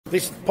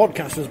This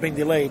podcast has been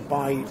delayed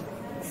by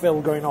Phil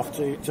going off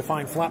to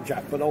find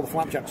flapjack, but all the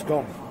flapjack's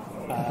gone.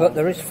 But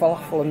there is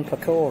falafel and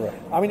pakora.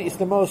 I mean, it's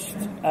the most...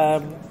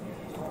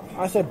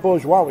 I said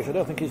bourgeois, which I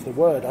don't think is the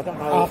word. I don't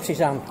know.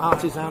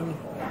 Artisan.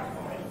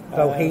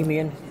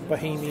 Bohemian.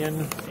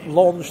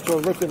 Launched to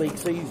a rugby league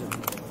season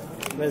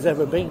there's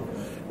ever been.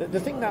 The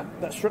thing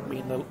that struck me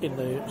in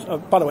the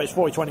by the way, it's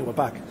 4020, we're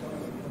back.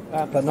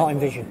 But not in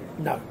Vision.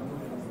 No.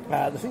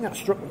 The thing that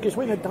struck me, because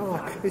we're in the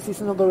dark, this is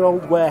another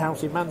old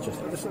warehouse in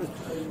Manchester.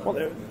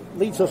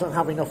 Leeds doesn't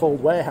have enough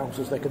old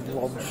warehouses they could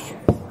launch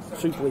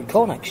Super League.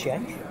 Corn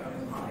Exchange.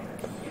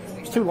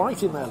 It's too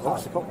light in there,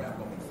 that's the problem.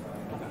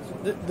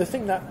 The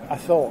thing that I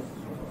thought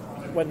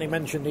when they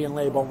mentioned Ian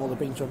Laybourne will have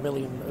been to 1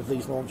 million of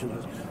these launches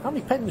was, how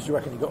many pens do you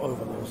reckon he got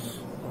over those?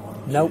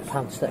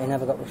 Notepads that he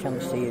never got the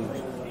chance to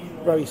use.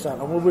 Very sad,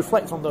 and we'll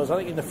reflect on those, I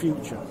think, in the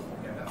future,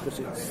 because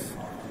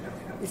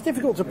it's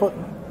difficult to put.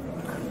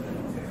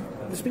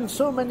 There's been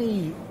so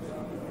many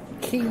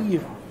key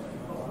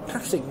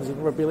passings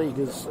in rugby league,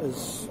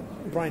 as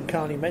Brian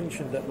Carney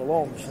mentioned at the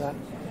launch, that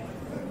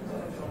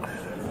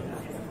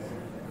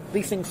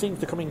these things seem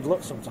to come in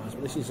gluts sometimes,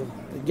 but this is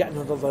yet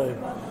another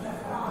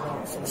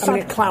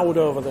sad cloud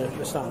over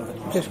the start of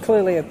it. There's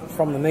clearly,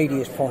 from the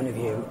media's point of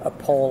view, a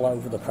pall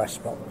over the press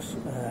box.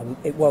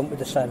 It won't be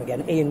the same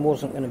again. Ian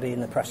wasn't going to be in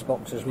the press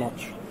box as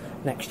much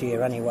next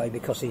year anyway,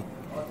 because he'd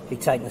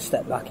taken a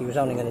step back. He was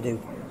only going to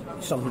do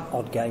some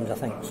odd games, I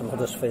think, some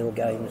Huddersfield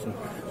games, and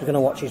he was going to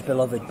watch his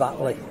beloved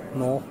Batley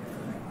more.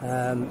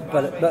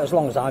 But as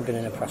long as I've been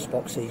in a press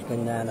box, he's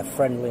been there, and a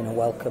friendly and a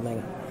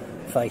welcoming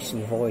face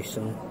and voice,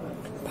 and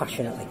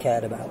passionately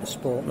cared about the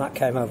sport, and that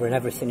came over in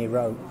everything he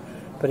wrote.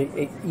 But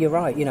you're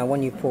right,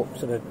 when you put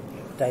sort of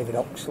David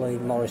Oxley,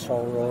 Maurice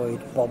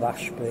Holroyd, Bob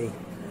Ashby,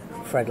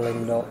 Fred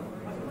Lindop,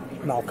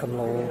 Malcolm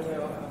Lord,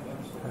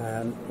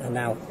 and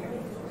now,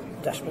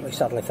 desperately,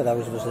 sadly for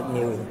those of us that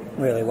knew him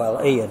really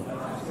well, Ian,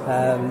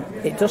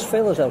 it does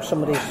feel as though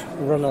somebody's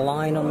run a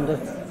line under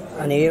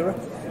an era.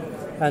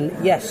 And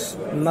yes,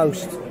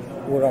 most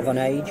were of an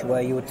age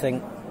where you would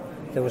think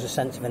there was a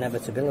sense of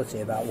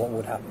inevitability about what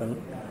would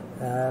happen.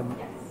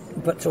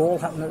 But to all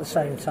happen at the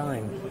same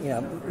time,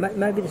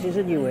 maybe this is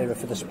a new era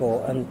for the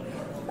sport, and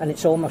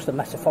it's almost a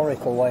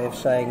metaphorical way of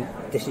saying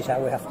this is how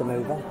we have to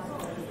move on.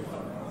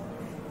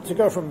 To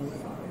go from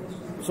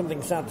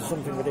something sad to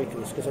something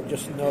ridiculous, because I've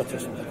just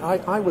noticed something.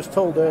 I was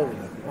told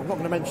earlier, I'm not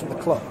going to mention the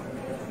club,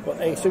 but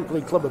a Super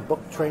League club had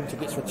booked train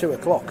tickets for 2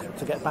 o'clock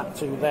to get back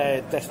to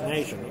their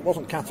destination. It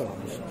wasn't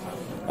Catalans.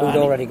 Who'd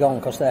already gone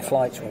because their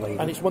flights were leaving.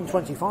 And it's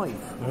 1:25.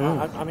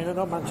 I mean, I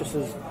know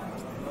Manchester's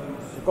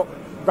got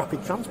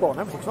rapid transport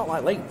and everything. It's not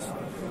like Leeds,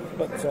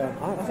 but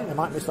I think they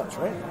might miss that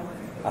train.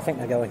 I think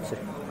they're going to.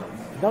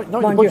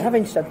 Mind you,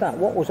 having said that,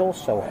 what was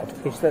also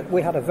odd is that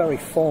we had a very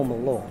formal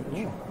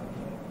launch,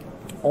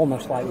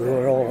 almost like we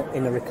were all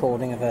in a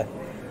recording of a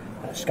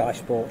Sky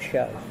Sports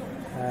show.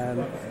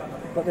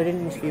 But they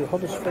didn't interview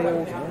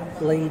Huddersfield,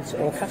 Leeds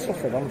or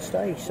Castleford on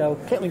stage. So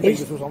Caitlin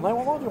Beevers was on there.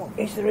 What more do you want?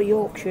 Is there a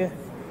Yorkshire,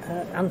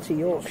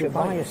 anti-Yorkshire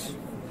bias?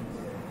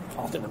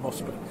 I think there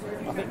must be.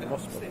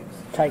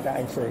 Take that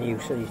into the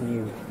news, so these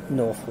new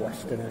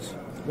Northwesterners.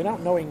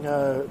 Without knowing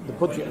the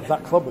budget of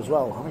that club as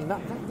well, I mean,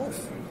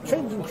 that's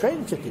changing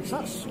train tickets.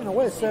 That's,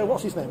 where's,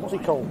 what's his name? What's he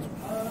called?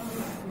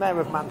 Mayor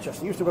of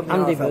Manchester. He used to run the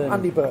Andy RFL. Byrne.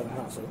 Andy Byrne,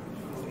 that's it.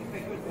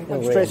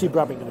 When's Tracy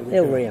Brabbing going to do?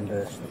 He'll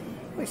reimburse them.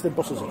 At least the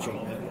buses are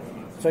cheap.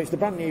 So it's the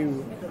brand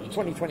new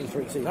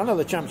 2023 season. I know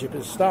the championship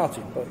has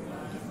started, but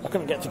I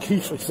couldn't get to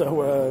Keighley,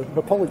 so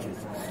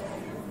apologies.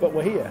 But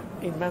we're here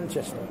in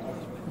Manchester,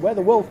 where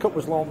the World Cup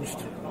was launched.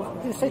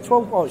 Did you say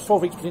 12? Oh, it's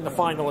 12 weeks between the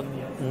final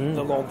and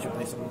the launch of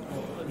this. And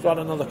we've had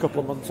another couple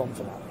of months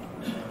onto that.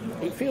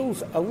 It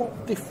feels a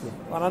lot different.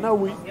 And I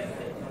know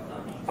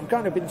I've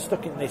kind of been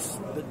stuck in this,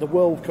 that the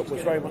World Cup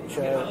was very much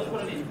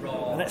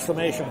an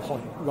exclamation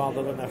point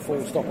rather than a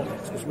full stop on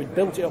it. Because we'd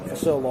built it up for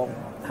so long,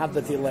 had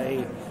the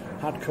delay,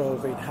 had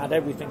COVID, had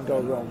everything go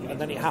wrong, and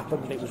then it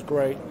happened and it was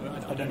great,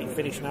 and then it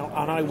finished now,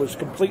 and I was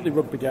completely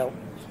rugbyed out.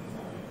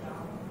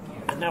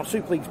 And now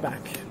Super League's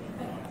back.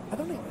 I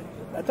don't know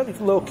if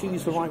low-key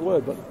is the right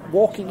word, but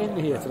walking in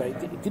here today,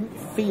 it didn't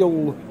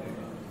feel...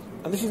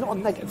 And this is not a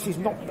negative,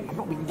 I'm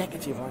not being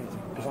negative or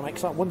anything, because I'm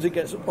excited. Once it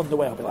gets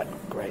underway, I'll be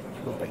like, great,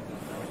 rugby.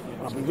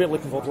 And I'll be really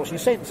looking forward to watching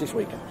Saints this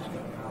weekend.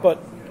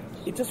 But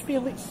it does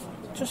feel it's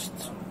just...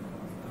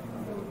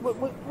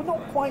 We're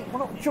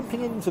not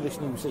jumping into this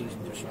new season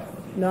just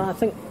yet. No, I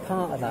think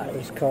part of that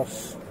is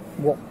because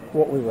what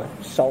we were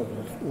sold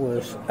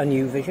was a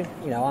new vision.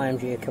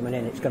 IMG are coming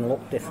in, it's going to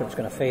look different, it's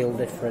going to feel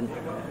different.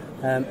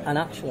 And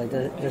actually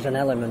there's an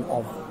element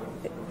of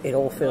it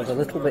all feels a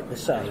little bit the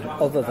same,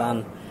 other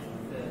than,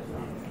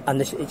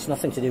 and it's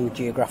nothing to do with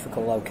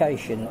geographical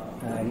location.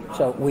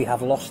 So we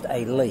have lost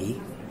a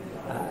Leigh.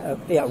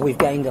 We've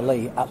gained a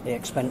Leigh at the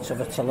expense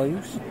of a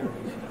Toulouse,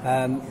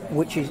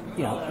 which is,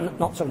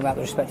 not talking about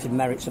the respective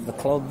merits of the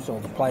clubs or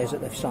the players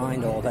that they've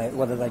signed or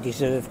whether they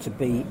deserve to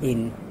be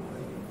in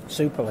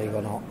Super League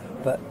or not,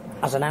 but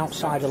as an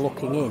outsider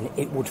looking in,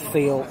 it would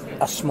feel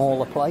a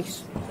smaller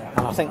place.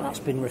 And I think that's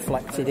been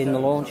reflected in the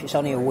launch. It's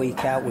only a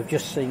week out. We've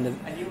just seen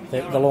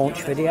the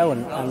launch video,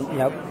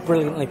 and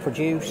brilliantly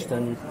produced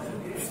and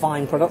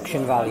fine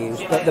production values.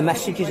 But the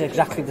message is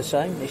exactly the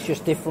same. It's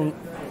just different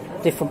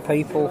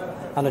people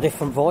and a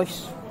different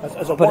voice.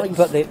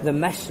 But the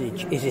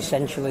message is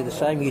essentially the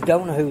same. You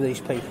don't know who these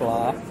people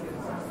are.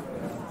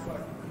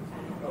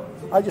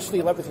 I just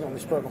feel everything on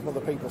this programme from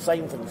other people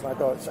saying things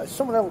like, I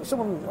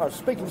was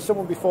speaking to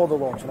someone before the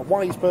launch, and a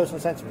wise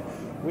person said to me,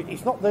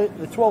 it's not the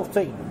 12th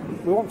team.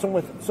 We want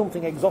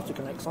something exotic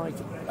and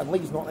exciting, and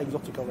Lee's not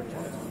exotic or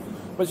exciting.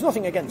 But it's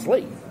nothing against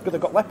Leigh, because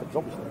they've got Leopards,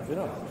 obviously, you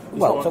know. We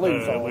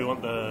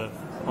want the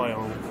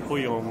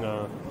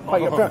Huyong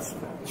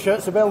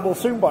shirts available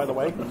soon, by the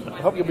way.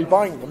 I hope you'll be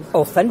buying them.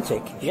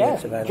 Authentic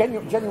shirts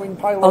available. Genuine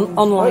pylon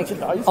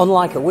merchandise.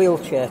 Unlike a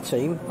wheelchair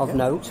team of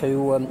note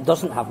who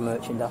doesn't have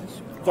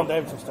merchandise. John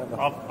Davidson stand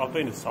up. I've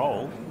been to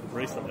Seoul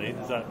recently.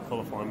 Does that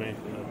qualify me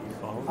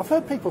for I've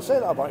heard people say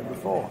that about him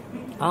before.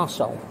 Our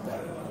Seoul.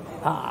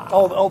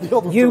 All the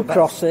other you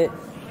cross it.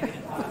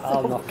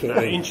 I'll knock it.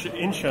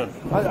 Incheon.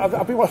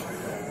 I've been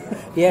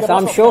yes,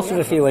 I'm short of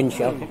a few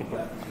Incheon.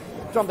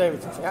 John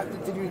Davidson,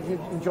 did you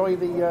enjoy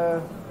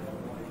the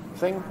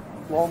thing?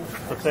 Long?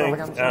 The thing?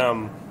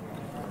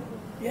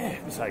 Yeah,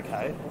 it was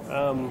okay.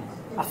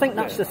 I think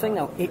that's the thing,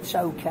 though. It's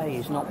okay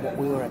is not what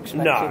we were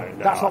expecting. No,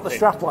 that's not the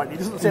strap line. He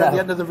doesn't say at the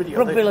end of the video.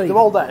 Rugby League. They're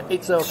all there.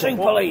 It's okay.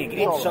 Super League.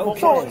 It's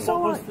okay.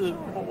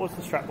 What was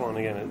the strap line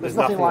again? There's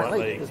nothing like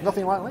League. There's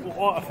nothing like League.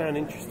 What I found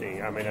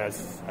interesting, I mean,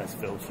 as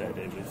Phil said,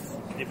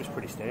 it was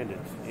pretty standard.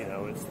 You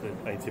know, it's the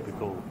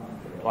atypical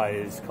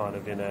players kind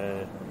of in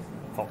a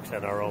Fox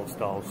NRL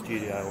style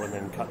studio and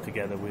then cut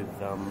together with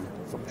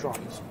some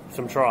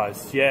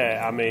tries.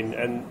 Yeah, I mean,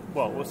 and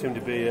what seemed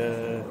to be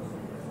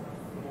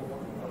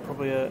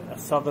probably a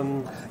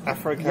southern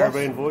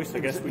Afro-Caribbean voice, I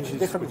guess, which is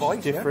different.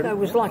 Yeah. No, it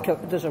was like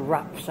there's a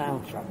rap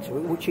soundtrack to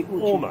it, which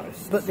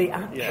almost. But the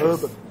action,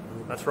 urban.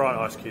 That's right,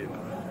 Ice Cube.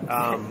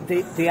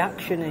 The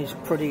action is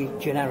pretty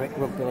generic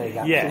rugby league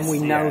action. Yes, we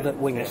know that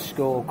wingers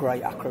score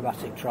great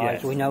acrobatic tries.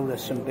 Yes. We know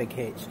there's some big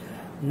hits.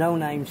 No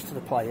names to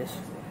the players.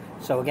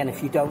 So again,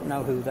 if you don't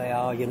know who they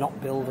are, you're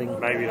not building.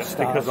 Maybe that's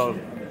stars. because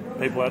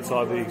people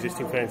outside the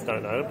existing fans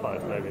don't know the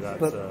players. Maybe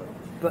that's.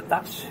 But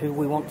that's who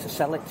we want to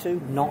sell it to,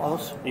 not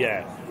us.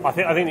 Yeah, I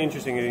think the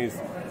interesting is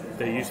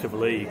the use of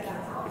league,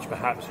 which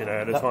perhaps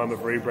at a time of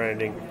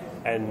rebranding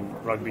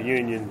and rugby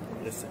union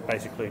is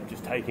basically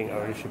just taking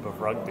ownership of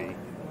rugby.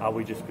 Are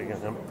we just going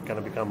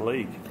to become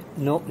league?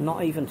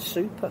 Not even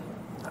super.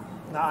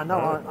 No, I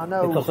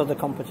know. Because other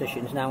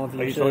competitions now have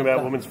used. Are you talking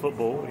about women's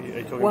football? Are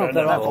you talking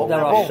about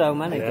there are so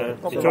many. Yeah. You're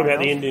talking about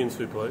the Indian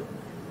Super League.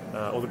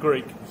 Or the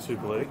Greek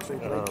Super League.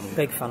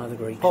 Big fan of the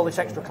Greek. Polish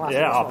extra class.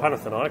 Yeah,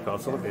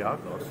 Panathinaikos,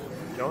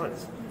 Olympiakos,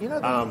 Giants. You know.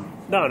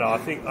 I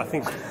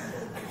think.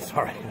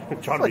 Sorry,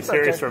 I'm trying to be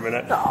serious for a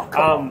minute. No,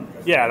 come on.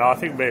 I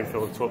think me and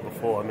Phil have talked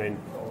before. I mean,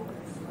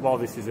 while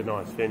this is a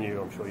nice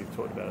venue, I'm sure you've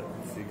talked about it.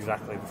 It's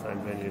exactly the same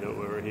venue that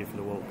we were here for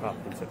the World Cup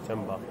in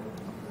September.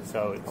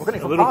 So it's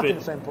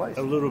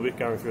a little bit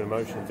going through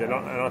emotions, and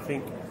I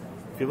think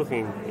if you're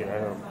looking,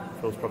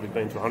 Phil's probably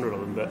been to 100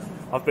 of them, but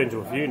I've been to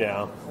a few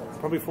now.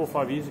 Probably 4 or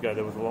 5 years ago,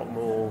 there was a lot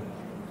more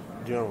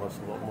journalists,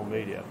 a lot more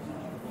media.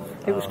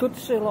 It was good to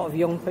see a lot of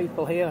young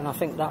people here, and I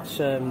think that's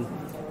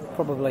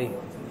probably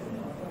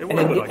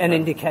an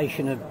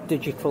indication of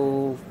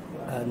digital.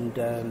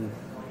 And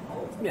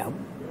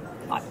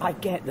I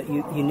get that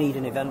you need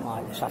an event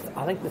like this.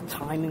 I think the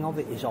timing of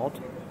it is odd.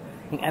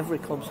 I think every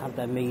club's had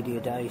their media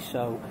day,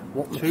 so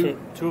what two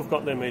have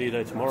got their media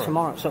day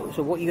tomorrow. So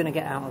what are you going to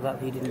get out of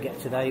that you didn't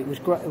get today? It was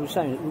great. It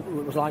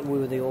was like we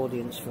were the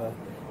audience for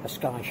a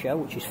Sky show,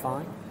 which is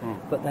fine.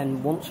 But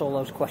then once all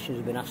those questions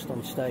have been asked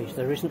on stage,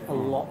 there isn't a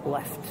lot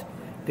left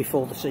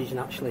before the season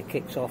actually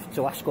kicks off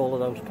to ask all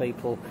of those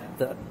people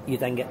that you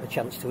then get the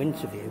chance to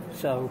interview.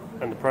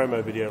 And the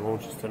promo video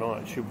launches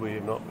tonight. Should we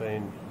have not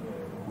been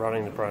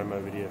running the promo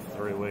video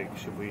for 3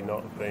 weeks? Should we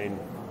not have been,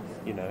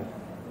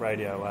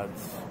 radio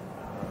ads?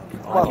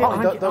 Those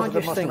are the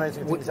most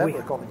amazing things ever,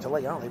 according to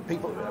Leigh, aren't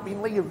they?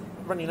 Leigh are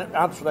running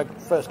ads for their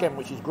first game,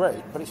 which is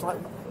great, but it's like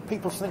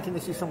people's thinking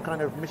this is some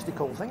kind of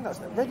mystical thing. That's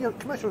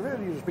commercial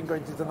radio has been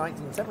going since the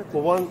 1970s.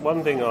 Well,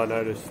 one thing I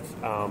noticed,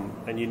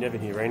 and you never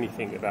hear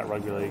anything about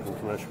rugby league and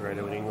commercial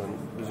radio in England,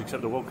 was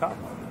except the World Cup.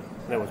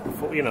 And it was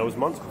before, it was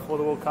months before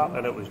the World Cup,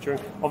 and it was during.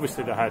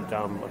 Obviously, they had,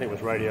 I think it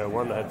was Radio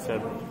 1 that had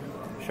said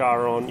Shah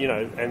on,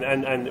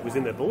 and it was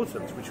in their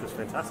bulletins, which was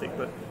fantastic.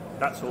 But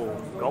that's all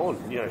gone.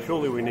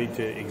 Surely we need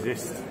to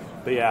exist,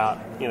 be out,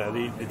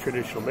 the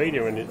traditional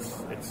media, and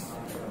it's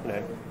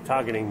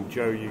targeting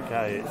Joe UK,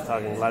 it's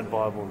targeting Lad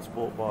Bible and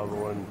Sport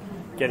Bible, and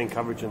getting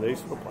coverage in these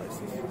sort of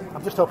places.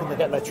 I'm just hoping they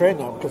get their train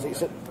on, because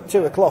it's at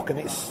 2:00 and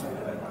it's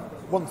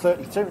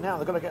 1:32 now.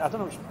 They've got to get. I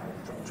don't know which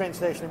train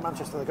station in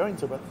Manchester they're going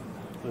to, but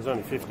there's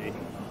only 50.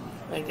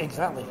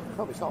 Exactly.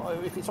 Probably it's not.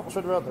 If it's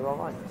Oxford Road, they're all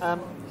right.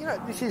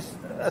 This is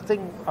a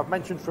thing I've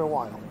mentioned for a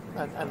while,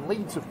 and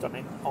Leeds have done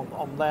it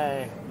on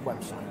their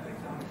website.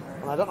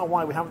 and I don't know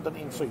why we haven't done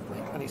it in Super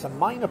League, and it's a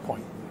minor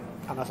point,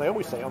 and as I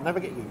always say, it'll never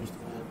get used.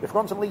 We've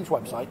gone to Leeds'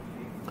 website,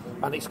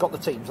 and it's got the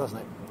teams,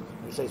 hasn't it?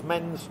 It says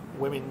men's,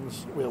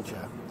 women's,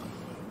 wheelchair.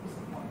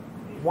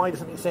 Why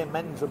doesn't it say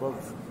men's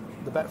above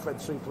the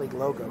Betfred Super League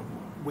logo,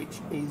 which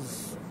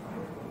is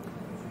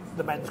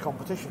the men's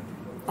competition?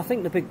 I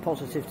think the big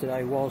positive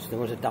today was there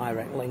was a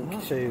direct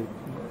link to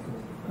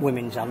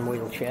women's and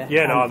wheelchair.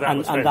 Yeah, no, that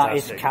was and that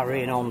is fantastic.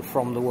 carrying on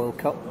from the World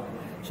Cup.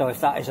 So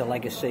if that is a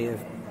legacy of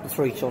the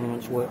three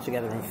tournaments work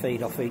together and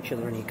feed off each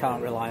other, and you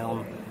can't rely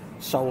on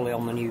solely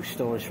on the news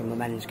stories from the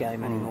men's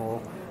game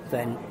anymore,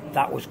 then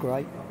that was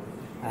great.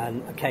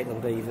 And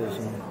Caitlin Beevers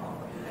and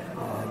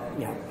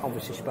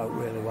obviously spoke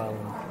really well.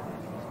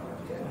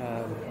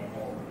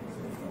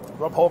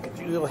 Rob Hawkins,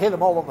 you'll hear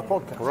them all on the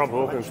podcast. Rob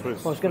Hawkins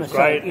was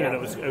great, and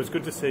it was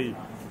good to see.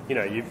 You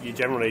know, you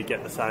generally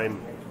get the same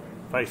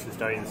faces,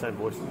 don't you, the same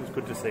voices. It's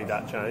good to see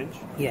that change.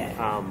 Yeah.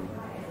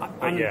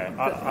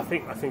 I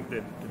think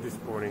that the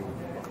disappointing.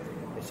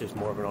 It's just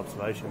more of an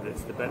observation. But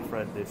it's the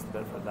Betfred this, the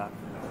Betfred that.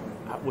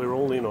 We're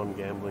all in on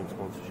gambling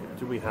sponsorship.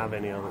 Do we have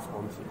any other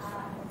sponsors?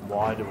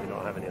 Why do we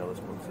not have any other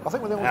sponsors? I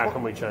think how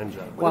can we change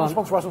that? Well, the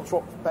sponsor hasn't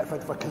swapped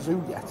Betfred for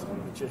Kazoo yet,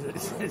 which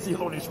is the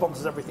one who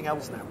sponsors everything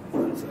else now.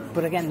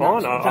 But again,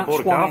 fine. that's I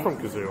bought a car why from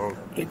Kazoo.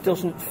 It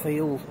doesn't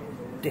feel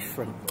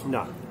different.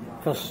 No.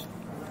 Because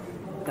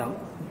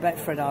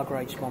Betfred are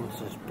great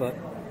sponsors, but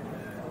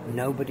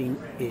nobody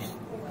is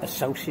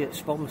associate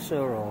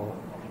sponsor or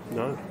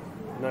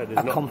no, there's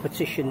a not.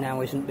 competition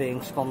now isn't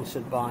being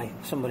sponsored by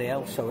somebody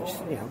else. So it's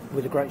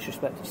with the greatest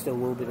respect, it still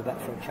will be the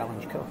Betfred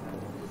Challenge Cup.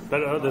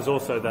 But there's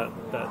also that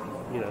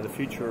the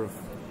future of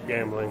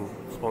gambling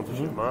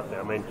sponsorship market.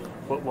 I mean,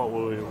 what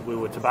we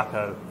were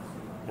tobacco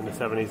in the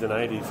 70s and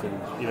 80s,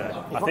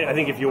 and I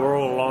think if you were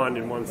all aligned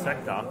in one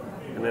sector,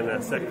 and then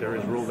that sector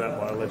is ruled out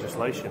by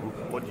legislation,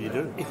 what do you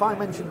do? If I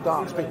mention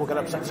darts, people get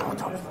upset. So,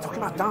 talking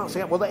about darts,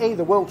 yeah. Well,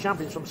 the world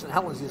champions from St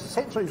Helens is the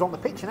same, so he's on the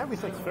pitch and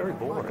everything. It's very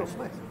boring. Michael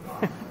Smith.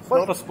 It's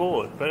not a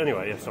sport, but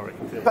anyway, yeah. Sorry,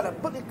 continue.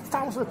 But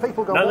thousands of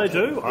people go. No, they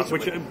do,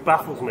 which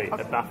baffles me.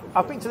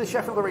 I've been to the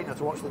Sheffield Arena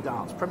to watch the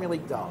darts, Premier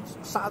League darts.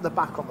 Sat at the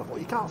back on the floor,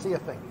 you can't see a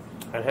thing.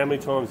 And how many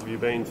times have you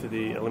been to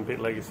the Olympic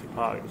Legacy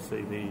Park to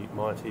see the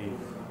mighty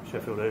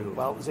Sheffield Eagles?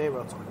 Well,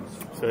 0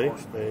 times. See,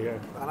 there you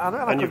go.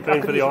 And you've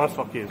been for the ice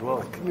hockey as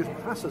well. I can use my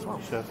pass as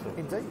well. Sheffield.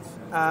 Indeed.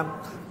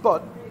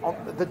 But on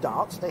the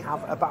darts, they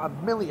have about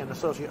 1 million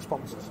associate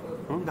sponsors.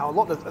 Now,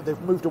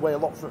 they've moved away a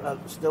lot from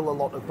still a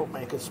lot of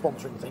bookmakers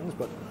sponsoring things,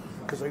 but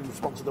because they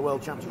sponsored the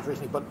World Championships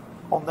recently. But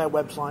on their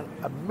website,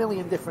 1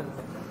 million different.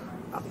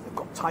 I think they've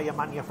got tyre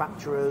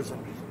manufacturers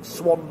and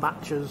swan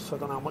matches. I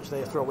don't know how much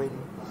they throw in,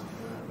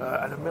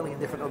 and 1 million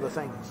different other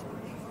things.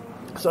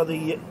 So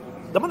the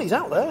money's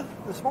out there.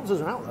 The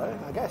sponsors are out there.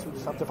 I guess we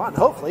just have to find.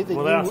 Hopefully, the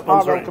new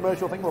RL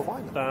commercial thing will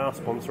find them. They are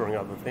sponsoring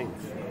other things,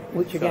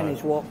 which again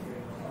is what.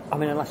 I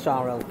mean, unless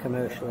RL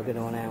Commercial are going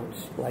to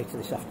announce later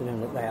this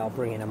afternoon that they are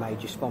bringing a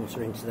major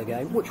sponsor into the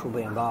game, which will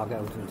be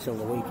embargoed until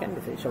the weekend,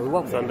 so we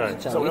won't be able to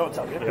tell you. We won't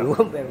tell you. We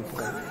won't be able to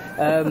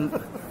tell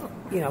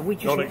you. We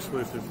just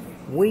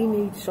non-exclusive. We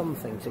need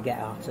something to get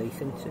our teeth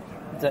into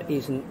that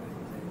isn't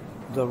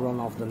the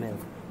run of the mill,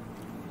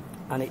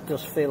 and it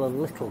does feel a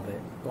little bit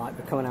like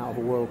we're coming out of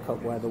a World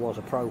Cup where there was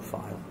a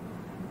profile,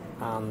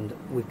 and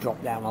we've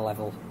dropped down a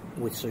level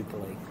with Super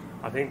League.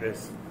 I think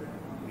there's.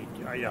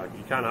 Yeah,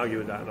 you can't argue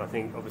with that, and I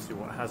think obviously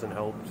what hasn't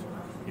helped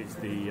is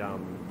the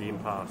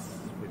impasse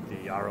with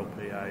the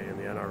RLPA and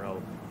the NRL,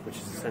 which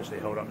has essentially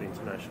held up the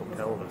international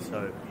calendar.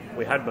 So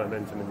we had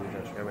momentum in the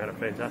international game. We had a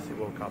fantastic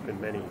World Cup in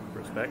many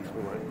respects.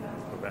 We won't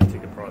talk about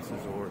ticket prices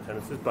or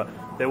attendances, but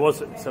there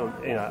was some,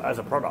 as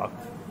a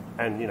product,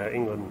 and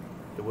England,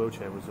 the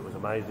wheelchair was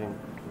amazing.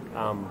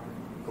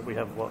 But we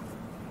have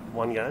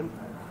one game?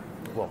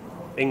 Well,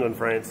 England,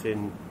 France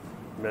in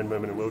men,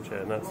 women, and wheelchair,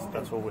 and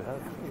that's all we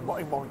have. In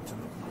Warrington.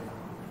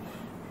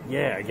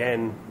 Yeah,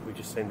 again, we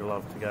just seem to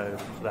love to go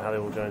to the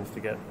Halliwell Jones to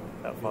get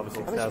about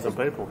 5,000 or 6,000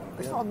 people.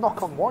 It's not a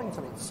knock on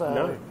Warrington. It's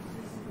no.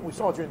 We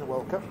saw during the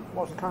World Cup,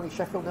 wasn't currently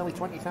Sheffield nearly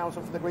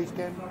 20,000 for the Greece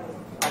game.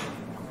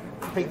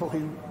 And people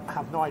who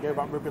have no idea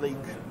about rugby league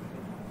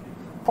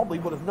probably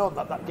would have known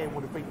that game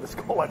would have been the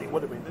scoreline. It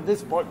would have been. The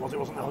disappointment was it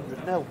wasn't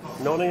 100-0.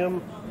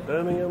 Nottingham,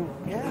 Birmingham,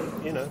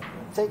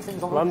 take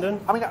things on. London,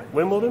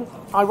 Wimbledon.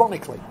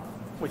 Ironically,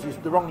 which is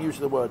the wrong use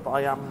of the word, but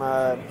I am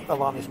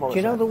Alanis Morissette. Do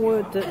you know the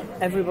word that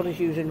everybody's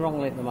using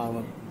wrongly at the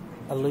moment?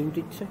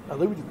 Alluded to?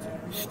 Alluded to.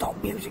 Stop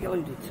using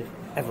alluded to.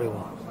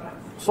 Everyone.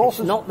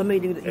 Sources. It's not the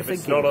meaning that you think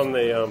it's not on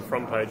the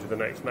front page of the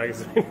next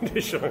magazine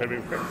edition.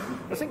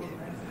 I think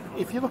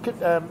if you look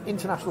at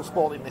international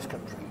sport in this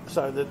country,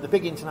 so the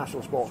big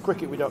international sports,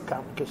 cricket we don't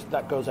count because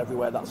that goes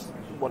everywhere, that's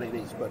what it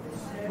is, but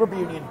rugby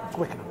union,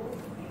 Twickenham.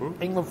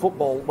 England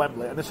football,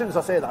 Wembley, and as soon as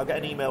I say that, I'll get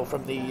an email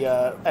from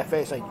the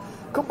FA saying,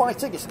 "Come buy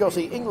tickets to go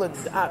see England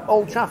at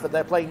Old Trafford.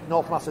 They're playing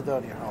North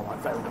Macedonia." All right,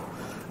 fair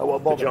enough.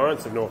 The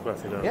Giants of North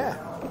Macedonia. Yeah,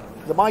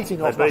 the mighty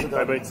North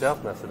Macedonia. They beat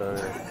South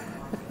Macedonia.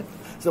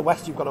 It's the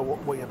West you've got to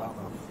worry about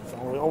that.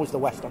 So always the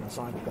West on the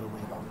side you've got to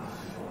worry about.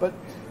 But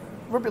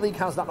rugby league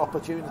has that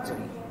opportunity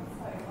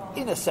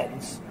in a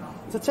sense,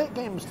 to take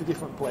games to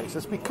different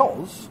places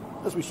because,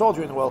 as we saw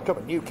during the World Cup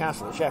at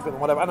Newcastle, at Sheffield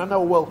and whatever, and I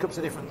know a World Cup's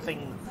a different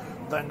thing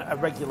than a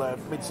regular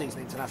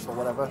mid-season international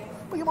whatever,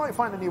 but you might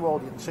find a new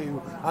audience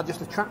who are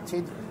just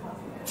attracted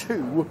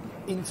to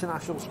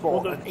international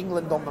sport and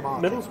England on the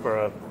market.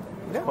 Middlesbrough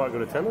was quite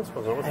good attendance,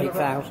 wasn't it?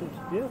 8,000.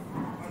 Yeah.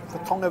 For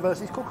Tonga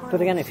versus Cook Islands.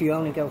 But again, if you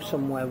only go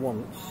somewhere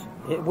once,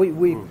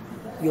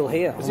 you'll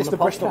hear Is on this the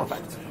podcast. Bristol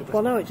effect?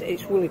 Well, no,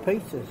 it's Willie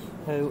Peters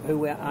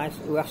who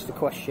asked the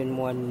question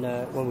when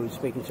we were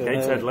speaking to him.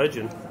 Gateshead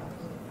legend.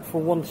 For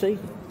one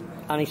season.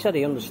 And he said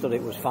he understood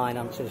it was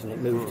finances and it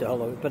moved to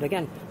Hollow. But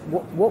again,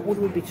 what would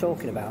we be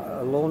talking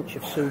about? A launch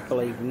of Super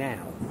League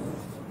now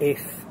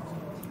if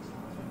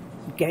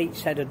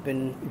Gateshead had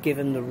been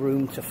given the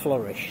room to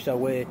flourish. So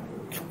we're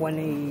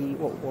 20,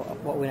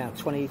 what are we now,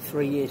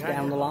 23 years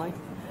down the line?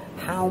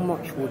 How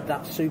much would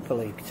that Super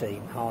League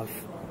team have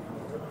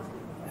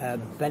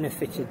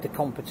benefited the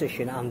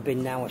competition and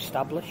been now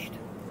established?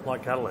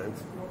 Like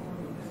Catalans.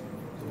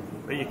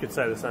 But you could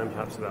say the same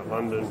perhaps about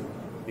London.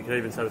 You could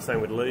even say the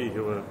same with Leigh,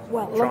 who are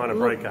trying to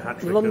break a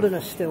hat-trick. London are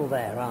still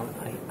there, aren't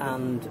they?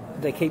 And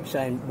they keep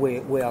saying,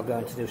 we are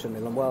going to do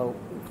something. And well,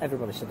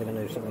 everybody said they're going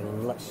to do something,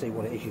 and let's see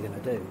what it is you're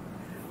going to do.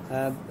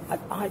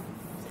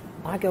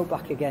 I go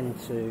back again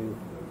to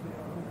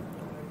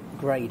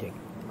grading.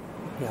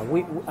 You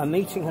know, a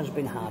meeting has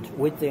been had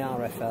with the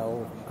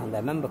RFL and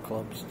their member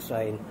clubs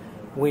saying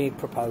we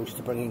propose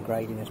to bring in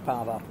grading as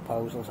part of our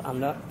proposals,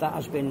 and that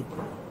has been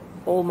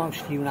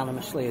almost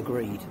unanimously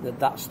agreed that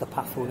that's the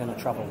path we're going to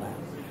travel now.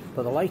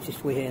 But the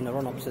latest we hear in the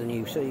run-up to the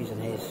new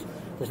season is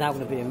there's now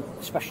going to be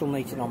a special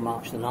meeting on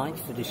March the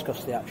 9th to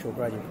discuss the actual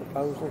grading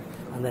proposal,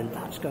 and then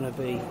that's going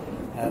to be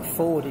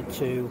forwarded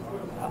to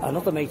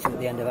another meeting at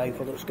the end of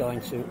April that's going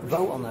to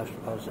vote on those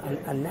proposals.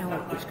 And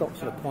now it's got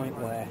to the point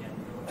where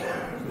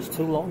it's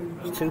too long,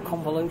 it's too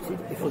convoluted.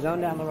 If we're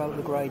going down the road of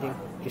the grading,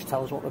 just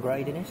tell us what the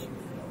grading is.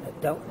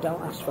 Don't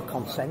ask for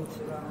consent.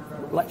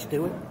 Let's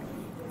do it.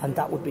 And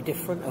that would be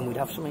different, and we'd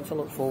have something to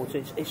look forward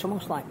to. It's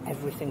almost like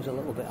everything's a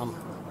little bit on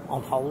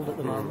hold at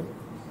the moment.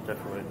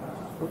 Definitely.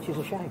 Which is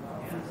a shame.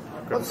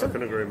 I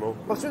couldn't agree more.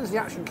 Well, as soon as the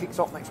action kicks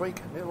off next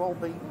week, we'll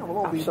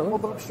be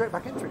straight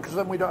back into it, because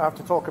then we don't have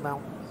to talk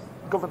about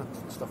governance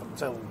and stuff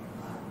until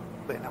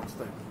they announce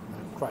the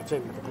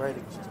criteria for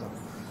gradings and stuff.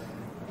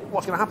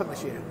 What's going to happen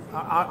this year?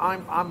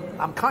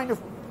 I'm kind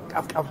of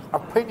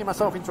I've painted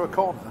myself into a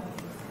corner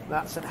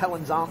that St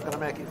Helens aren't going to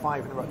make it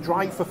 5 in a row.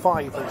 Drive for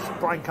 5, as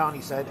Brian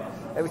Carney said.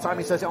 Every time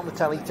he says it on the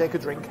telly, take a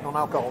drink,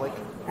 non-alcoholic.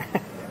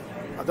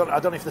 I don't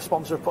know if the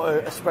sponsor have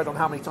put a spread on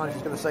how many times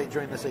he's going to say it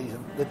during the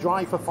season. The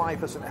drive for 5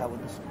 for St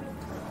Helens.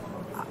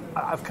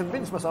 I've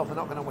convinced myself they're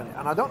not going to win it,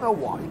 and I don't know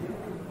why.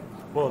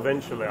 Well,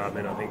 eventually, I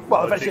think.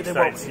 Well, eventually they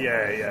won't.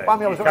 Yeah. I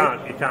mean,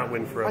 you can't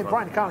win forever.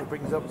 Brian Carney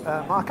brings up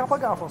Mark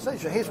Applegarth on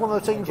stage. Here's one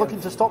of the teams looking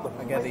to stop them.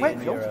 Wait,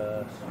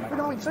 we're going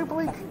to win Super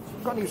League.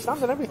 We've got a new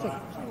standard and everything.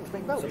 It's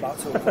being built.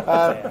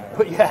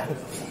 But yeah,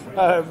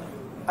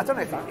 I don't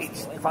know if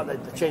it's the fact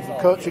that they're changing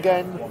coach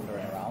again.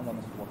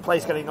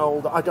 Players getting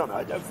older. I don't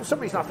know. For some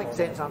reason, I think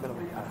Saints aren't going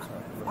to win.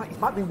 It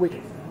might be Wigan.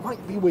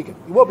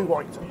 It won't be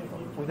Warrington.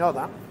 We know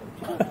that.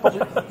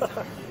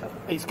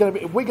 It's going to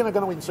be Wigan are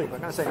going to win Super.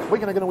 I'm going to say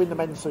Wigan are going to win the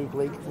Men's Super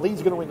League.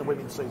 Leeds are going to win the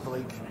Women's Super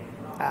League,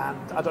 and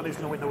I don't know who's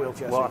going to win the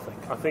wheelchair. Well,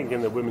 I think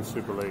in the Women's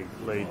Super League,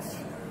 Leeds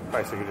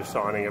basically just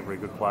signing every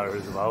good player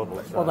who's available.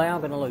 So. Well, they are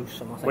going to lose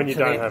some. I think when you to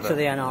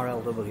the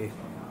NRLW.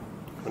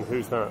 And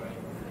who's that?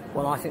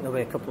 Well, I think there'll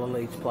be a couple of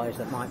Leeds players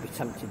that might be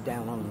tempted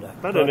down under.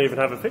 They don't even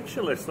have a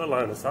fixture list, let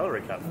alone a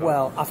salary cap.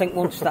 Well, I think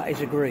once that is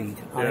agreed,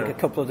 I think a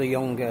couple of the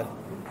younger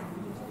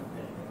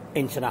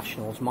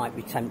internationals might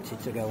be tempted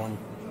to go and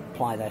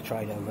ply their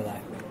trade over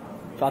there.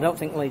 So I don't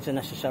think Leeds are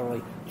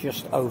necessarily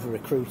just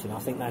over-recruiting. I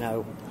think they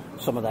know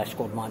some of their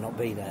squad might not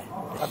be there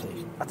this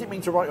season. I didn't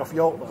mean to write off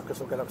York, though, because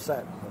they'll get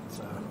upset.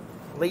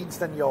 But Leeds,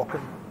 then York,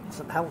 and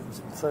St Helens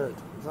in third.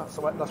 That's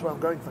where I'm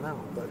going for now.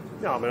 But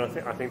yeah, I mean,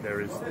 I think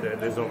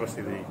there's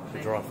obviously the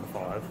drive for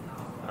 5,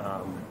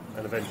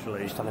 and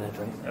eventually, just having a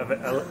drink.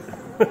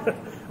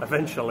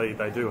 Eventually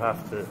they do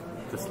have to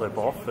slip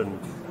off, and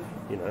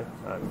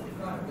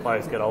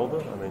players get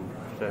older. I mean,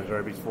 James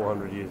Roby's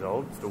 400 years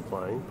old, still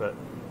playing, but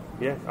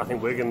yeah, I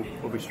think Wigan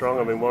will be strong.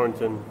 I mean,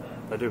 Warrington,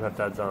 they do have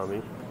Dad's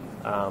Army,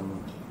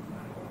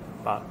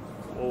 but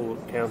all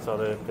counts are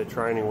they're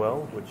training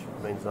well, which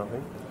means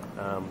nothing.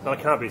 But I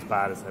can't be as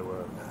bad as they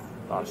were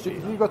last year.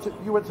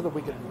 You went to the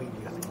Wigan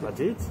media, I think. I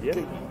did,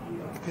 yeah.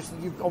 Because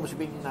you've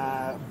obviously been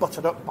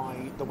buttered up by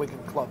the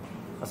Wigan club,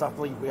 as I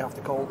believe we have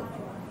to call them.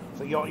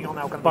 So you're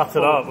now going to be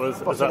buttered up.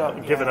 Was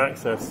that given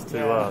access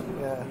to?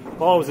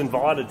 Well, I was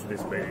invited to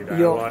this meeting.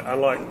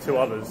 Unlike 2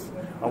 others,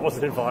 I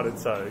wasn't invited.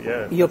 So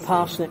yeah. Your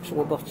parsnips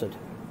were buttered.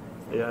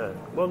 Yeah.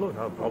 Well, look,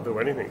 I'll do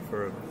anything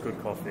for a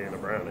good coffee and a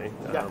brownie.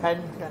 You got a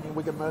pen? Any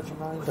Wigan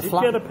merchandise? I did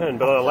get a pen,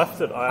 but I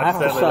left it. I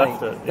accidentally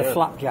left it. The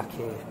flapjack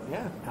here,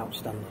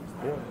 outstanding.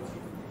 Yeah.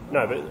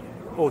 No, but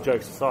all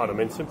jokes aside, I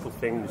mean, simple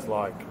things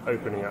like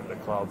opening up the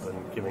club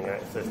and giving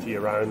access to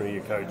your owner,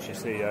 your coach, your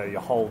CEO,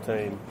 your whole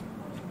team.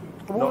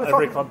 Not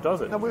every club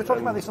does it. No, we were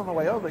talking about this on the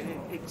way over.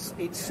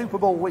 It's Super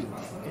Bowl week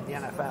in the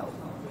NFL,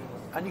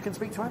 and you can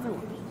speak to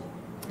everyone.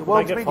 The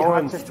world's media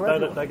have access to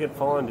everyone. They get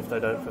fined if they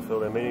don't fulfil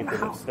their meeting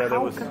limits.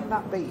 How can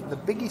that be? The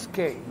biggest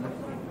game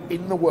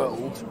in the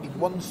world in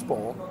one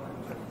sport,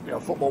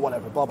 football,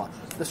 whatever, blah, blah.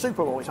 The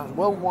Super Bowl, which has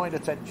worldwide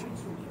attention,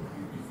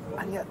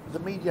 and yet the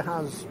media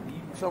has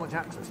so much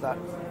access that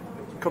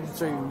come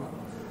to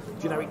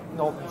generic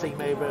Northern Team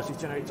A versus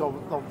generic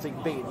Northern Team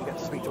B, and you get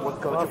to speak to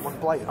one coach and one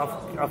player.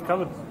 I've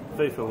covered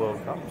FIFA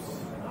World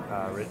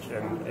Cups, Rich,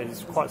 and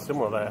it's quite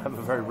similar. They have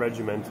a very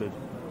regimented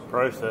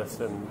process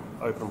and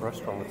open press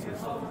conferences.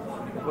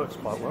 It works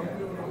quite well.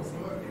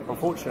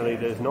 Unfortunately,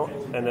 there's not,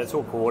 and it's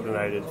all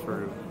coordinated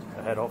through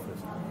the head office.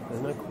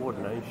 There's no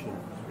coordination.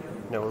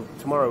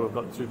 Tomorrow we've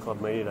got 2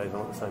 club media days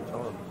on at the same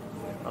time.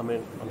 I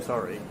mean, I'm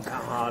sorry,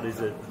 how hard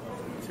is it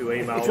to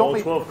email all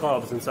 12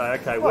 clubs and say,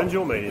 okay, when's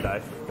your media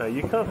day? No,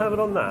 you can't have it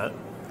on that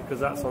because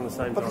that's on the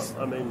same time.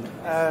 I mean,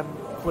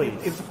 please.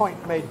 It was a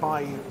point made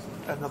by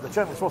another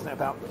journalist, wasn't it,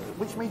 about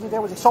which media day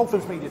was it?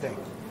 Salford's media day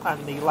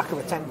and the lack of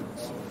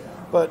attendance.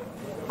 But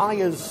I,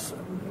 as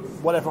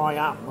whatever I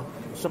am,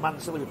 some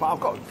ancillary part,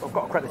 I've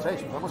got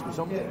accreditation. There must be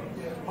something.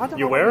 I don't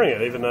You're know wearing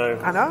it, even though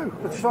I know.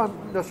 Just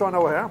so I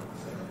know where I am.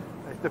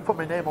 They put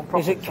my name on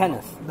properly. Is it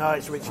Kenneth? No,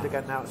 it's Richard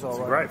again now. It's all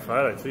right. a great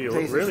photo too. You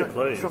look really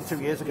pleased. It's from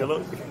 2 years ago. You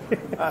look.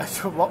 It's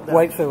from lockdown.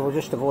 Wakefield were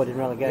just avoiding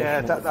relegation. Yeah,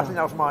 I think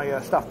that was my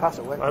staff pass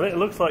at Wakefield. I think it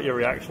looks like your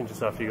reaction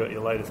just after you got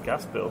your latest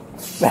gas bill.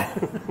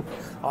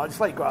 I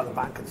just let you go out of the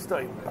bank and still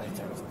even pay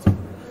attention.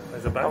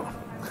 There's a bank.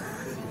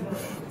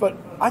 But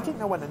I didn't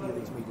know when any of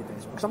these media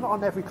days were, because I'm not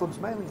on every club's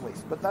mailing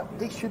list, but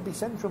this should be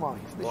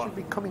centralised. This should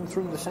be coming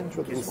through the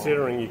centre of the sport.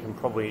 Considering you can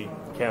probably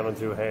count on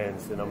 2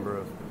 hands the number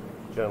of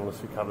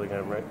journalists who cover the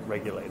game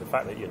regularly, the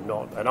fact that you're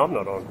not, and I'm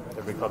not on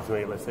every club's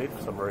media list either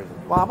for some reason.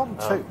 Well, I'm on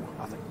 2,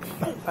 I think.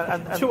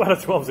 And 2 out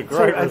of 12 is a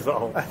great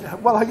result.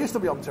 Well, I used to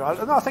be on 2.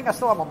 I think I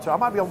still am on 2. I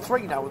might be on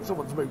 3 now when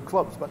someone's moved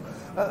clubs, but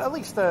at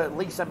least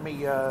Leigh sent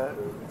me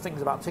things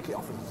about ticket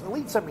offers.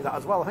 Leeds sent me that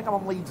as well. I think I'm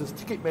on Leeds'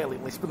 ticket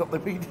mailing list, but not the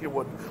media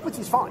one, which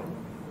is fine.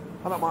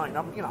 I don't mind.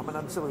 I'm an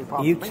ancillary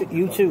part. You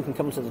two can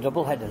come to the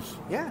double headers.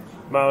 Yeah.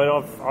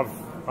 No,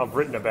 I've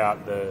written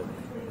about the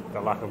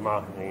lack of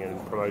marketing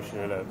and promotion,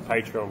 and a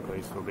Patreon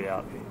piece will be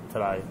out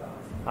today.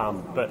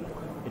 But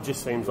it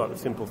just seems like the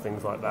simple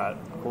things like that,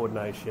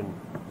 coordination,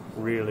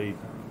 really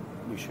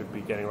we should be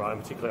getting right.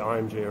 And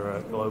particularly IMG are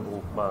a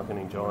global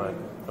marketing giant,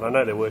 and I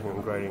know they're working on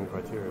grading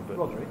criteria, but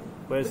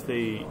where's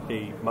the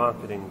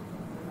marketing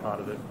part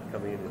of it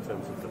coming in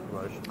terms of the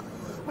promotion?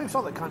 We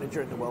saw that kind of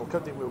during the World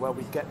Cup, didn't we? Well,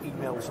 we'd get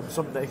emails from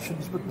some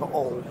nations, but not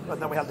all.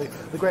 And then we had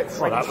the great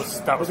French,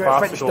 that was French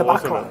farcical,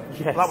 debacle. wasn't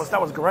it? Yes. That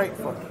was great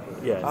fun.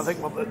 Yes. I think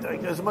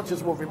as much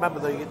as we'll remember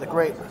the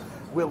great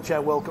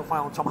wheelchair World Cup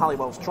final, Tom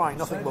Halliwell's try,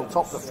 nothing will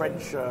top the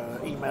French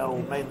email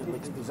mailing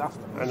list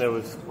disaster. And there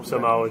was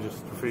Samoa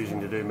just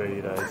refusing to do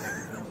media days.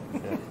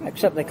 Yeah.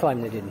 Except they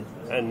claim they didn't.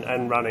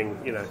 And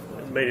running,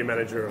 media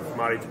manager of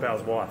Marty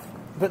Tapau's wife.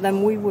 But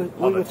then we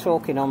were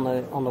talking on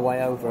the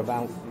way over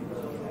about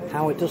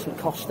how it doesn't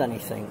cost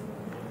anything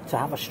to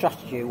have a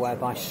strategy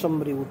whereby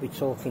somebody would be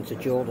talking to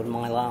Jordan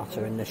Mailata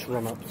in this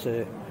run-up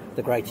to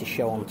the greatest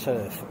show on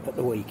turf at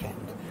the weekend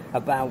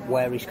about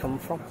where he's come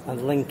from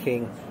and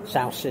linking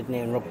South Sydney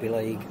and Rugby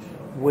League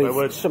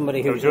with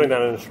somebody who's doing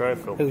that in Australia,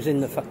 Phil. Who's in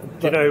the... Do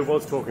you know who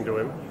was talking to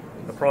him?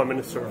 The Prime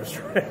Minister of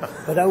Australia.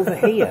 But over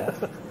here...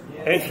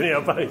 Anthony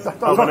Albanese.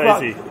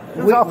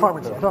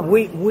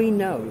 We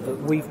know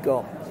that we've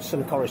got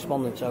some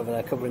correspondents over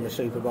there covering the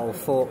Super Bowl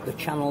for the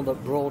channel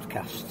that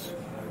broadcasts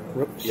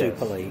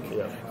Super League.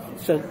 Yeah.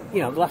 So,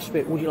 the last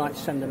bit, would you like to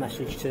send a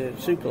message to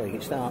Super League?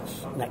 It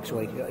starts next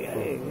week.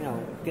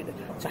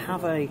 To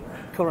have a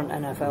current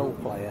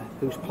NFL player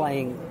who's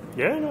playing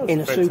in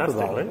a Super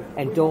Bowl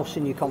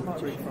endorsing your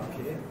competition.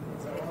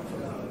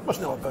 Must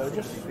know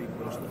Burgess.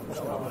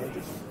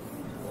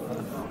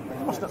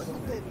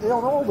 They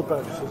own all the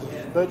Burgesses.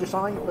 Burgesses.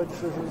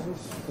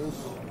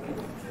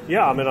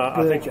 Yeah, I mean,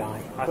 I think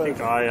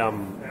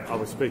I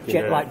was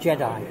speaking like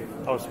Jedi.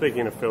 I was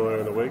speaking to Phil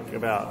in the week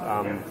about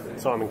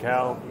Simon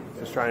Cowell,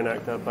 Australian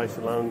actor based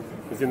in London.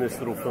 He's in this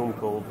little film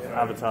called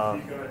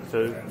Avatar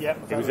 2.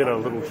 Yep. He was in a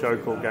little show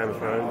called Game of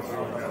Thrones.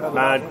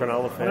 Mad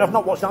Cronulla fan. I mean, I've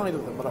not watched any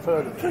of them, but I've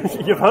heard of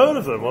them. You've heard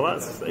of them? Well,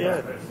 that's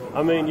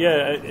I mean,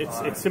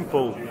 it's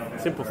simple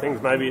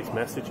things. Maybe it's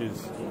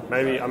messages.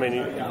 Maybe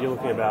you're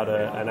looking about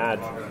an ad.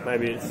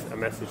 Maybe it's a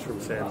message from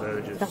Sam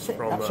Burgess. That's it.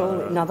 That's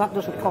all. Now that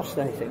doesn't cost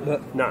anything,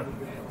 but no.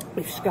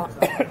 If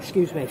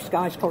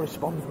Sky's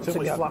correspondent to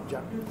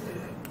Slapjack.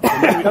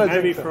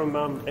 Maybe from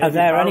there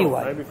Farrell,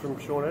 anyway. Maybe from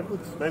Sean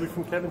Edwards. Maybe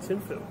from Kevin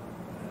Sinfield.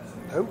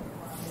 Who?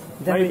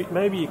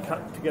 Maybe you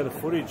cut together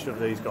footage of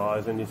these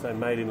guys and you say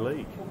made in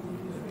league.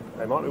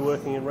 They might be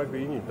working in rugby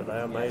union, but they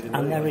are made in league.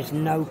 And there is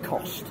no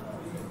cost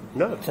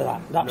to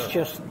that. That's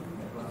just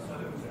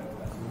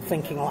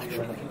thinking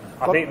laterally.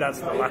 I think that's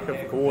the lack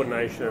of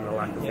coordination and the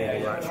lack of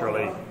thinking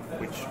laterally,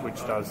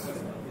 which does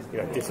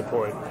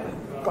disappoint.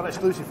 got an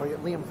exclusive for you.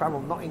 Liam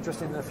Farrell not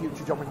interested in a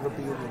future job in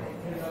rugby union.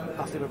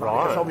 Asked him about it.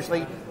 Right. Because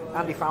obviously,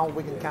 Andy Farrell,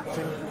 Wigan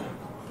captain,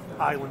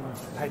 Ireland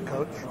head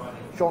coach.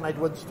 Sean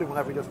Edwards doing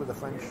whatever he does with the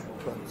French,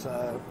 but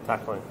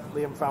Tackling.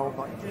 Liam Farrell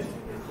not interested.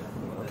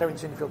 Kevin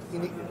Sinfield,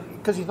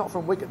 because he's not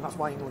from Wigan, that's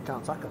why England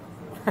can't tackle.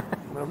 I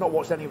mean, I've not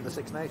watched any of the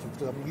Six Nations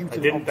because I'm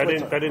muted on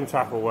Twitter. They didn't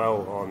tackle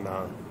well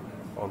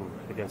on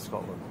against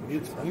Scotland.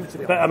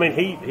 Muted But I mean,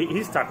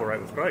 his tackle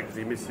rate was great because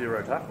he missed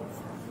 0 tackles.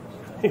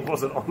 He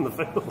wasn't on the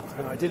field.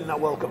 And I did in that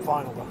World Cup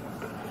final,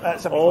 though.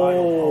 Semi-final.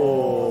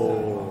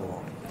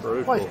 Oh,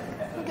 brutal. Well,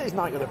 he'll get his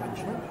night good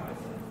eventually.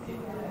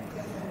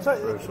 So,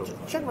 Brutal.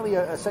 generally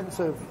a sense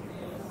of...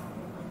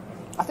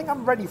 I think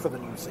I'm ready for the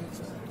new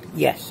season.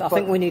 Yes, I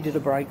think we needed a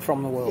break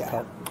from the World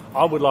Cup.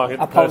 I would like it.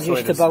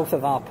 Apologies to both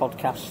of our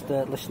podcast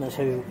listeners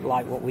who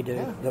like what we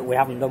do, that we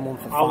haven't done one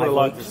for 5 weeks. I would have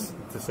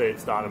liked to see it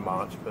start in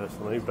March,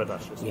 personally, but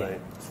that's just me.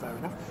 That's fair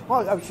enough.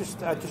 Well, I was just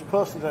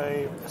posted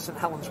a St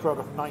Helens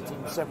programme from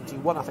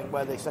 1971, I think,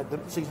 where they said the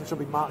season should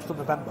be March to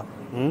November,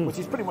 which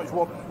is pretty much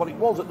what it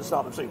was at the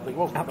start of the Super League,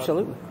 wasn't it?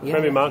 Absolutely. Yeah.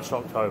 Maybe March to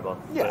October.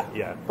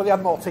 Yeah. But they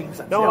had more teams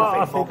then. No,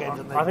 I think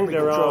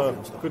there are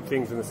and stuff. good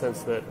things in the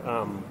sense that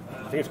I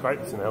think it's great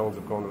that St Helens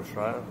have gone to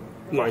Australia,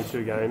 playing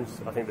 2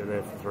 games. I think they're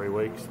there for 3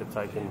 weeks. They've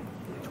taken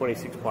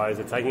 26 players.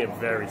 They're taking it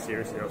very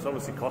seriously. It's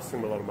obviously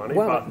costing them a lot of money.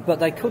 But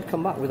they could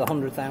come back with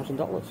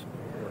 $100,000.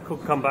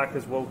 Could come back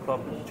as World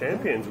Cup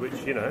champions, which,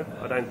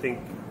 I don't think...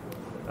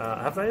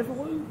 have they ever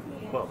won?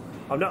 Well,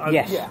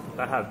 yes.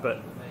 They have,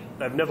 but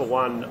they've never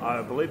won...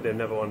 I believe they've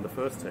never won the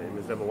first team.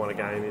 Has never won a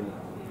game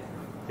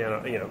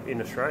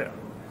in Australia,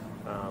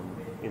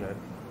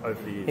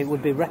 over the years. It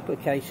would be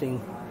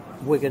replicating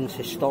Wigan's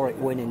historic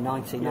win in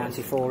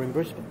 1994 in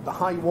Brisbane. The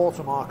high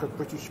watermark of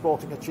British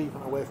sporting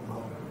achievement away from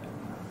home.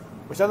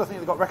 Which I don't think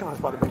they got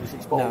recognised by the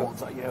BBC Sport Awards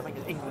that year. I think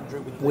England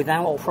drew with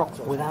without props.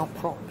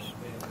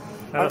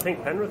 And I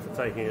think Penrith are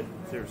taking it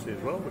seriously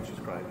as well, which is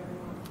great.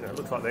 It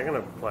looks like they're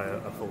going to play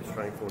a full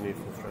strength or near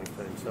full strength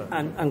team. So.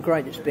 And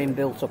great, it's been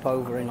built up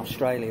over in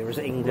Australia as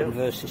England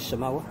versus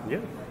Samoa. Yeah.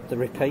 The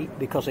repeat,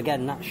 because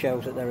again that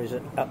shows that there is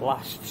at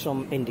last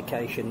some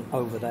indication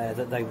over there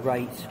that they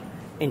rate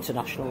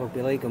international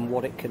rugby league and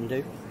what it can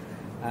do.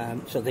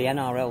 So the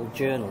NRL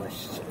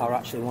journalists are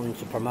actually wanting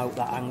to promote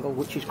that angle,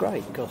 which is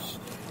great because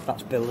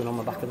that's building on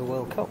the back of the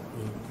World Cup.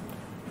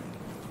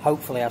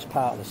 Hopefully, as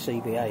part of the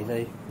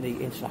CBA, the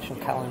international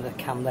calendar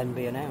can then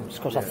be announced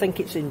because I think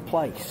it's in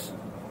place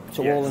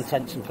to all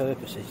intents and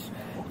purposes.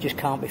 It just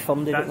can't be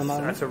funded at the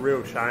moment. That's a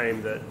real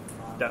shame that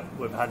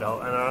we've had,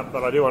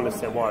 but I do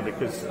understand why,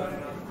 because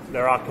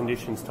there are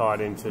conditions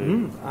tied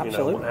into how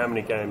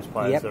many games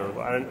players there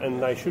are,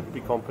 and they should be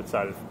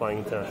compensated for playing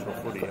international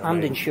footy.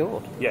 And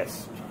insured.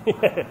 Yes,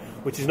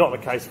 which is not the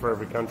case for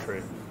every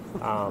country.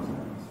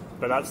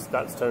 But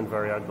that's turned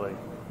very ugly.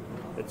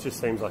 It just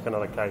seems like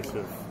another case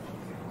of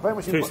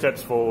 2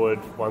 steps forward,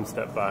 1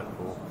 step back,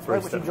 or 3 steps back.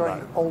 Very much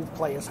enjoying old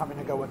players having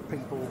a go at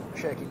people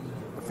shaking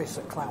the fists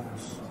at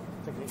clowns,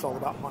 thinking it's all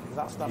about money.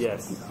 That's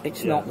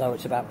It's not, though.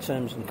 It's about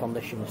terms and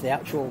conditions. The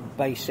actual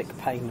basic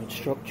payment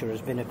structure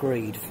has been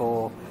agreed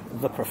for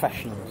the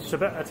professionals. It's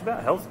about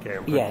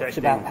healthcare. It's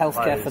about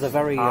healthcare for the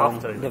very young,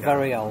 the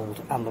very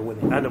old, and the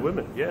women. And the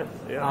women,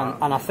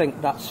 And I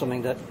think that's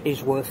something that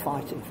is worth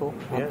fighting for.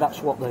 And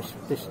that's what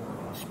this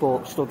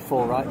sport stood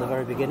for right at the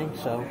very beginning.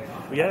 So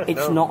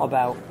it's not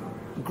about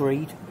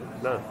greed.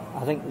 No.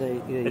 I think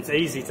it's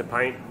easy to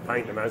paint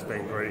them as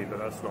being greedy, but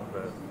that's not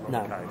the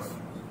case.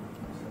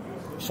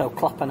 So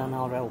clap an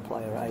NRL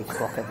player at 8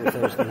 o'clock every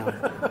Thursday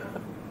night.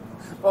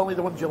 Only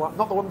the ones you like,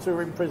 not the ones who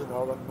are in prison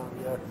or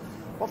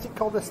what's it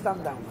called, the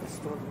stand-down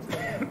list?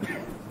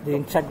 The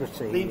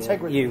integrity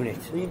unit.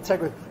 The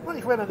integrity. Well,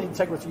 if we had an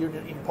integrity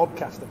unit in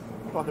podcasting,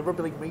 on the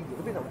rugby league media,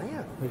 we'd be down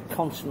here. We'd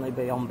constantly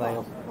be on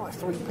bail. Like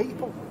 3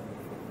 people.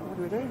 What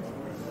do we do?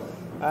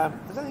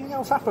 Has anything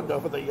else happened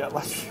over the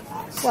last few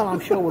months? Well, I'm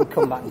sure we'll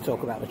come back and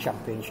talk about the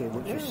championship,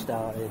 which has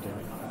started.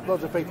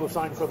 Loads of people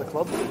signed for the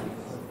club.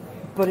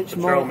 But it's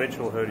Terrell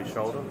Mitchell hurt his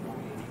shoulder.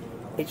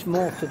 It's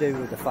more to do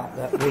with the fact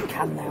that we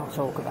can now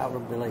talk about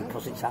rugby league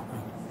because it's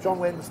happening. John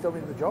Wayne's still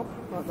in the job.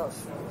 I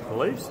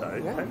believe so.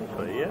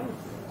 Technically, yeah.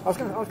 I was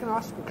going to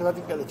ask, because I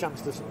didn't get the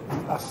chance to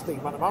ask Steve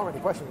Manamara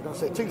any questions. I was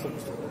going to say 2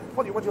 things.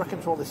 What do you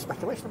reckon to all this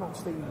speculation about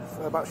Steve,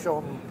 about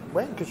Sean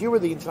Wayne? Because you were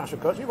the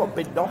international coach, you got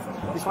binned off,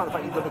 despite the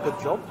fact you've done a good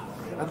job.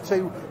 And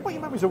 2, what are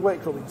your memories of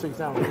Wake Club in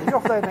 2000? You're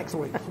off there next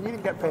week and you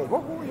didn't get paid.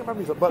 What were your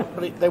memories of? But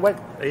they went.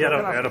 He had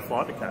a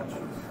flight to catch.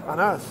 I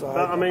know, so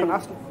but, I mean,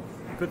 ask him.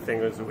 The good thing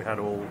is that we had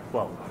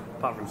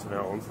apart from St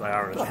Helens, they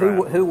are in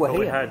Australia. Who were here?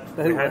 We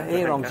had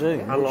here on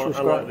Zoom,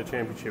 unlike the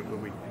championship where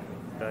we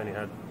only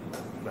had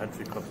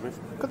 2 clubs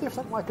missing. Could they have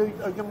sent like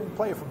a young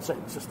player from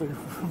Saints just to be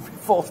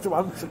forced to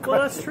answer questions?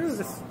 Well, that's true.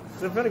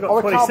 They've only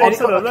got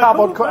 26 of them. A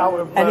cardboard cutout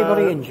of...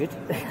 Anybody injured?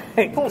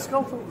 Paul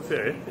Sculpin was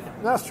here.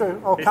 That's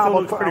true. Or he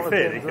cardboard still looks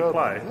pretty fit. He could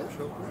play. Yeah.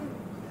 Sure.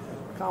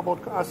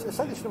 Cardboard. I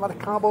said they should have had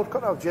a cardboard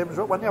cutout of James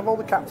Rowe when they have all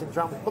the captains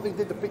round. But they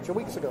did the picture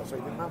weeks ago, so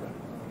he didn't have it.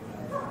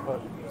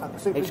 And the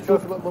Super It's League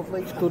trophy good. looked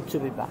lovely. It's good to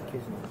be back, isn't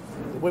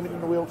it? The women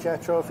in the wheelchair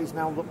trophies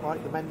now look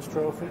like the men's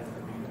trophy.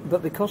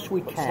 But because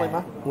we But care,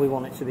 slimmer. we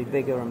want it to be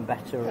bigger and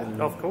better,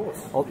 and Of course.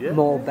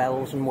 more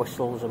bells and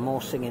whistles and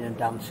more singing and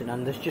dancing.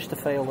 And there's just a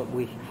feel that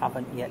we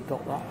haven't yet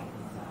got that.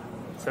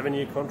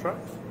 7-year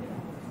contracts?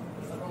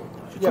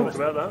 Should Yeah, talk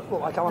about that.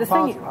 Well, like Alan The thing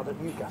Pardew is- had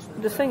at Newcastle.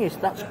 The thing is,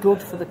 that's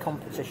good for the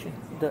competition.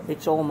 That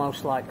it's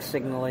almost like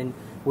signalling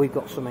we've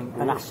got something,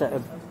 an asset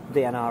of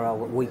the NRL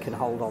that we can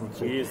hold on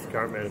to. He is the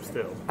current man of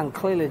steel. And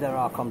clearly there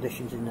are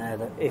conditions in there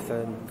that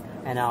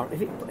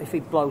if he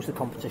blows the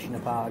competition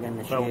apart again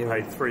this They'll year,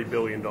 pay $3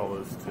 billion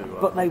to...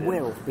 but they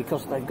will,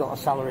 because they've got a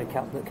salary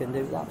cap that can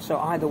do that. So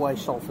either way,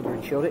 Salford are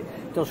insured.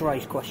 It does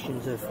raise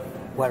questions of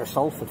where are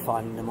Salford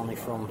finding the money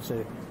from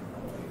to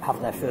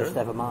have their first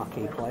ever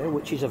marquee player,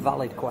 which is a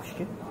valid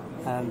question.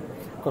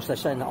 Of course, they're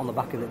saying that on the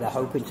back of it, they're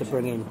hoping to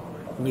bring in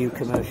new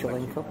commercial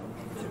income.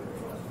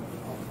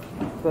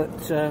 But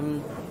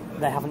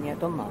they haven't yet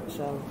done that.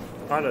 So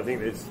I don't think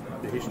there's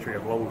the history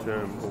of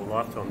long-term or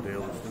lifetime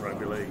deals in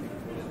rugby league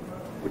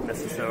would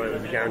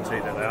necessarily guarantee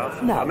that they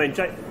are. No. I mean,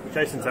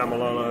 Jason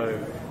Tamalolo,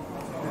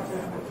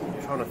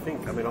 I'm trying to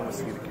think. I mean,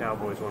 obviously the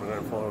Cowboys want to go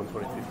and follow in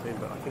 2015,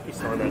 but I think he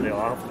signed that deal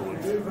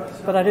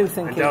afterwards. but I do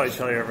think And Daly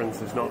Shelley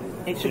Evans is not...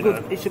 it's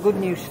a good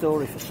news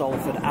story for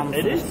Salford and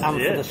for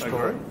the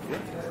sport.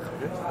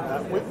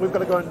 We've got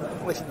to go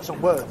and listen to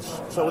some words.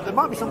 So there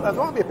might be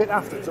a bit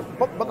after it,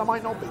 but there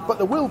might not be. But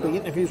there will be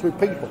interviews with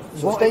people.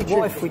 So stay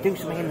tuned. What if we do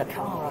something in the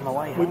car on the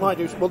way home?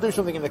 We'll do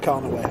something in the car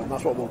on the way home.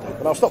 That's what we'll do.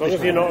 But I'll stop As long this.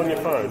 as you're not on your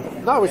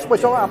phone. No,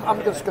 it's all right.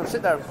 I'm just going to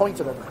sit there and point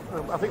at them.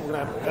 I think we're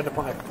going to end up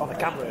on a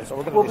camera, so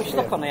we're going to. We'll be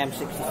stuck on the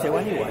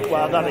M62 anyway.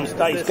 Well, that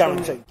is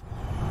guaranteed.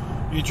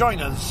 You join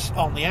us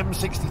on the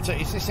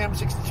M62. Is this the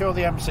M62 or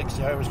the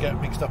M60? I always get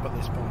mixed up at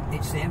this point.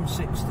 It's the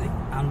M60,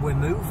 and we're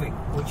moving,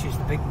 which is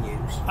the big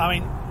news. I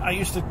mean, I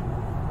used to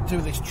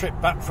do this trip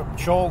back from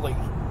Chorley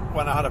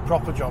when I had a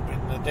proper job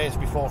in the days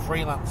before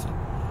freelancing.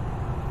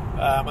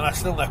 And I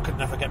still could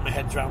never get my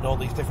head around all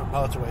these different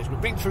motorways.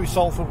 We've been through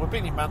Salford, we've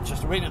been in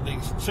Manchester, we're in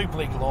the Super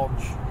League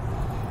launch,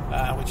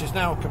 which is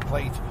now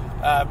complete.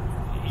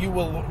 You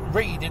will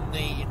read in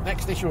the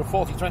next issue of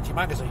Forty20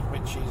 magazine,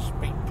 which is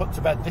being put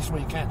to bed this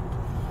weekend,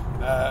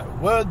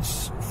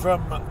 words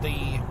from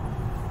the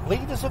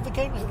leaders of the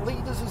game. Is it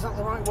leaders? Is that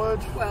the right word?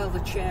 Well, the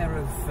chair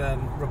of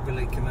Rugby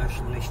League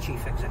Commercial and his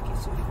chief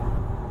executive.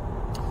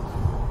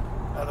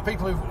 The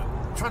people who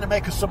are trying to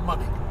make us some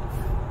money.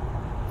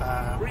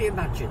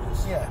 Reimagine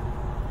us. Yeah.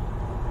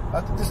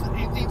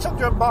 It's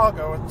under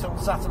embargo until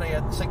Saturday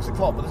at 6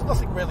 o'clock, but there's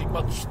nothing really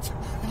much.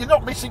 You're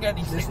not missing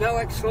anything. There's no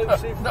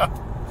exclusive. No.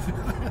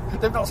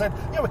 They've not said,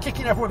 yeah, we're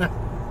kicking everyone out.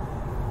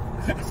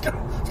 It's going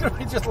to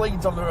be just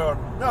Leeds on their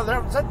own. No, they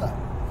haven't said that.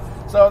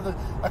 So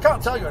I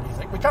can't tell you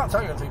anything. We can't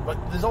tell you anything, but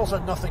there's also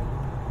nothing.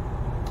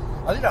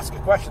 I did ask a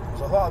question,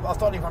 so I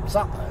thought if I'm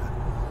sat there.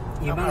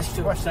 You managed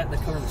to upset the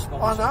current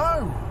sponsor.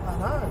 I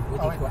know.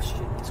 With your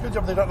question. It's a good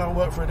job they don't know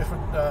work for a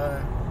different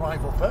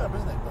rival firm,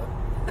 isn't it?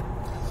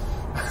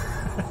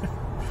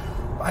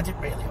 But I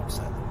didn't really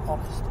upset them,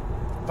 honest.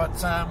 But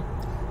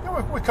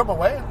we come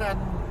away, and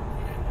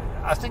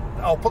I think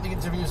I'll put the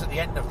interviews at the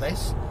end of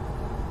this,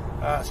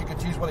 so you can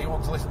choose whether you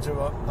want to listen to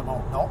them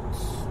or not.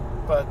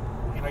 But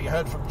you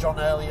heard from John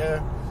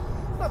earlier.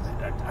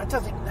 I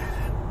don't think.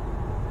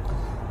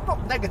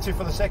 Not negative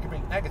for the sake of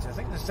being negative. I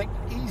think there's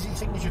easy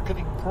things you could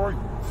improve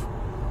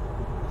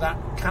that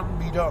can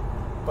be done,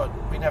 but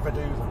we never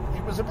do them.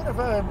 It was a bit of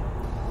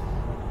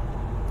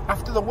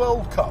after the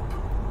World Cup,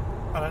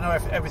 and I know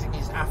everything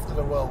is after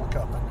the World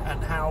Cup,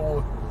 and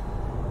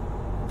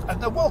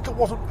the World Cup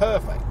wasn't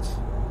perfect.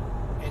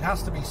 It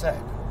has to be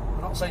said.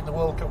 I'm not saying the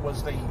World Cup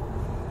was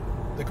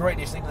the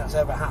greatest thing that's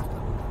ever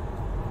happened,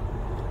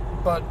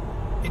 but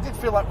it did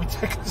feel like we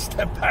took a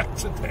step back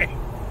today.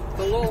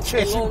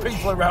 Chasing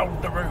people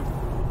around the room.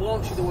 The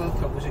launch of the World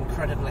Cup was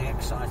incredibly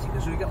exciting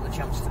because we got the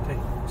chance to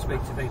speak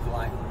to people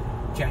like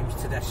James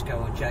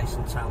Tedesco and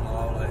Jason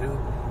Tamalolo,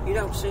 who you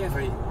don't see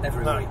every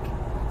week.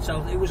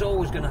 So it was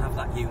always going to have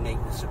that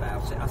uniqueness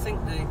about it. I think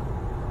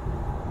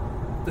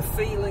the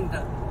feeling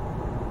that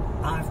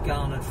I've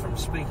garnered from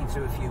speaking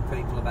to a few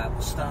people about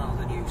the start of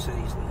the new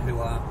season who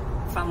are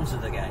fans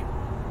of the game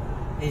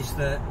is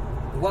that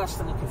whilst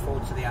they're looking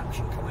forward to the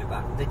action coming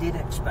back, they did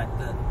expect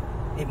that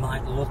it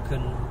might look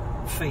and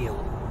feel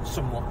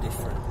somewhat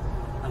different,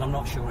 and I'm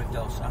not sure it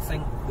does. I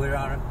think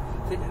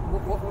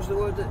what was the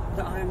word that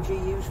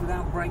IMG used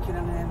without breaking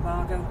any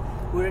embargo?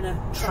 We're in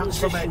a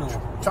transmission.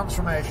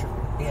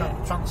 Yeah.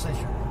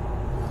 Transition.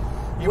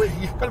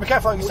 You've got to be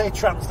careful how you say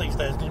trans these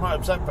days, because you might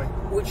upset people.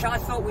 Which I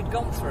thought we'd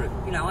gone through.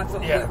 I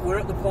thought we're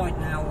at the point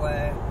now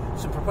where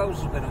some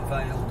proposals have been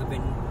unveiled, have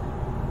been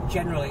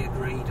generally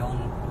agreed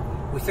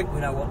on. We think we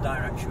know what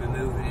direction we're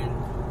moving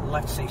in.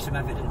 Let's see some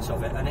evidence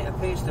of it, and it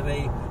appears to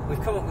be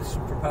we've come up with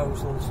some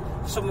proposals.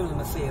 Some of them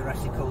are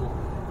theoretical.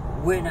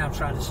 We're now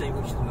trying to see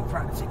which of them are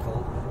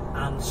practical,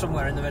 and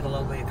somewhere in the middle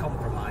there'll be a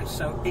compromise.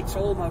 So it's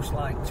almost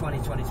like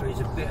 2023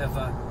 is a bit of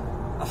a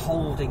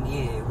holding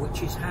year,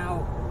 which is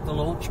how the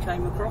launch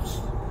came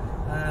across.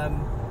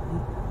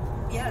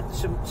 Yeah,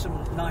 some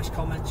nice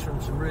comments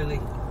from some really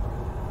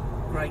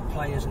great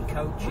players and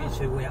coaches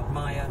who we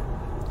admire,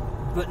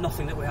 but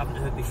nothing that we haven't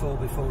heard before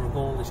a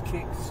ball is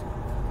kicked.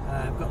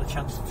 I've got the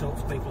chance to talk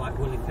to people like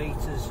Willie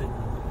Peters, who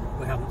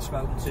we haven't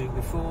spoken to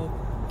before.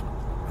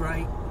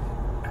 Great.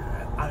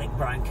 I think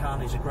Brian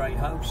Carney's a great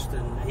host,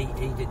 and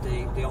he did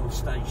the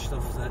on-stage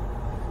stuff that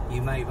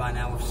you may by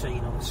now have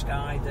seen on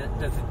Sky.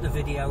 The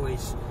video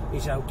is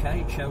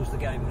okay, it shows the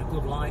game in a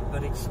good light,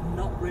 but it's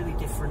not really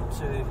different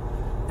to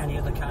any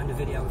other kind of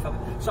video we've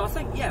had. So I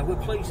think, yeah, we're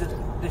pleased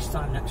that this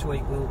time next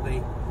week we'll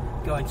be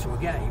going to a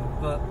game,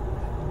 but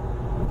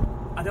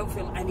I don't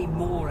feel any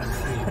more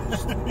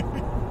enthused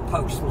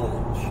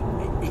post-launch.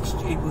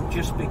 It would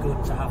just be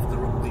good to have the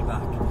rugby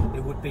back.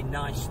 It would be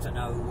nice to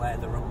know where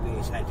the rugby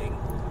is heading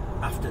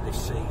after this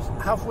season.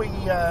 Have we,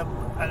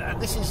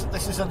 and this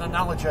is an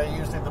analogy I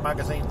used in the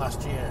magazine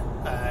last year,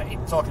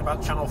 in talking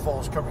about Channel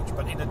 4's coverage,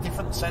 but in a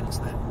different sense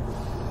then.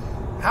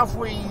 Have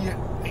we,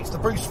 it's the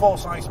Bruce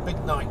Forsyth's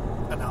big night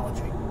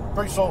analogy.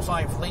 Bruce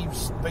Forsyth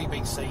leaves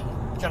BBC,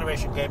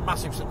 Generation Game,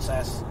 massive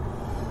success,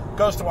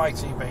 goes to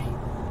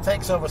ITV,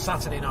 takes over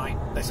Saturday night,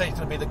 they say it's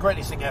going to be the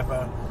greatest thing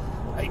ever,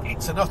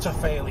 it's an utter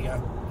failure.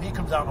 He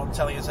comes out on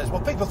telly and says,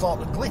 well, people thought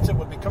that glitter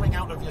would be coming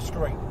out of your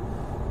screen,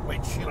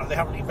 which, they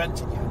haven't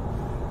invented yet.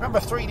 Remember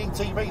 3D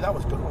TV? That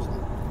was good, wasn't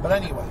it? But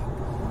anyway,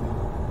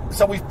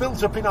 so we've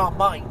built up in our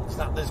minds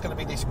that there's going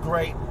to be this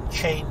great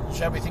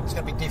change, everything's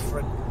going to be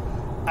different,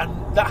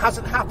 and that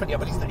hasn't happened yet.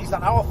 But is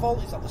that our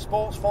fault? Is that the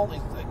sport's fault?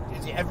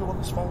 Is it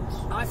everyone's fault?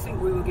 I think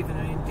we were given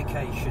an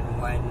indication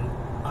when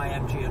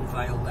IMG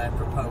unveiled their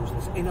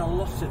proposals in a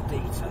lot of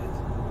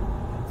detail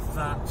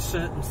that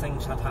certain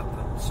things had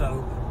happened.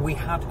 So we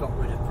had got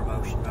rid of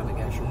promotion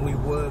relegation, we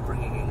were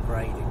bringing in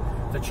grading,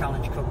 the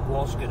Challenge Cup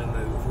was going to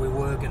move, we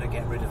were going to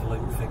get rid of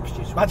loop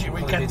fixtures. Magic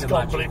Weekend's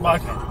gone, but it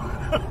might.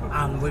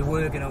 And we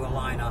were going to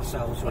align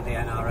ourselves with the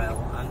NRL,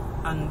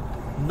 and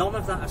none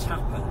of that has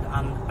happened,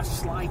 and a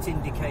slight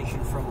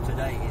indication from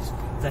today is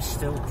there's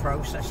still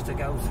process to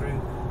go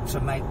through to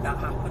make that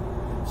happen.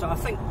 So I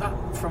think that,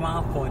 from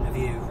our point of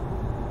view,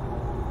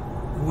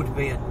 would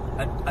be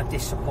a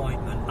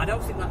disappointment. I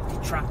don't think that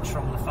detracts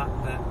from the fact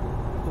that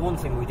the one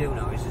thing we do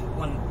know is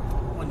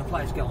when the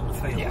players get on the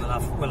field,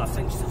 we'll have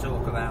things to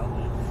talk about,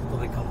 and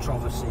there'll be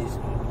controversies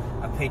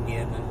and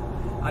opinion.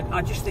 And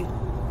I just think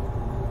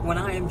when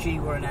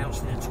IMG were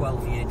announcing a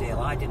 12-year deal,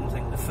 I didn't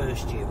think the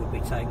first year would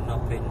be taken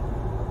up in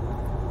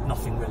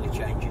nothing really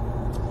changing.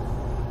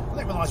 I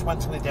didn't realise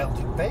Wensleydale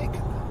did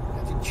bacon.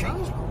 It did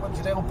cheese.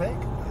 Wensleydale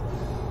bacon.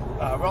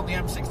 We're on the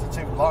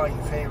M62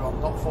 live here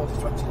on Not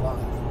 4020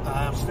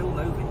 Live. Still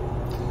moving.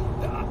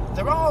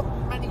 There are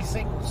many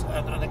things,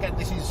 and again,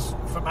 this is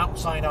from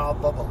outside our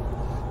bubble.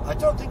 I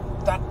don't think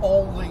that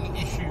all the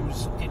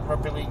issues in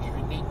rugby league are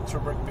unique to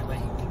rugby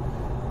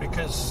league,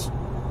 because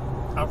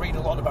I read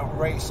a lot about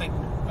racing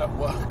at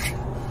work,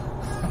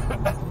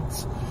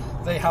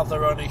 and they have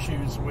their own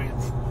issues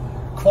with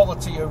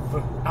quality of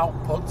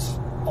outputs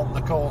on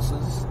the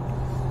courses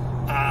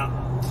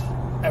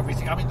and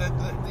everything. I mean,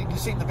 you've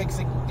seen the big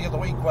thing the other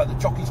week where the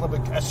Jockeys Club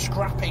are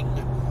scrapping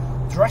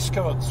dress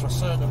codes for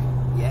certain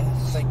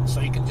things, so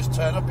you can just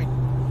turn up in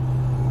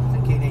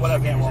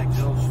whatever you want.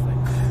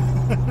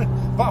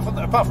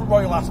 apart from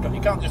Royal Ascot,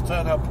 you can't just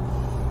turn up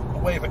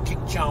and wave at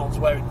King Charles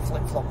wearing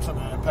flip-flops and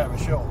a pair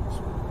of shorts.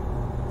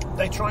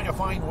 They're trying to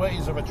find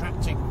ways of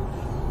attracting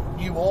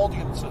new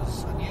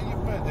audiences, and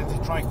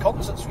they've tried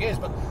concerts for years,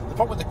 but the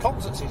problem with the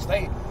concerts is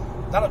that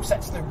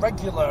upsets the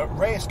regular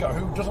racegoer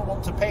who doesn't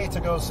want to pay to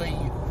go see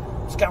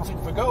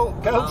Scouting for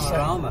Gold.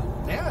 Bananarama.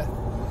 Yeah.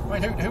 I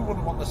mean, who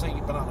wouldn't want to see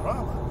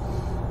Bananarama?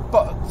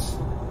 But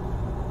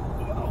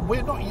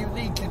we're not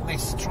unique in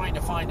this trying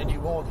to find a new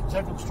audience.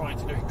 Everyone's trying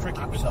to do it.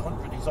 Cricket with the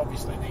 100 is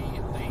obviously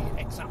the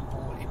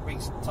example in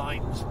recent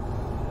times.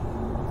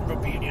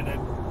 Rugby Union,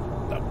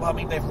 I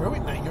mean, they've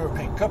ruined their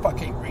European Cup, I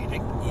keep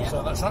reading,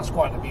 so that's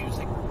quite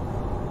amusing.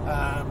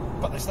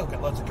 But they still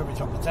get loads of coverage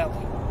on the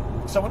telly.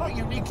 So we're not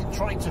unique in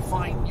trying to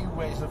find new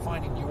ways of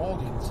finding new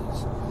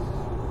audiences.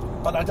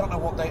 But I don't know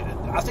what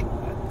I think,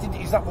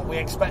 is that what we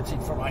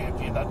expected from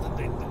IMG?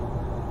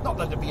 Not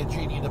that there'd be a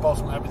genie in the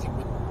bottle and everything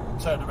would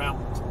turn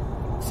around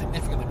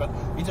significantly, but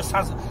it just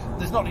hasn't.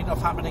 There's not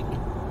enough happening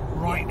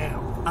right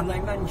now. And they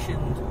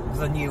mentioned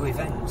the new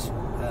event.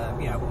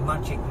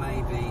 Magic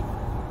may be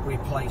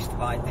replaced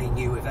by a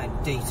new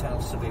event.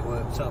 Details to be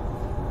worked up.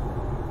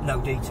 No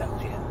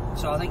details yet.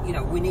 So I think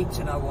we need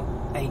to know what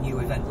a new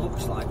event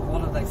looks like.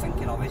 What are they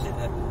thinking of? Is it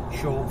a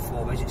short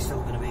form? Is it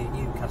still going to be at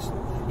Newcastle?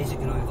 Is it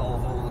going to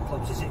involve all the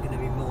clubs? Is it going to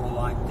be more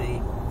like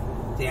the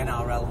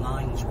NRL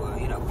 9s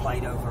were,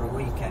 played over a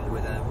weekend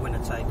with a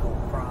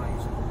winner-take-all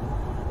prize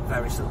and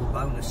various little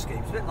bonus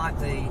schemes? A bit like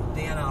the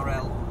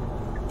NRL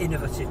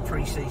innovative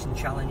pre-season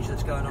challenge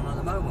that's going on at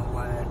the moment,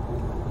 where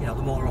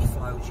the more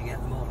offloads you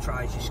get, the more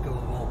tries you score,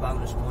 the more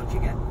bonus points you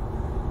get,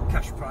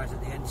 cash prize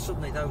at the end.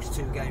 Suddenly those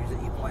two games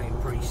that you play in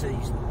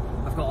pre-season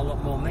have got a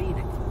lot more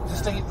meaning.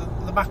 Just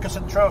the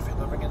Mackerson Trophy,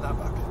 they're bringing that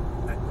back.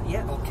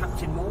 Or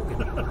Captain Morgan.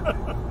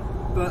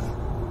 But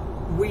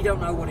we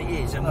don't know what it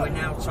is, and we're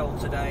now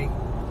told today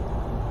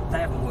they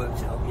haven't worked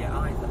it up yet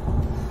either,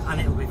 and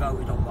it'll be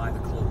voted on by the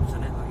clubs.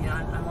 And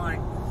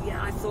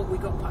I thought we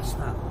got past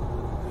that.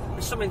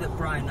 It's something that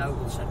Brian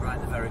Noble said right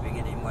at the very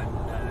beginning when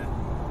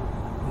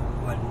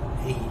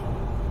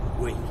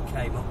we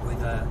came up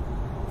with a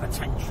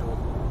potential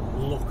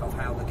look of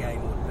how the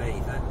game would be.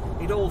 That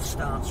it all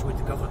starts with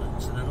the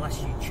governance, and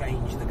unless you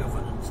change the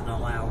governance and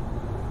allow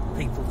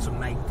people to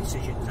make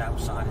decisions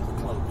outside of the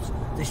clubs,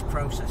 this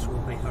process will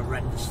be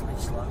horrendously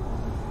slow.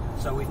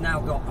 So we've now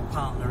got a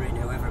partner in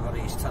who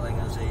everybody is telling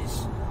us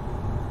is,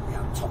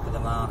 top of the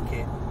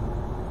market,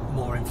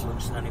 more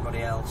influence than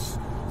anybody else,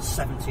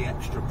 70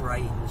 extra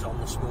brains on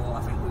the sport,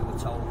 I think we were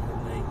told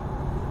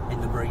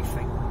in the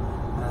briefing.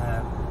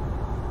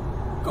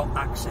 Got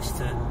access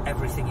to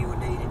everything you would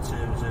need in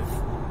terms of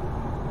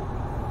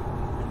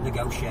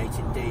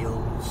negotiating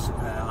deals,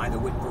 either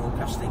with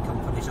broadcasting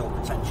companies or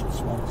potential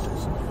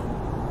sponsors.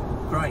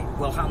 Great,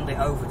 we'll hand it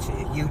over to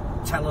you. You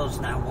tell us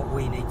now what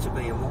we need to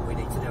be and what we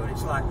need to do. And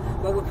it's like,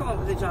 well, we'll come up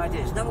with these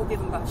ideas, then we'll give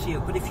them back to you.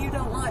 But if you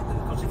don't like them,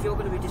 because if you're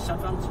going to be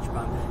disadvantaged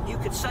by them, you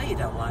could say you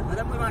don't like them, but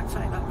then we might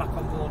take that back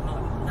on board.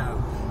 No,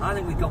 I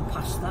think we've gone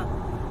past that.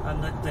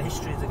 And the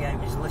history of the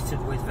game is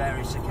littered with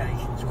various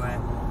occasions where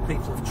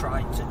people have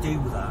tried to do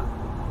that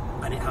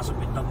and it hasn't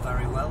been done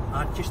very well.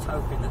 I'm just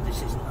hoping that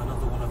this isn't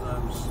another one of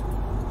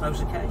those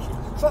occasions.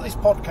 It's like this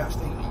podcast.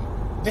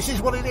 This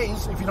is what it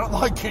is. If you don't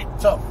like it,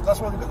 tough.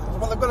 That's what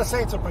they've got to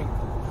say to people.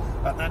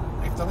 And then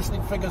if the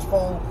listening figures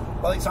fall,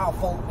 well, it's our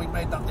fault. We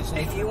made that decision.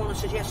 If you want to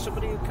suggest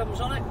somebody who comes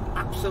on it,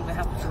 absolutely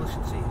happy to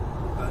listen to you.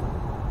 But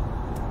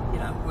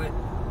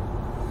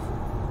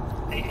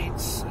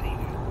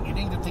you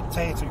need a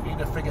dictator. You need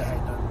a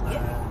figurehead.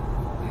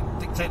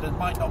 Dictator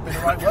might not be the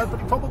right word, but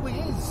it probably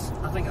is.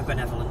 I think a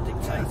benevolent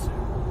dictator.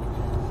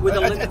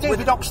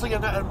 David Oxley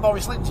and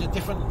Maurice Lindsay are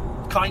different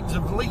kinds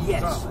of leaders.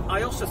 Yes,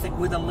 I also think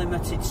with a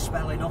limited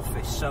spell in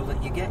office, so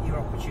that you get your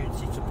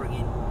opportunity to bring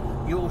in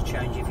your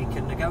change. If you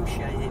can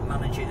negotiate it,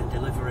 manage it and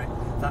deliver it,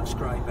 that's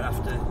great, but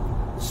after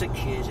 6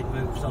 years it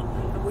moves on.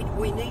 And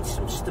we need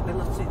some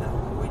stability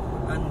though,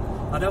 and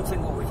I don't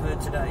think what we've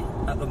heard today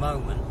at the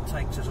moment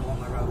takes us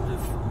along a road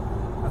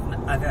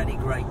of any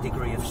great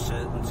degree of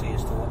certainty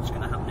as to what's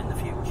going to happen in the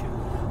future.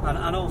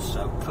 And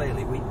also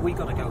clearly we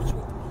got to go to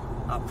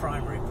our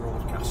primary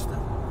broadcaster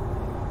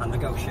and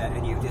negotiate a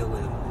new deal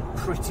with them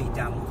pretty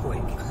damn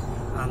quick,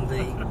 and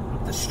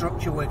the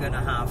structure we're going to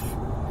have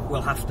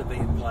will have to be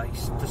in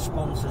place. The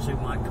sponsors who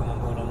might come on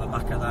board on the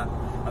back of that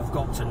have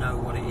got to know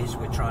what it is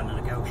we're trying to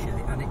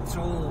negotiate, and it's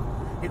all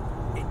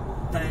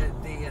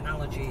the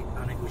analogy,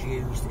 and it was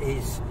used,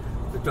 is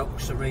the duck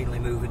serenely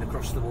moving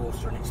across the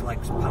water and its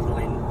legs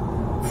paddling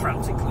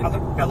frantically.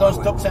 Are those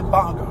ducks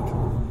embargoed?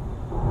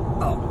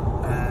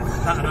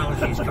 That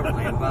analogy is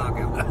currently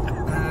embargoed.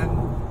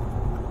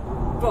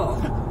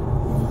 But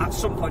at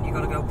some point you've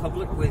got to go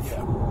public with,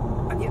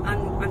 and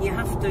you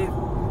have to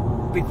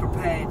be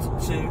prepared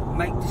to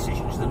make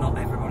decisions that not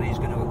everybody is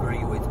going to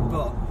agree with,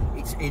 but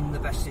it's in the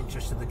best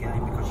interest of the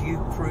game, because you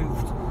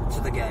proved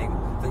to the game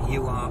that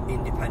you are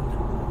independent.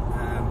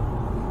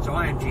 So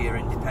IMG are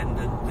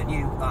independent. The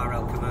new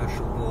RL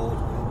commercial board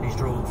is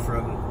drawn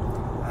from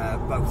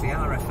both the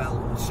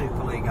RFL and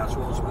Super League as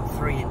was, but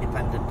 3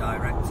 independent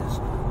directors,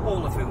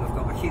 all of whom have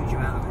got a huge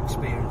amount of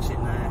experience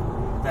in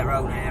their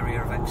own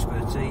area of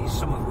expertise,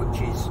 some of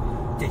which is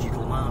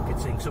digital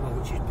marketing, some of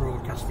which is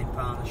broadcasting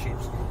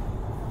partnerships.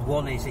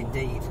 One is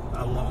indeed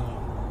a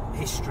long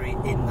history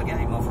in the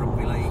game of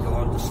rugby league,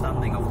 or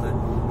understanding of the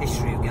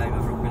history of game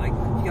of rugby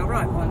league. You go,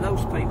 right, well,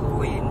 those people,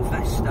 we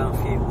invest our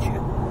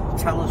future,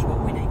 tell us what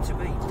we need to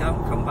be.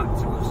 Don't come back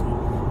to us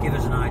and give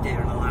us an idea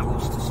and allow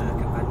us to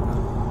circumvent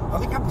that. I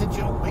think I'm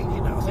digital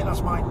media now. I think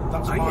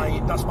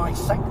that's my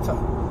sector.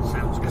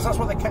 Sounds good. Because that's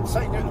what they kept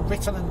saying,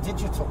 written and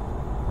digital.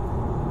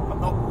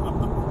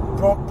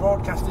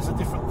 Broadcast is a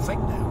different thing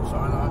now, so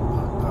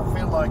I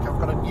feel like I've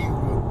got a new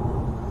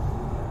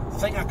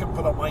thing I can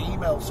put on my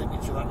email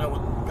signature that no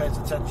one pays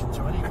attention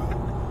to anyway.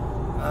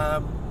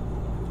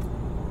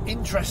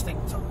 Interesting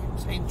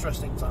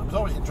times,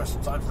 always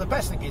interesting times. The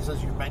best thing is,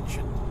 as you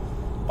mentioned,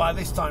 by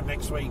this time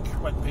next week,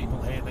 when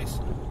people hear this,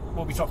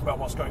 we'll be talking about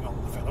what's going on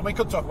in the field. And we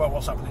could talk about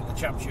what's happening in the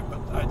Championship, but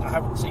I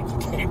haven't seen the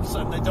games,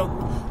 and they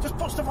don't just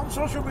put stuff on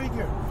social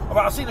media.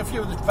 I've seen a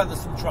few of the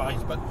Featherstone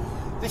tries, but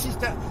this is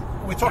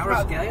we're talking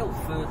Gareth about Gale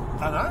for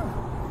I know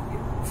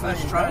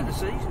first try of the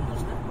season,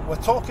 wasn't it? We're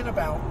talking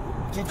about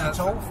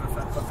digital.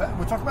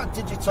 We're talking about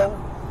digital.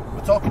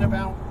 We're talking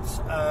about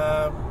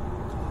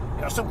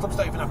some clubs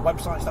don't even have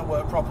websites that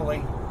work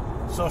properly.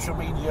 Social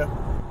media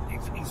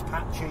is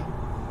patchy.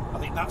 I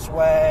think that's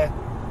where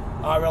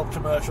RL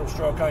Commercial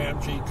stroke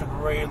IMG can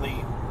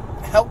really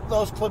help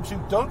those clubs who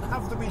don't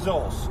have the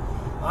resource.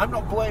 I'm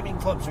not blaming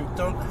clubs who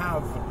don't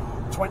have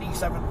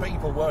 27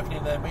 people working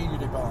in their media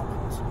department.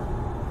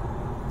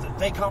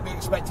 They can't be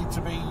expected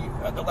to be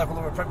at the level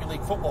of a Premier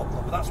League football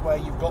club, but that's where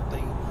you've got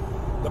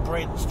the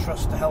brains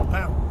trust to help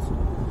out.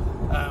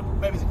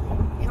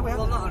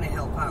 Well, not only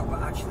help out,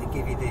 but actually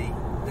give you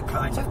the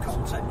kind of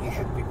content you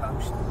should be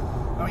posting.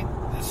 I mean,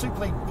 the Super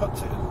League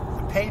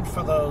paid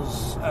for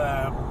those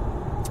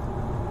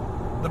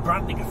the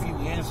branding a few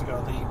years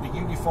ago, the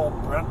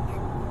uniform branding,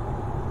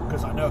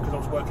 because I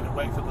was working at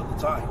Wakefield at the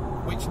time,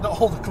 which not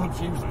all the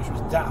clubs used, which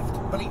was daft,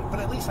 but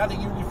at least had a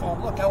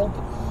uniform look.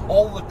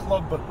 All the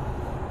club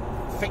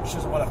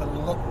fixtures and whatever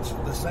looked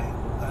the same,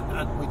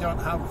 and we don't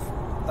have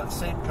that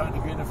same kind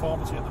of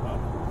uniformity at the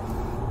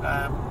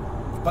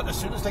moment. But as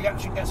soon as the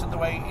action gets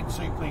underway in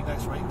Super League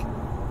next week,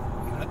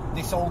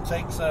 this all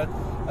takes a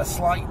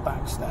slight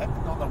back step.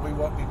 Not that we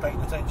won't be paying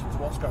attention to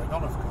what's going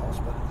on, of course,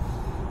 but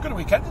good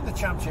weekend in the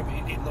Championship,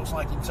 it looks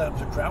like, in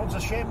terms of crowds.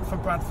 A shame for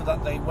Bradford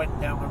that they went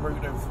down the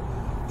route of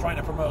trying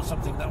to promote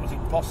something that was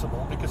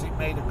impossible, because it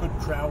made a good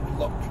crowd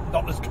look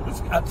not as good as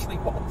it actually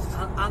was.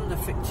 And the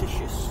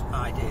fictitious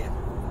idea,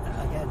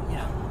 again,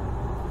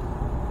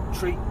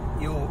 treat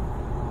your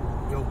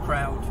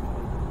crowd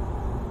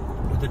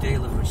with a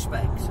deal of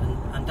respect,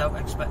 and don't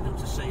expect them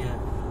to see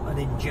an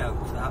in-joke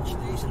that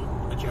actually isn't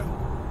a joke.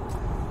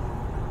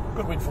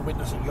 Good win for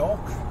Widnes at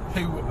York,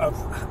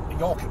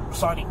 York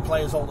signing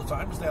players all the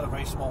time, because they had a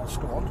very small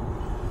squad.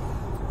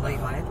 Leigh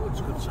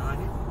Leopards, good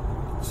signing.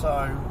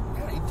 So,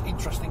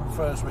 interesting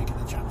first week in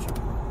the Championship.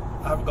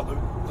 I haven't got the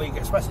league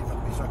express in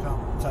front of me, so I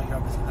can't tell you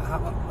everything that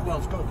happened. But it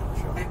was good, I'm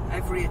sure.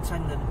 Every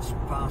attendance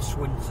bar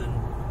Swinton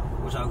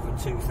was over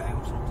 2,000.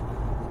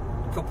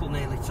 A couple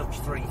nearly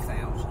touched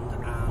 3,000,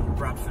 and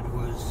Bradford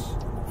was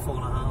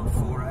 4.5,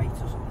 4.8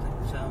 or something.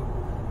 So,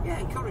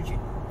 encouraging.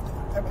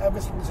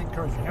 Everything was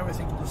encouraging.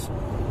 Everything was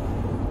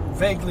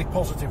vaguely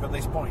positive at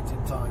this point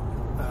in time.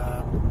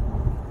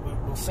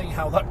 We'll see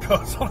how that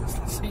goes on as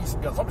the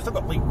season goes on. We've still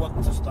got League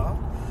One to start,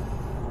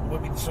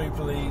 Women's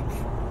Super League,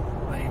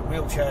 the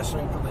Wheelchair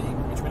Super League,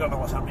 which we don't know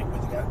what's happening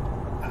with yet,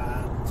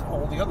 and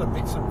all the other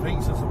bits and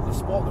pieces of the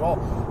sport.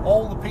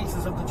 All the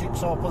pieces of the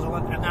jigsaw puzzle.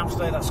 And announced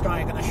today that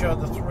Sky are going to show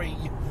the 3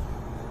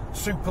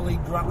 Super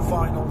League Grand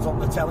Finals on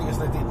the telly as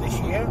they did this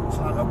year.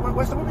 So,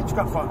 where's the Women's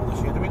Grand Final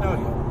this year? Do we know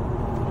yet?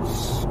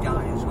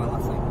 Sky as well, I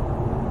think.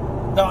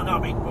 No, I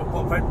mean,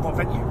 what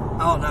venue?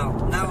 Oh, no,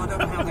 I don't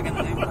know how they're going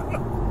to do that.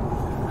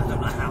 I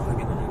don't know how they're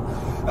going to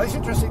do that. It's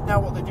interesting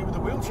now what they do with the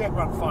Wheelchair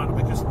Grand Final,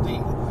 because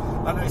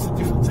I know it's a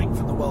different thing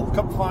from the World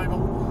Cup Final,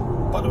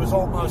 but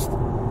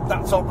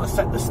that's almost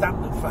set the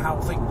standard for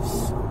how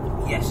things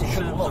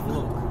should look.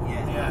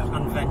 Yeah,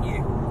 and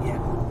venue,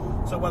 yeah.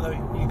 So whether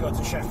you go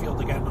to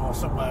Sheffield again or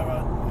somewhere,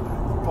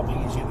 probably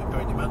easier than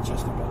going to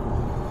Manchester, but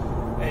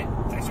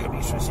it's going to be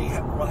interesting to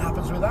see what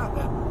happens with that.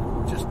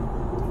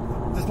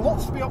 There's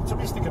lots to be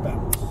optimistic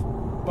about,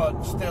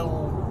 but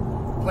still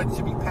plenty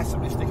to be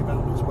pessimistic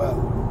about as well.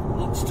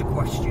 Lots to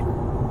question.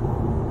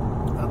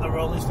 And the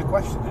role is to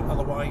question it,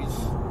 otherwise,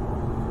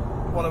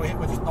 what are we?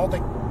 We're just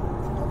nodding.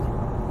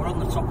 We're on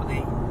the top of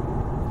the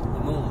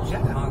moors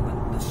at the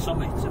moment, the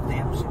summit of the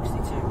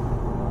M62.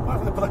 Why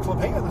haven't they put a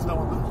club here? There's no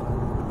one there.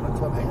 Put a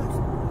club here.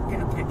 Get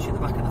a picture at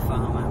the back of the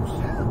farmhouse.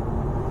 Yeah.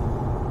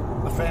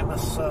 The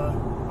famous.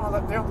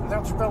 They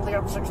don't spell the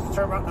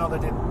M62 right now. They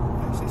didn't.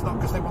 It's not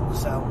because they want to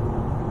sell.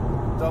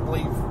 Don't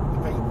believe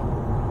the people.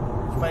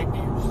 It's fake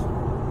news.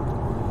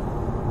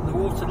 The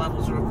water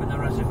levels are up in the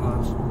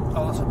reservoirs.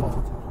 Oh, that's a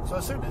positive. So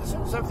as soon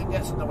as everything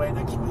gets in the way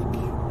next week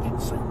in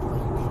Super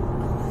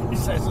League, he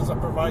says there's a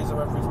proviso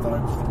every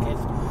time just in case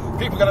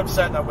people get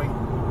upset that we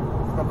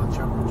from the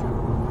Championship.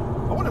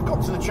 I would have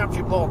gone to the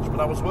Championship launch, but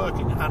I was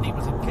working and he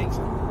was in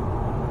Keighley,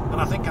 and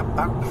I think I'm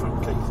banned from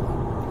Keighley.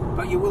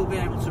 But you will be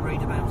able to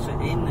read about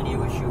it in the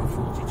new issue of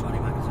 4020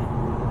 magazine.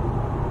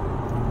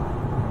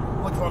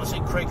 Looking forward to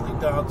seeing Craig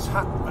Lindard's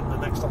hat when the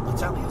next on the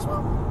telly as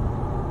well.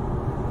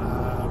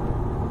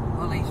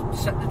 Well, he's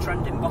set the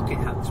trend in bucket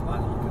hats by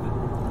the look of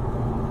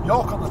it.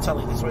 York on the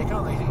telly this week,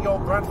 aren't they?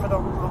 York Bradford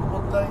on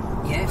Monday.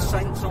 Yeah,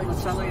 Saints on the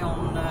telly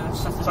on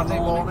Saturday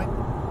morning.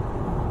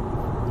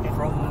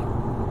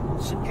 From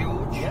St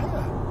George. Yeah.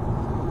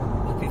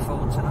 Looking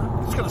forward to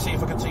that. Just going to see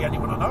if I can see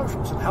anyone I know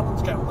from St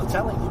Helens get on the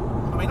telly.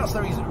 I mean, that's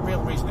the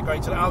real reason to go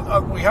to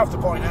that. We have to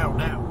point out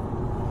now,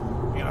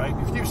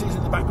 if you do see us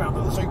in the background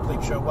of the Super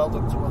League show, well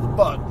done to us.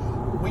 But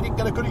we didn't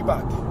get a goodie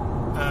bag.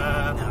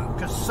 No.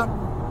 Because some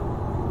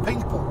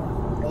people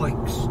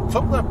Oinks.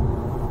 took them.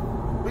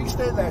 We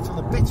stayed there till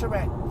the bitter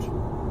end.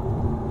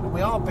 And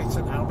we are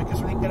bitter now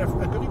because we didn't get a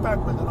goodie bag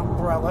with an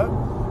umbrella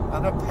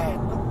and a pen,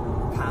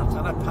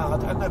 and a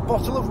pad, and a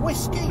bottle of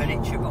whiskey.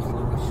 Miniature bottle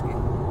of whiskey.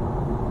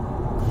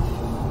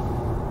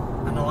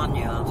 And a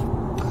lanyard.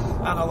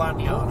 And a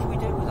lanyard. What do we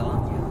do with a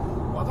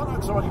lanyard? Well, I don't know,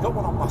 because I already got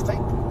one on my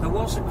thing. There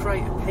was a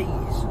crate of peas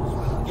as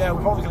well. Yeah,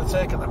 we've only going to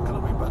take them,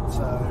 couldn't we? But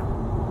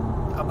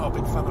I'm not a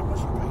big fan of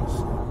mushy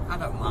peas. I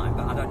don't mind,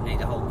 but I don't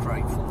need a whole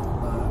crate full.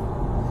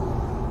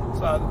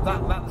 So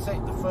that's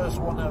it, the first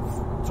one of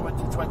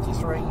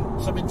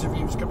 2023. Some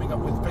interviews coming up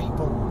with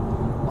people.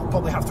 I'll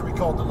probably have to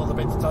record another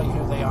bit to tell you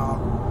who they are.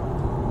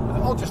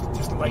 Or just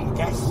let you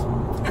guess.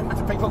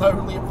 Do people know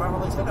who Liam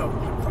Farrell is? They know who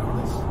Liam Farrell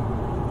is.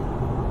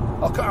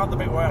 I'll cut out the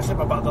bit where I said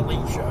about the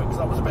Leeds shirt, because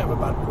that was a bit of a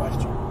bad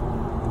question.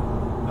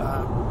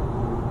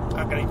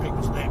 I'm getting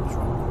people's names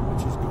wrong,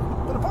 which is good.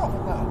 But apart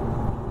from that,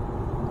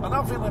 I'm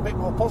now feeling a bit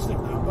more positive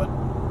now, but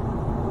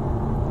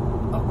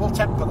we'll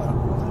temper that.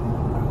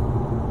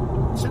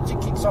 As soon as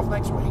it kicks off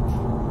next week,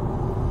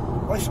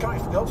 What if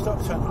Sky's the Girls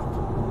don't turn up?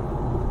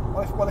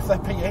 What if their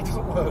PA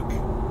doesn't work?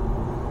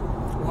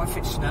 What if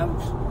it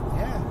snows?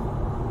 Yeah.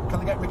 Can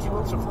they get Ricky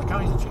Wilson for the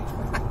Kaiser Chiefs?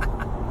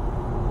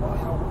 Well,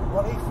 you know,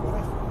 what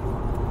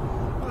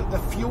if? The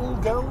fuel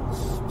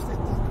girls,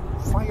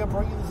 the fire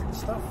breathers and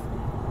stuff.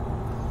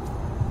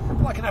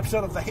 Like an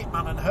episode of The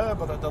Hitman and Her,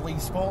 but at the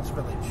Leeds Sports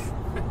Village.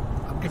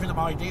 I'm giving them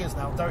ideas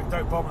now.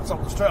 Derek Bowman's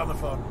on straight on the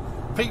phone.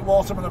 Pete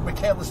Waterman and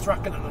Michaela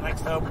Strachan at the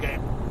next home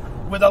game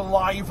with a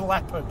live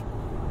leopard.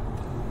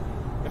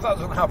 If that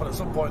doesn't happen at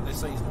some point this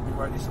season, I'll be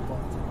very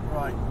disappointed.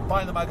 Right,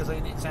 buy the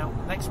magazine. It's out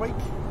next week.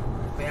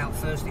 It'll be out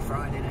Thursday,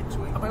 Friday next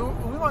week. I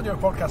mean, we might do a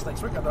podcast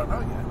next week. I don't know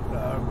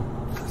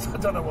yet. I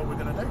don't know what we're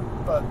going to do,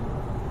 but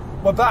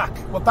we're back.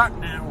 We're back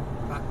now.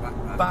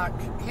 Back.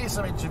 Here's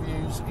some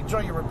interviews.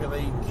 Enjoy your rugby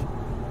league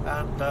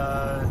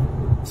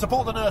and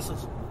support the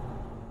nurses.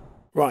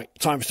 Right,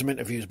 time for some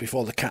interviews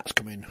before the cats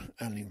come in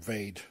and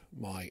invade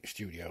my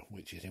studio,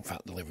 which is in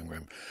fact the living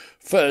room.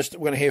 First,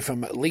 we're going to hear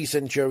from Lee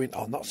Centurion,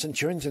 not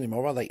Centurions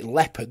anymore, are they?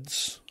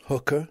 Leopards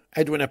hooker,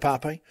 Edwin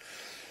Ipape,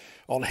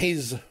 on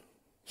his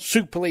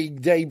Super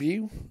League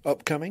debut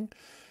upcoming.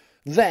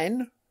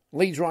 Then,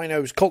 Leeds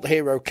Rhinos cult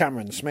hero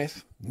Cameron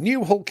Smith,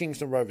 new Hull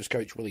Kingston Rovers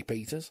coach Willie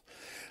Peters,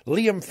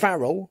 Liam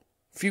Farrell,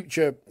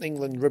 future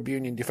England Rugby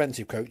Union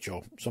defensive coach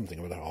or something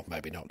or other, or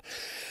maybe not,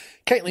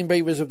 Caitlin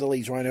Beevers of the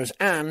Leeds Rhinos,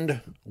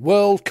 and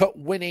World Cup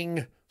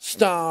winning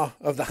star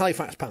of the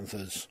Halifax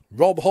Panthers,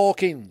 Rob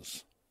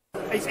Hawkins.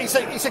 It's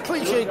a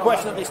cliched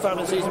question at this time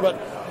of the season, but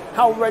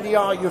how ready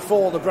are you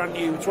for the brand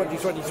new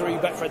 2023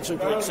 Betfred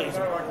Super League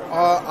season?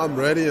 I'm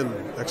ready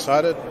and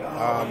excited.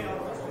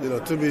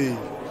 To be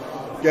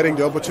getting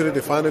the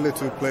opportunity finally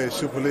to play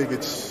Super League,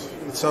 it's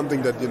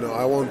something that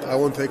I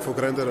won't take for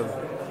granted, and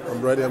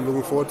I'm ready. I'm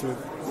looking forward to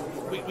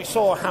it. We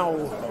saw how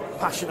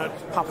passionate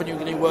Papua New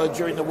Guinea were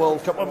during the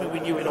World Cup. I mean, we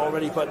knew it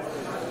already, but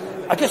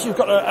I guess you've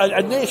got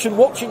a nation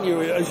watching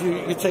you as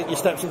you take your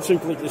steps in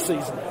Super League this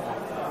season.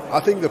 I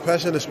think the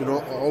passion has been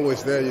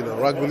always there.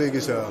 Rugby league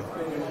is a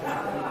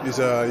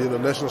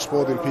national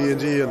sport in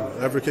PNG,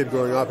 and every kid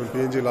growing up in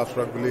PNG loves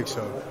rugby league.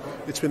 So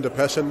it's been the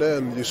passion there,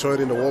 and you saw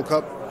it in the World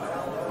Cup.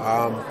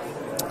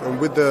 And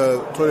with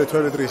the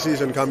 2023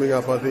 season coming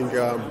up, I think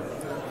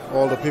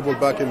all the people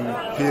back in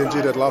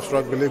PNG that loves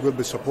rugby league will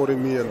be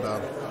supporting me, and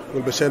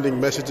will be sending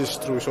messages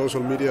through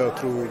social media, or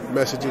through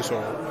messages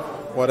or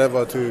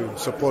whatever to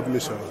support me.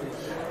 So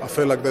I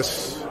feel like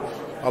there's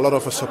a lot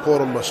of support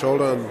on my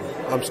shoulder, and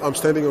I'm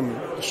standing on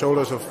the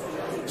shoulders of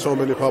so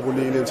many Papua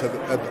New Guineans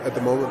at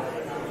the moment.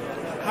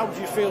 How do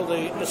you feel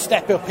the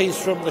step up is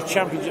from the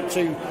Championship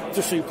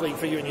to Super League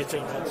for you and your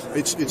teammates?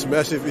 It's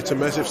massive. It's a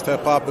massive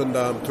step up, and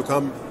to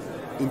come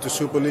into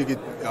Super League,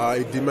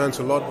 it demands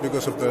a lot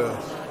because of the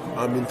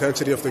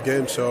intensity of the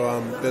game.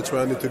 So that's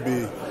why I need to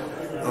be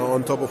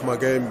on top of my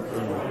game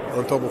and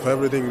on top of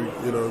everything,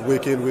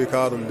 week in, week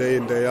out, and day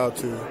in, day out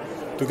to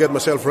get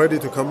myself ready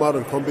to come out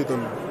and compete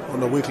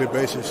on a weekly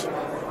basis.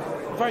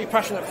 Very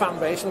passionate fan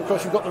base, and of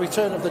course you've got the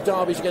return of the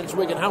derbies against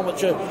Wigan. How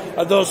much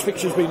are those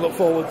fixtures being looked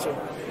forward to?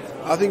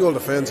 I think all the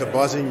fans are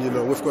buzzing.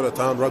 We've got a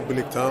town, rugby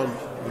league town,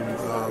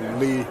 in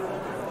Leigh.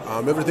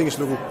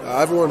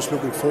 Everyone's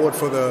looking forward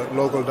for the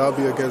local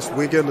derby against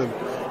Wigan, and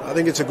I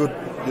think it's a good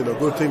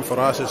thing for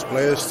us as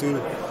players too.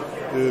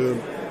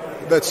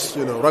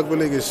 Rugby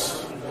league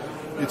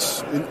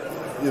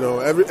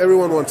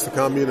everyone wants to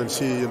come in and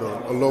see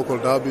a local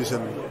derbies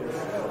and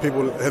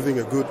people having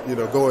a good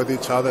go at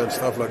each other and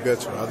stuff like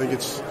that. So I think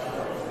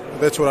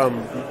that's what I'm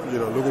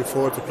looking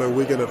forward to, play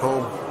Wigan at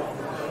home.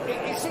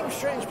 It seems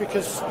strange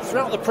because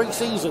throughout the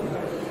pre-season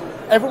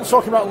everyone's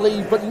talking about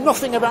Leigh, but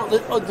nothing about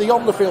the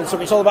on the field stuff.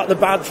 It's all about the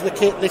badge, the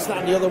kit, this, that,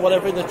 and the other,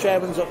 whatever the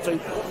chairman's up to.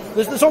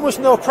 There's almost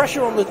no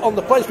pressure on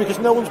the place because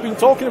no one's been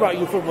talking about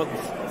you for a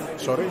month.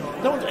 Sorry?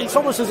 No, it's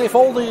almost as if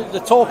all the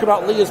talk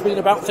about Leigh has been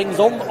about things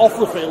off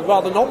the field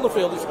rather than on the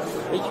field.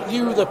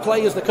 You, the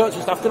players, the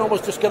coaching staff, can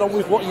almost just get on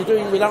with what you're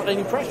doing without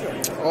any pressure.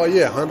 Oh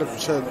yeah,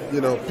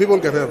 100%.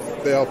 People can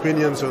have their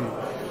opinions on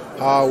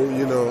how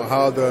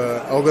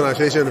the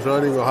organisation is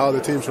running or how the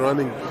team's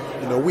running.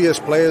 We as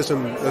players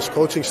and as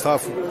coaching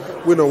staff,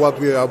 we know what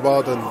we are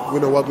about and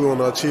we know what we want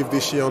to achieve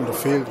this year on the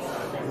field.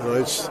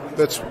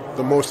 That's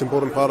the most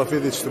important part of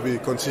it, is to be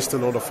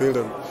consistent on the field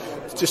and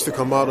just to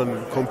come out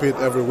and compete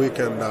every week.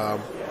 And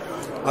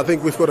I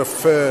think we've got a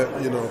fair,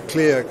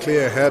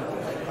 clear head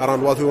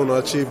around what we want to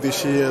achieve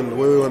this year and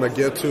where we want to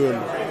get to,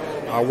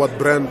 and what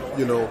brand,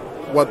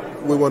 what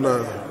we want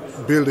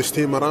to build this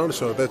team around.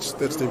 So that's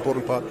the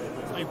important part.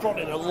 You brought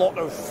in a lot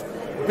of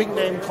big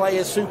name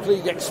players, Super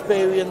League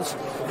experience.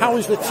 How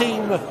is the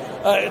team,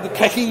 the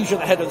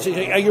cohesion ahead of the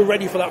season? Are you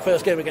ready for that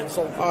first game against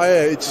Salford? Oh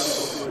yeah,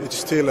 it's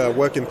still a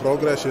work in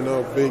progress.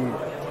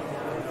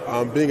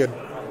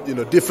 Being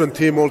a different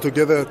team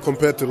altogether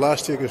compared to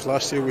last year. Because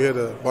last year we had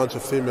a bunch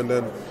of team, and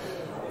then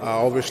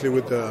obviously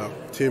with the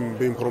team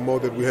being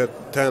promoted, we had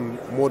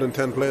more than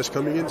 10 players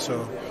coming in.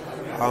 So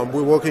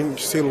we're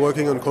still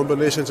working on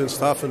combinations and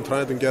stuff, and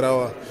trying to get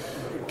our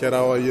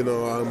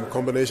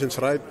combinations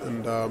right,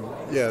 and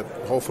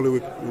hopefully we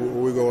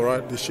go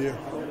right this year.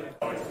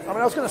 I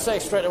mean, I was going to say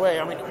straight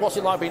away, I mean, what's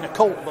it like being a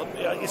cult? But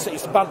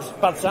it's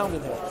bad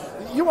sounding here.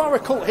 You are a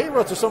cult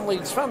hero to some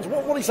Leeds fans.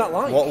 What is that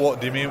like?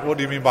 What do you mean? What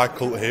do you mean by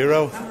cult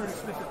hero?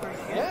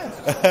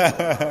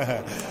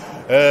 Yeah.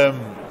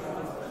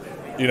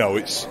 You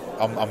know,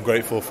 I'm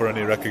grateful for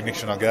any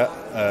recognition I get.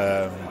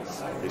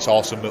 It's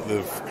awesome that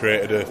they've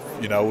created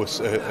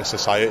a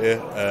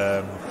society.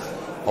 I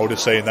was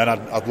just saying then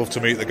I'd love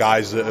to meet the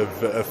guys that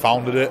have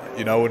founded it,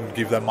 you know, and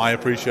give them my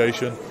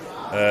appreciation.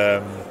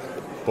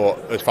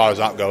 But as far as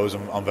that goes,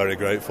 I'm very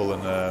grateful,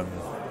 and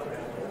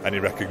any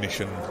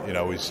recognition, you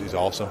know, is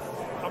awesome.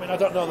 I mean, I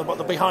don't know them, but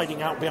they'll be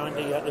hiding out behind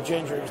the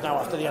change rooms now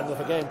after the end of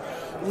the game.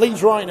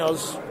 Leeds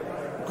Rhinos,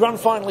 grand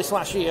finalists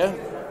last year,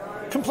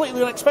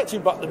 completely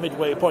unexpected back at the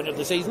midway point of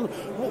the season.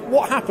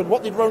 What happened?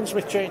 What did Rowan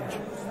Smith change?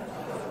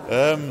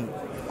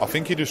 I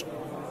think he just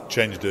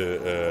changed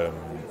the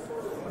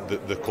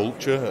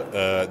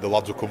culture. The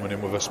lads were coming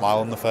in with a smile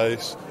on their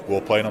face. We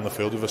were playing on the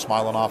field with a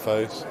smile on our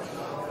face.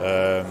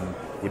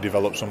 We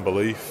developed some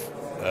belief,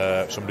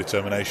 some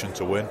determination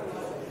to win.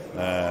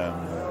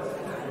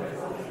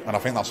 And I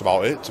think that's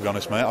about it, to be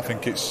honest, mate. I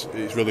think it's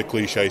really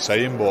cliche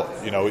saying, but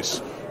you know,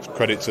 it's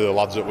credit to the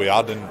lads that we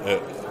had. And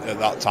at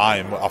that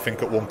time, I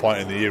think at one point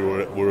in the year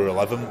we were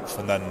 11th,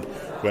 and then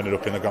we ended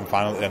up in the grand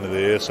final at the end of the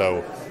year.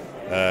 So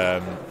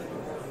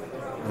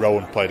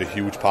Rowan played a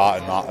huge part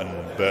in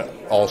that, but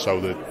also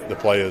the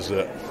players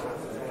that,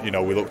 you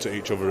know, we looked at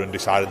each other and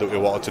decided that we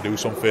wanted to do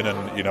something,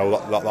 and you know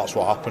that's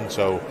what happened.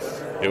 So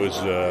it was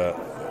a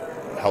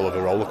hell of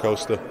a roller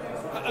coaster.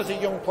 As a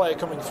young player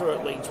coming through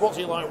at Leeds, what's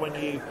it like when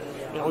you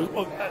know,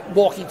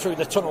 walking through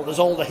the tunnel? There's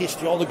all the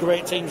history, all the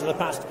great teams of the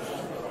past,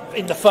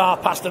 in the far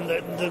past, and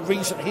the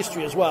recent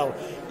history as well.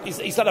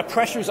 Is that a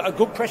pressure? Is that a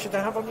good pressure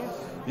to have on you?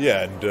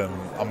 Yeah, and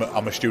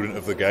I'm a student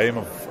of the game.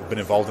 I've been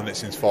involved in it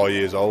since 4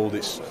 years old.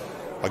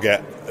 I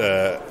get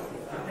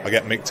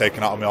mick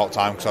taken out of me all the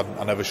time because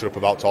I never shut up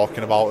about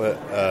talking about it.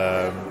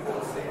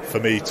 For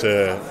me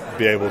to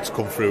be able to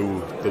come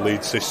through the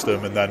Leeds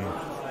system and then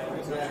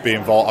be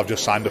involved, I've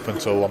just signed up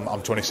until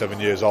I'm 27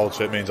 years old,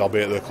 so it means I'll be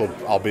at the club.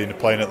 I'll be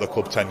playing at the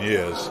club 10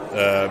 years.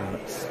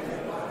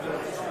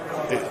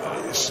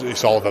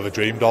 It's all I've ever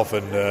dreamed of,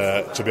 and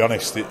to be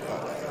honest,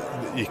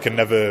 you can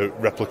never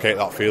replicate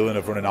that feeling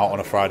of running out on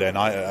a Friday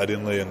night at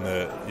Headingley, and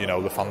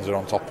the fans are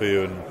on top of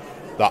you, and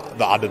that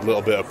added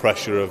little bit of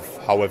pressure of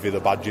how heavy the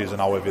badge is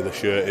and how heavy the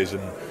shirt is,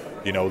 and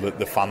you know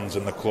the fans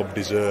and the club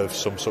deserve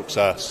some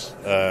success.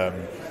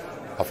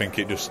 I think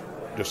it just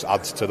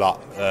adds to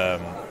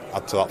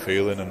that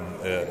feeling, and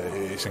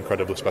it's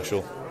incredibly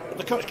special.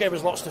 The coach gave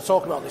us lots to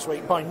talk about this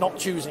week by not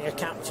choosing a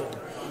captain.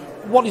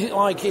 What is it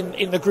like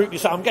in the group?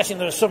 I'm guessing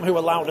there are some who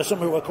are louder, some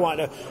who are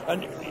quieter.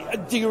 And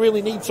do you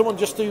really need someone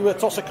just to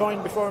toss a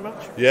coin before a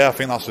match? Yeah, I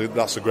think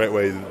that's a great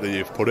way that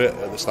you've put it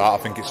at the start.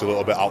 I think it's a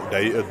little bit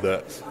outdated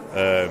that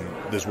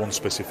there's one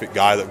specific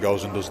guy that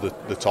goes and does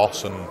the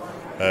toss, and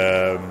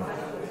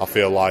I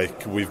feel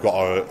like we've got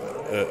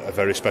a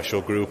very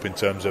special group in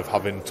terms of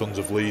having tons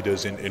of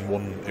leaders in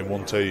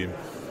one team.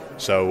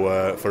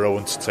 So for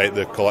Owen to take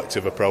the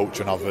collective approach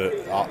and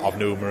have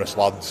numerous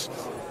lads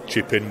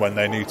chip in when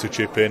they need to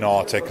chip in,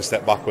 or take a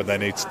step back when they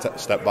need to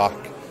step back,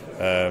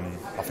 I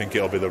think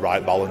it'll be the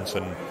right balance.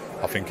 And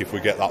I think if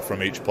we get that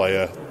from each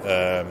player,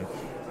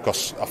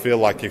 because I feel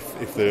like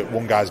if the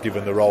one guy's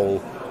given the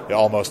role, it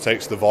almost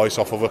takes the voice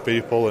off other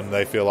people, and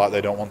they feel like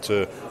they don't want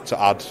to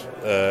add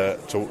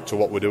to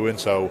what we're doing.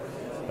 So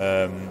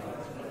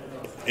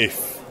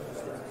if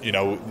you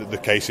know the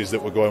case is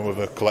that we're going with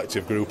a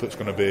collective group that's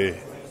going to be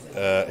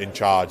in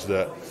charge,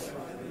 that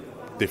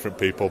different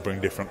people bring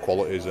different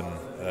qualities, and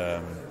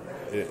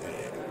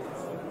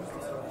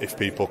if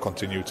people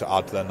continue to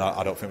add, then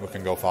I don't think we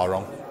can go far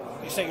wrong.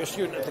 You say you're a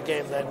student of the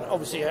game then,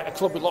 obviously a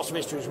club with lots of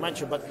history as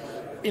mentioned, but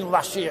in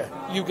last year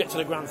you get to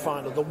the grand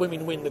final, the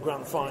women win the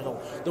grand final,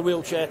 the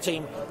wheelchair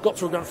team got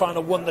to a grand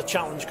final, won the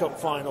Challenge Cup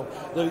final,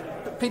 the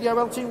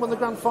PDRL team won the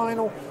grand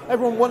final,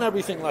 everyone won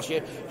everything last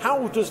year.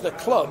 How does the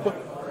club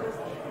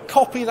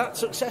copy that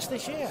success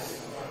this year?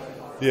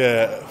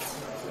 Yeah,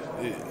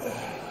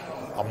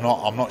 I'm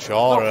not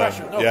sure.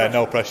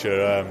 No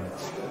pressure.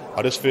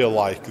 I just feel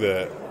like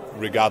that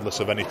regardless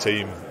of any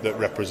team that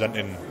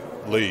representing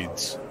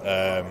Leeds,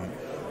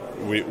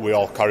 we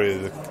all carry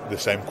the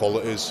same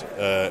qualities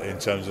in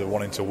terms of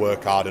wanting to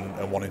work hard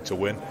and wanting to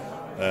win.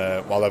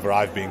 While ever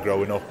I've been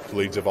growing up,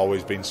 Leeds have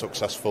always been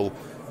successful,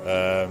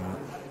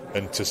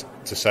 and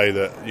to say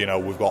that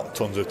we've got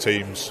tons of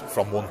teams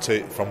from one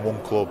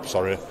club,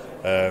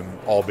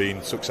 all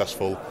being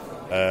successful.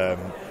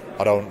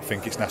 I don't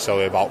think it's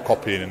necessarily about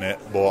copying it,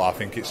 but I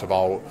think it's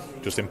about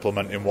just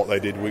implementing what they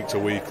did week to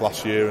week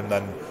last year, and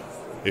then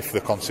if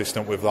they're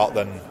consistent with that,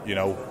 then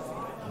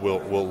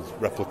we'll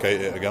replicate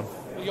it again.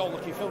 You're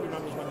lucky Phil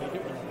remembers when they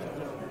did win.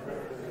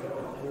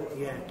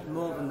 Yeah,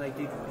 more than they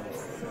did win.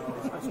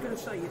 I was going to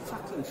say your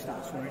tackling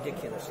stats were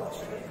ridiculous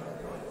last year,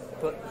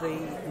 but the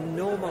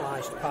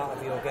normalised part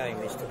of your game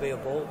is to be a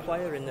ball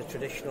player in the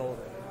traditional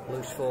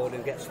loose forward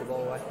who gets the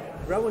ball away.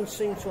 Rowan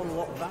seemed to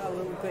unlock that a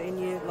little bit in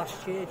you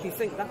last year. Do you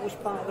think that was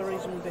part of the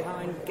reason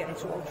behind getting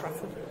to Old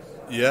Trafford?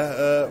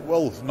 Yeah,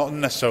 well, not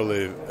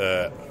necessarily.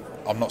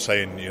 I'm not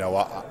saying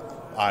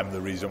I'm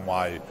the reason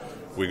why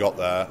we got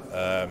there.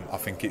 I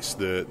think it's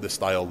the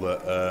style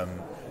that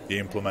he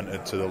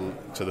implemented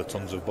to the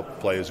tons of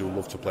players who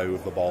love to play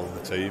with the ball in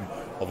the team.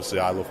 Obviously,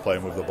 I love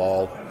playing with the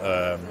ball.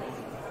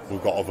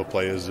 We've got other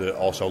players that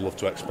also love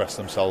to express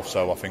themselves.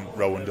 So I think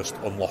Rowan just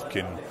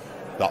unlocking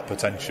that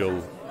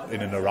potential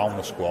in and around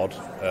the squad,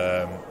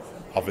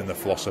 having the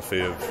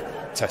philosophy of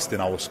testing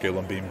our skill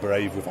and being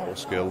brave with our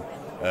skill.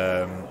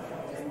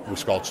 We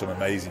scored some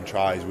amazing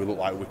tries. We look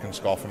like we can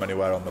score from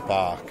anywhere on the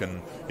park,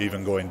 and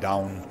even going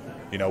down,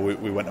 we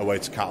went away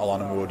to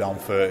Catalan and we were down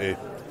 30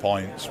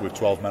 points with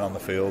 12 men on the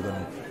field,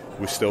 and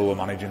we still were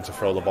managing to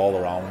throw the ball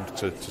around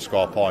to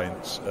score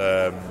points.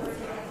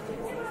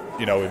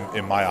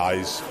 In my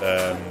eyes,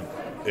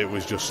 it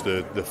was just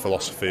the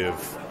philosophy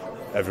of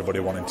everybody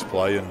wanting to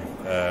play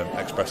and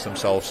express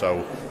themselves.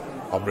 So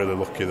I'm really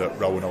lucky that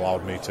Rowan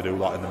allowed me to do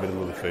that in the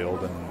middle of the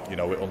field, and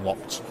it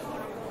unlocked.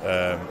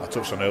 I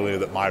touched on earlier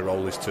that my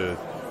role is to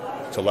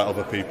let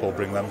other people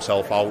bring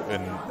themselves out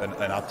and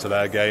add to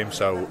their game.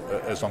 So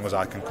as long as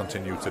I can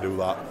continue to do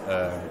that,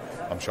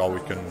 I'm sure we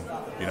can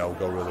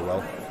go really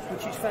well.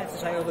 Which is fair to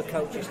say other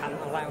coaches hadn't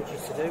allowed you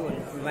to do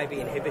and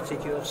maybe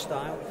inhibited your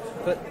style.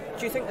 But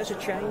do you think there's a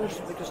change?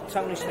 Because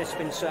Tony Smith's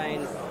been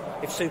saying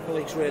if Super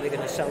League's really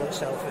going to sell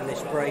itself in this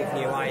brave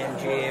new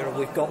IMG era,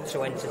 we've got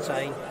to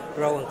entertain.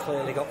 Rowan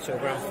clearly got to a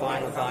grand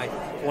final by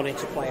wanting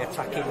to play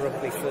attacking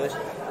rugby first.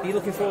 Are you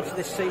looking forward to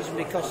this season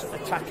because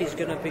attack is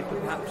going to be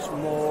perhaps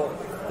more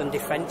than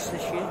defence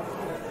this year?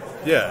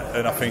 Yeah,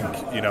 and I think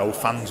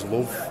fans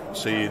love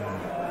seeing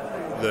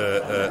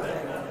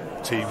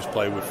the teams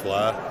play with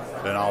flair,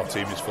 and our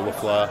team is full of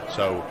flair.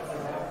 So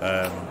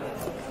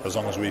as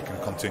long as we can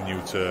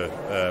continue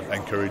to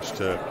encourage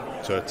to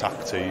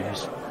attack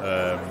teams,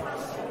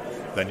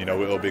 then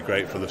it'll be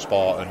great for the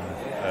sport,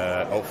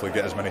 and hopefully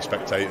get as many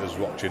spectators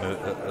watching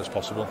as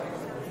possible.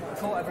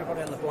 Caught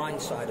everybody on the blind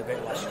side a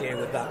bit last year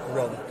with that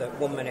run. That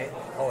 1 minute,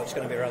 it's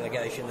going to be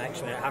relegation.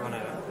 Next minute, hang on,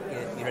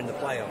 you're in the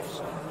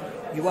playoffs.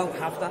 You won't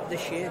have that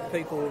this year.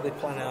 People will be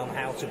planning on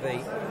how to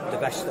beat the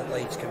best that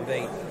Leeds can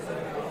beat.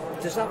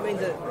 Does that mean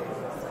that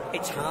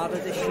it's harder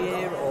this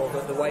year, or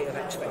that the weight of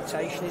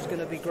expectation is going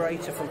to be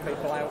greater from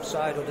people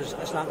outside, or has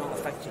that not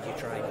affected your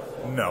training?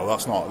 No,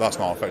 that's not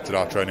affected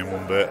our training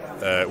one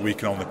bit. We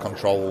can only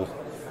control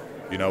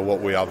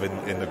what we have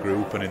in the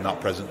group and in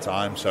that present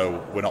time,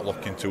 so we're not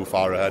looking too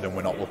far ahead, and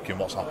we're not looking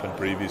what's happened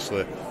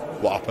previously.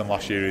 What happened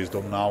last year is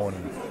done now,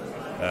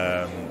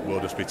 and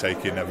we'll just be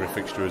taking every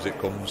fixture as it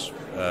comes,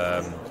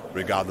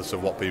 regardless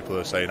of what people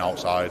are saying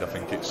outside. I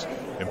think it's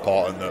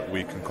important that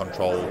we can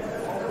control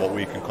what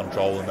we can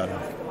control, and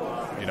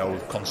then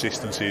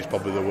consistency is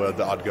probably the word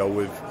that I'd go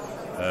with.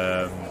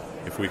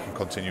 If we can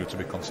continue to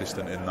be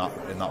consistent in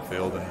that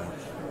field,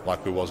 and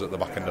like we was at the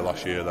back end of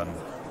last year, then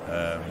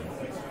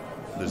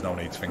there's no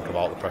need to think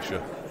about the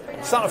pressure.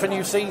 Start of a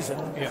new season,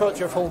 coach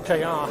of Hull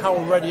KR, how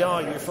ready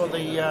are you for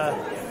the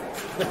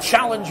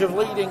challenge of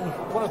leading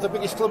one of the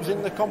biggest clubs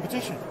in the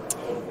competition?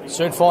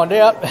 Soon find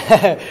out.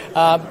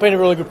 Been a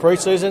really good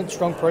pre-season,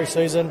 strong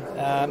pre-season.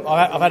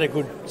 I've had a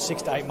good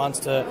 6 to 8 months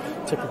to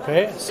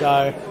prepare,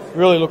 so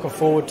really looking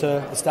forward to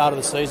the start of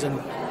the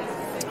season.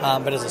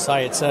 But as I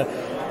say,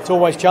 it's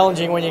always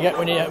challenging when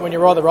you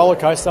ride the roller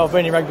coaster. I've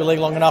been in rugby league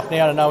long enough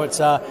now to know it's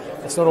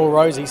not all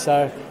rosy.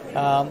 So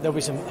there'll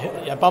be some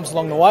bumps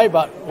along the way,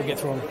 but we'll get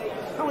through them.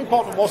 How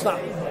important was that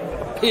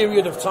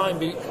period of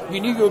time? You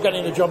knew you were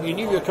getting a job, you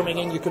knew you were coming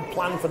in, you could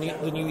plan for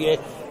the new year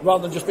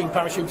rather than just being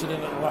parachuted in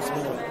at the last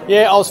minute.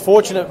 Yeah, I was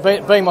fortunate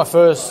being my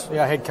first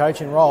head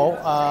coaching role.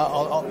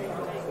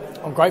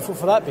 I'm grateful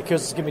for that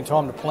because it's given me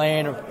time to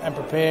plan and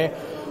prepare.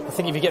 I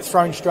think if you get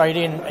thrown straight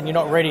in and you're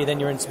not ready, then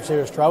you're in some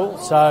serious trouble.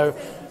 So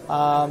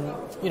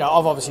I've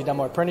obviously done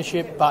my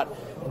apprenticeship, but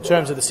in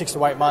terms of the 6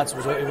 to 8 months, it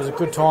was a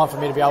good time for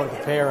me to be able to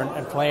prepare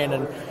and plan,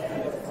 and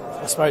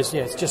I suppose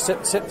it's just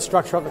set the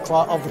structure of the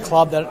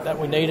club that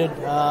we needed.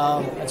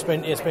 It's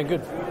been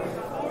good.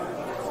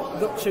 You've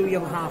got 2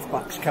 young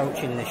halfbacks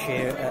coaching this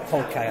year at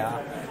Hull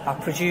KR. I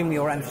presume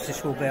your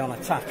emphasis will be on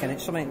attack, and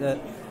it's something that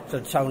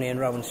Tony and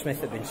Rowan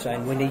Smith have been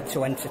saying. We need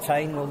to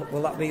entertain.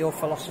 Will that be your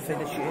philosophy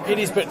this year? It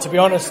is, but to be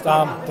honest,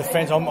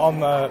 defence.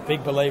 I'm a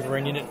big believer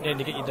in you need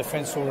to get your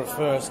defence sorted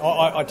first.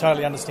 I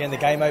totally understand the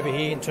game over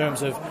here in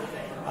terms of.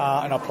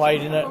 And I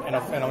played in it,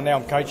 and now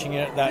I'm coaching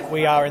in it, that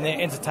we are in the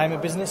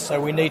entertainment business, so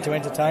we need to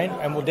entertain,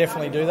 and we'll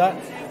definitely do that.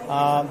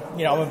 I'm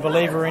a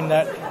believer in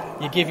that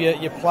you give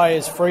your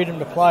players freedom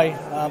to play,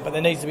 but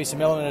there needs to be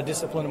some element of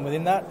discipline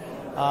within that.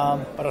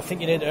 But I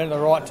think you need to earn the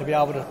right to be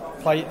able to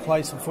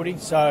play some footy,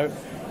 so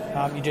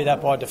you do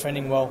that by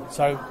defending well.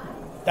 So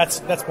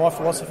that's my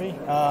philosophy.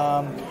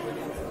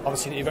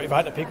 Obviously, if I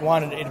had to pick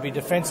one, it'd be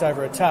defence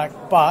over attack,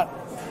 but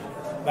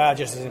they are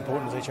just as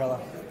important as each other.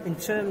 In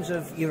terms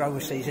of your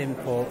overseas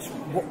imports,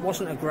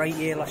 wasn't a great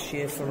year last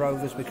year for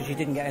Rovers because you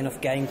didn't get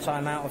enough game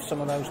time out of some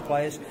of those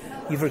players.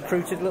 You've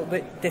recruited a little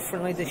bit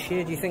differently this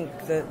year. Do you think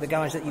the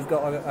guys that you've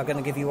got are going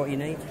to give you what you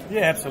need?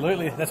 Yeah,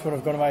 absolutely. That's what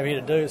I've got them over here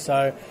to do.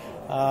 So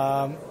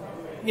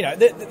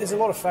there's a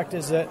lot of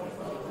factors that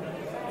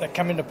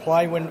come into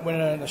play when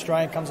an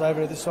Australian comes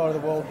over to this side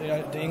of the world,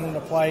 to England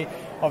to play.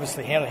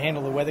 Obviously, how to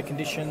handle the weather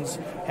conditions,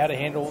 how to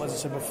handle, as I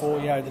said before,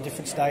 the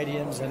different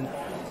stadiums, and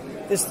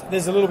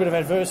there's a little bit of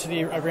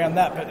adversity around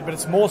that, but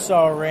it's more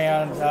so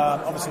around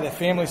obviously their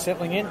families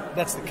settling in.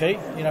 That's the key,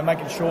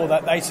 making sure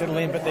that they settle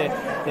in, but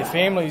their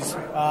families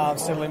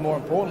settle in more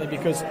importantly,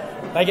 because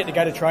they get to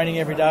go to training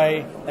every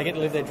day, they get to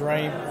live their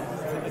dream.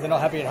 If they're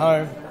not happy at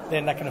home,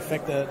 then that can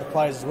affect the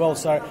players as well.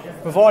 So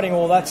providing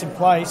all that's in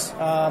place,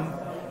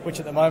 which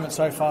at the moment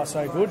so far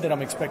so good, then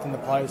I'm expecting the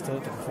players to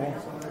perform.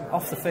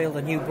 Off the field,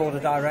 a new board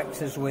of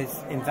directors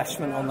with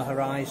investment on the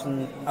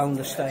horizon, own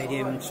the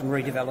stadium, some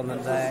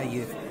redevelopment there.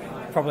 You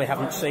probably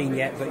haven't seen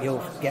yet, but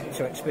you'll get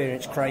to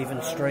experience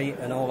Craven Street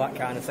and all that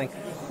kind of thing.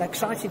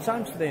 Exciting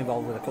times to be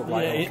involved with a club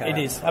like that. It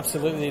is,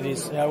 absolutely it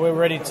is. We're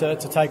ready to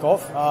take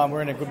off.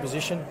 We're in a good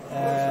position,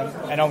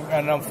 and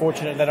I'm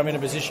fortunate that I'm in a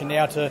position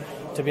now to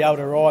be able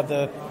to ride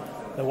the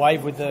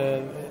wave with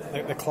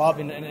the club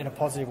in a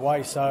positive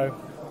way. So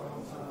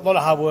a lot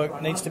of hard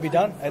work needs to be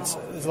done. There's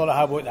a lot of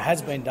hard work that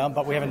has been done,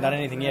 but we haven't done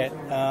anything yet.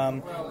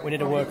 We need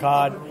to work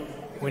hard.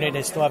 We need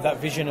to still have that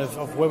vision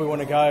of where we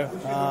want to go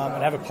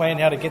and have a plan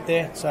how to get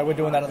there. So we're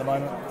doing that at the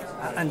moment.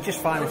 And just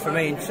finally for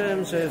me, in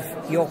terms of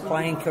your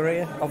playing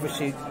career,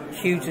 obviously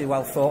hugely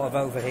well thought of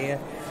over here.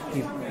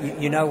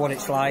 You know what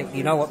it's like.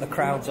 You know what the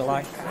crowds are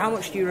like. How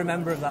much do you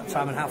remember of that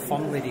time, and how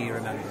fondly do you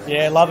remember it?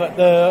 Yeah, love it.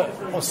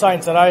 I was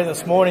saying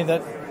this morning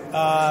that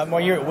my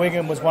year at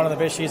Wigan was one of the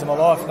best years of my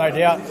life, no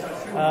doubt.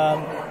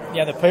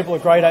 The people are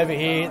great over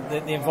here.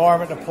 The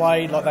environment to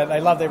play, like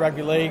they love their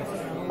rugby league.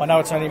 I know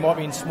it's only might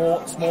be in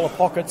smaller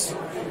pockets,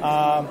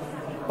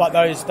 but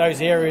those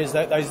areas,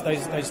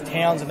 those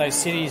towns and those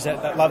cities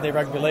that love their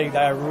rugby league, they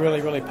are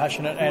really, really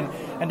passionate.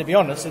 And to be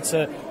honest,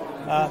 they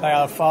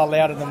are far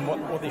louder than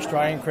what the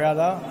Australian crowd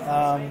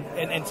are,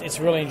 and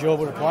it's really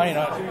enjoyable to play.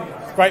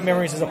 Great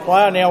memories as a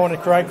player. Now I want to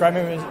create great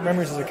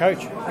memories as a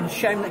coach. And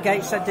shame that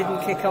Gateshead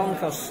didn't kick on,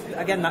 because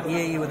again that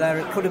year you were there,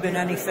 it could have been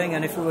anything.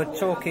 And if we were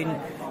talking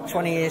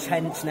 20 years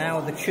hence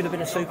now, there should have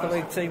been a Super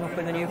League team up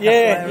in the Newcastle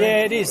area.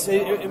 Yeah, it is.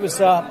 It was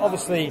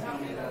obviously,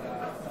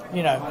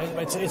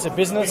 it's a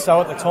business. So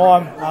at the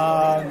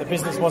time, the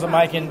business wasn't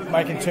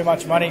making too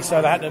much money,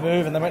 so they had to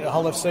move, and they went to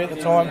Hull FC at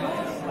the time.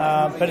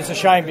 But it's a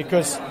shame,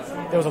 because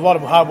there was a lot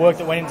of hard work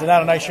that went into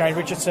that. I know Shane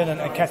Richardson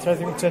and Kath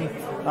Hetherington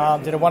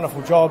did a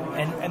wonderful job,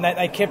 and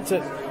they kept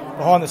it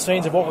behind the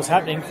scenes of what was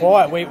happening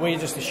quiet. We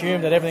just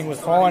assumed that everything was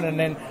fine, and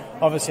then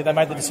obviously they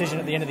made the decision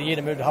at the end of the year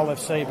to move to Hull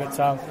FC. But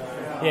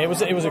it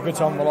was a good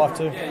time in my life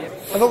too.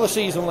 Another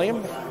season,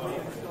 Liam.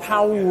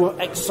 How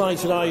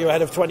excited are you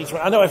ahead of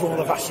 2020? I know everyone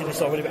will have asked you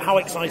this already, but how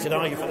excited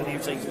are you for the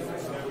new season?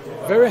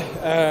 Very.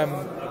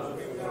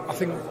 I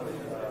think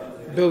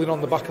building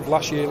on the back of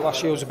last year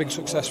was a big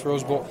success for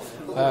us, but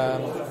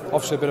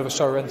obviously a bit of a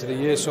sorry end to the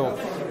year. So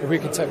if we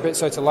can take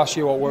bits out of last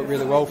year, what worked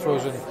really well for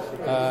us,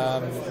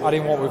 and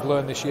adding what we've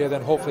learned this year,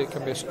 then hopefully it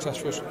can be a success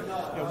for us.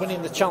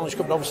 Winning the Challenge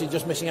Cup, and obviously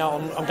just missing out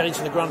on getting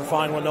to the grand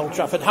final in Old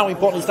Trafford. How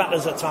important is that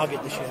as a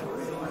target this year?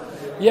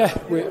 Yeah,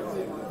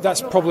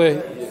 that's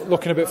probably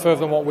looking a bit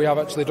further than what we have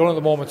actually done at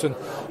the moment, and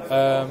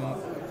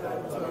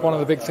one of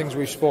the big things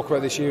we've spoke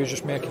about this year is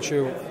just making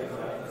sure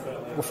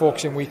we're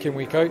focusing week in,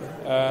 week out,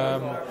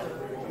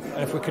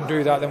 and if we can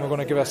do that, then we're going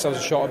to give ourselves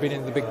a shot at being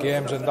in the big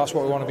games, and that's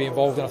what we want to be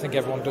involved in. I think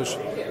everyone does,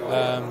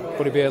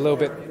 but it'd be a little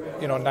bit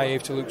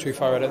naive to look too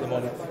far ahead at the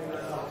moment.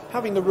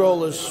 Having the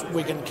role as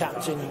Wigan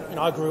captain,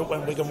 I grew up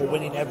when Wigan were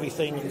winning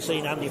everything, and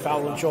seeing Andy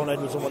Farrell and Sean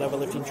Edwards and whatever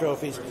lifting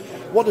trophies.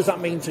 What does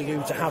that mean to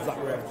you to have that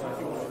role?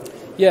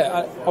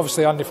 Yeah,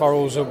 obviously Andy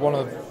Farrell was one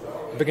of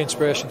the big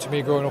inspiration to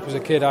me growing up as a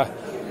kid. I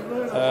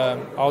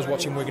was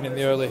watching Wigan in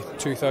the early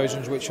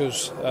 2000s, which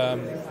was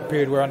a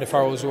period where Andy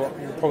Farrell was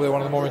probably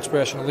one of the more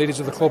inspirational leaders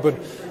of the club, and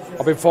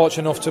I've been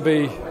fortunate enough to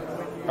be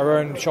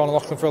around Sean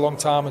O'Loughlin for a long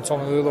time, and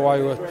Tommy Lulawai,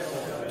 who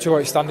were two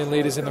outstanding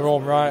leaders in their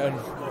own right, and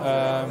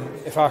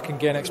if I can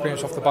gain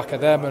experience off the back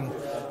of them, and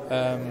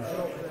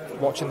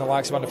watching the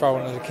likes of Andy Farrell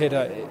as a kid,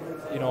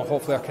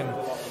 hopefully I can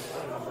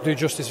do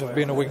justice of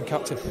being a Wigan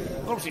captain.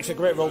 Obviously it's a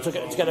great role to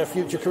get a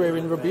future career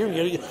in rugby. Are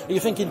you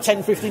thinking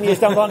 10-15 years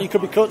down the line you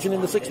could be coaching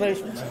in the Six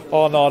Nations?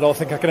 Oh no, I don't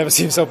think I can ever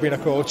see myself being a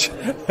coach.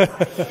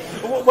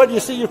 Where do you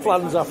see your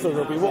plans after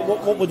rugby?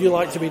 What would you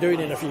like to be doing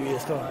in a few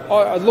years' time?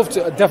 I'd love to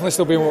definitely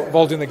still be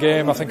involved in the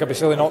game. I think I'd be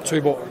silly not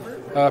to,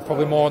 but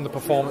probably more on the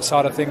performance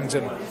side of things,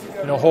 and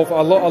I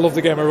love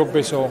the game of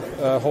rugby, so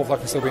hopefully I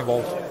can still be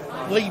involved.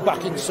 Leigh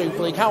back in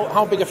Super League,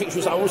 how big a fixture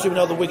is that? Obviously we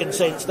know the Wigan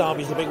Saints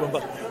derby is the big one,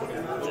 but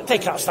they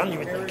can't stand you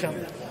with it, can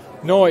they?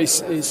 No,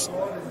 it's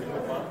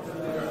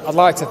I'd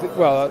like to think,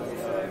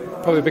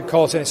 probably a big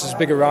call saying it's as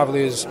big a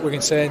rivalry as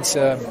Wigan Saints.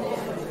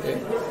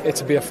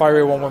 It'd be a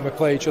fiery one when we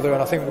play each other,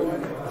 and I think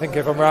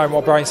if I'm right in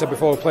what Brian said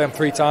before, we'll play them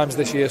 3 times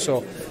this year,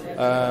 so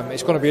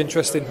it's going to be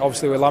interesting.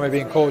 Obviously with Lammy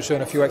being coach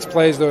and a few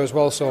ex-players there as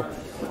well, so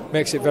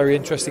makes it a very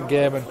interesting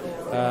game, and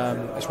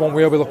it's one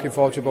we'll be looking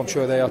forward to, but I'm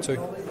sure they are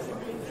too.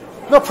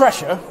 No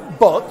pressure,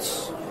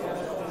 but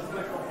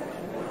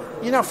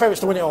you're now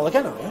favourites to win it all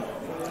again, aren't you?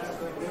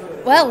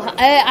 Well,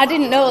 I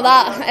didn't know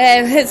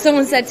that.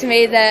 Someone said to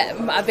me that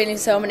I've been in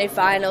so many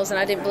finals, and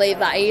I didn't believe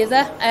that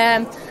either.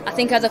 I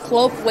think as a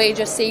club, we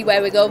just see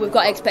where we go. We've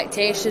got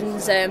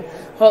expectations.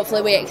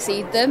 Hopefully we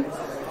exceed them.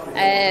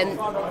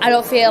 I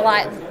don't feel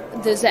like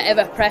there's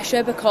ever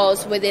pressure,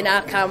 because within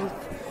our camp,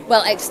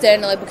 well,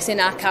 externally, because in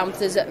our camp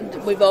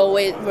we're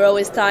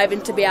always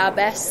striving to be our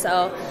best.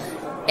 So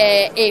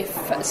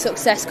if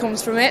success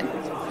comes from it,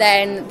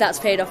 then that's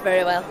paid off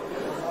very well.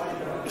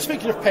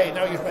 Speaking of pay,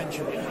 now you've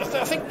mentioned it,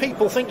 I think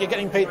people think you're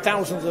getting paid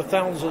thousands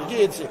a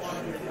year.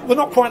 We're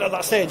not quite at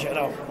that stage yet,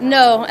 no?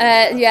 No,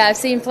 I've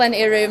seen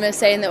plenty of rumours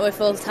saying that we're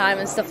full-time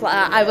and stuff like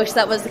that. I wish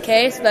that was the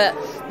case, but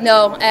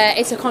no,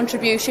 it's a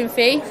contribution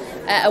fee,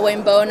 a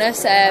win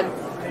bonus.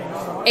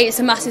 It's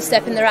a massive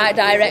step in the right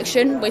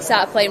direction. We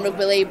started playing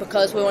rugby league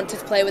because we wanted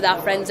to play with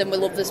our friends and we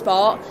love the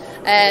sport.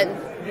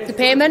 The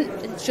payment,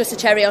 it's just a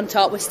cherry on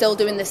top. We're still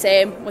doing the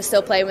same. We're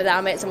still playing with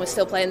our mates, and we're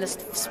still playing the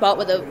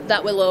sport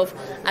that we love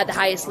at the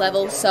highest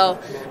level. So,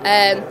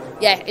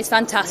 it's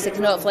fantastic,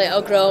 and hopefully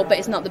it'll grow, but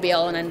it's not the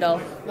be-all and end-all.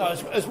 No,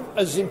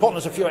 as important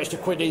as a few extra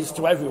quid is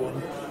to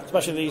everyone,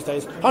 especially these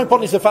days, how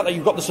important is the fact that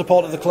you've got the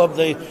support of the club,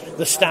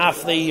 the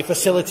staff, the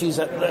facilities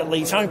at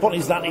Leeds? How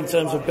important is that in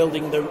terms of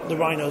building the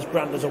Rhinos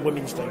brand as a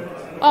women's team?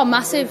 Oh,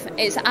 massive.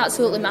 It's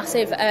absolutely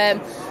massive.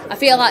 I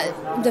feel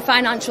like the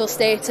financial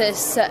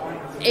status...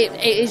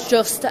 It is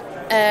just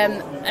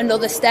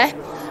another step,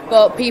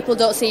 but people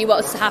don't see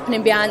what's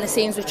happening behind the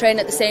scenes. We train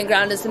at the same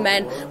ground as the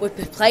men, we're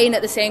playing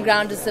at the same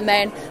ground as the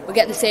men, we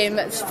get the same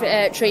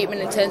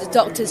treatment in terms of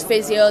doctors,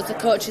 physios, the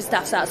coaching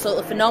staff's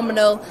absolutely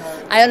phenomenal.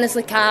 I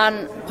honestly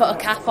can't put a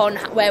cap on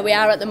where we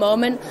are at the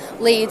moment.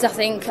 Leeds, I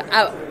think,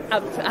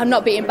 I'm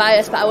not being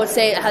biased, but I would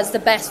say it has the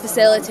best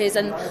facilities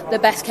and the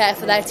best care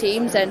for their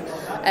teams, and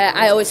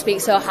I always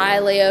speak so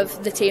highly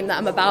of the team that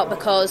I'm about,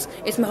 because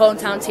it's my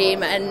hometown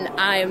team and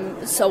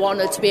I'm so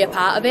honoured to be a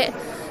part of it.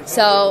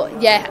 So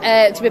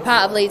to be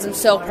part of Leeds, I'm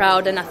so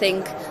proud, and I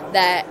think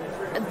that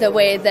the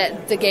way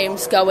that the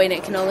game's going,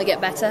 it can only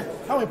get better.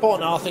 How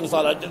important are things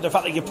like that, the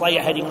fact that you play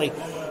at Headingley,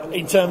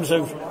 in terms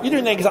of you're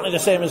doing exactly the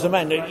same as the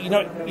men? You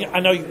know,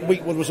 I know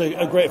Weekwood was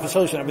a great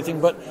facility and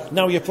everything, but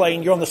now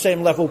you're on the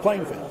same level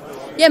playing field.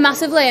 Yeah,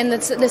 massively, and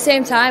at the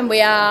same time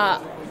we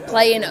are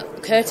playing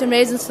curtain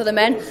raisers for the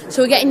men,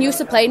 so we're getting used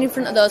to playing in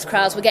front of those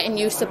crowds. We're getting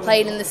used to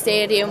playing in the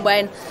stadium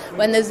when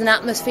there's an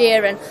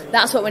atmosphere, and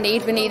that's what we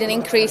need. We need an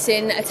increase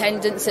in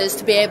attendances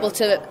to be able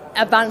to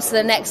advance to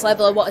the next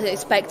level of what is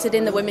expected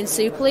in the Women's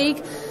Super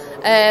League.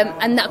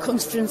 And that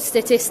comes from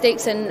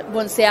statistics, and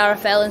once the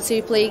RFL and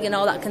Super League and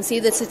all that can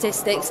see the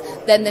statistics,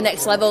 then the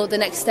next level, the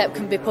next step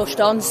can be pushed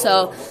on.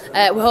 So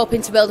we're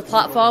hoping to build a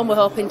platform, we're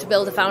hoping to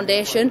build a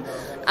foundation,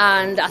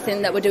 and I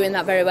think that we're doing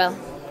that very well.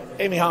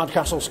 Amy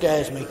Hardcastle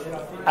scares me.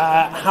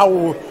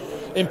 How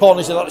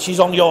important is it that she's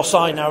on your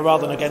side now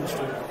rather than against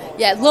you?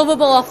 Yeah,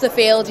 lovable off the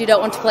field, you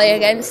don't want to play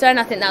against her, and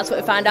I think that's what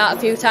we found out a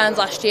few times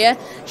last year.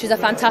 She's a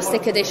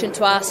fantastic addition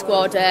to our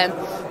squad,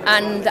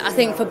 and I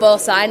think for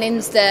both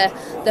signings,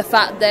 the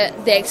fact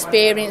that the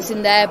experience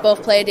in there,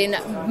 both played in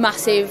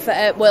massive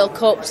World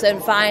Cups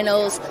and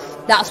finals,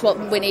 that's what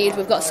we need.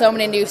 We've got so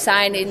many new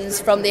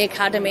signings from the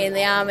academy and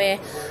the army,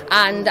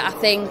 and I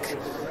think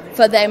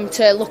for them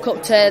to look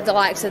up to the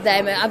likes of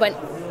them,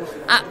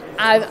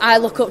 I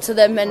look up to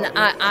them, and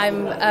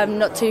I'm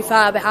not too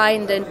far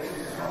behind, and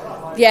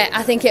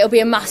I think it'll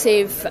be a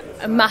massive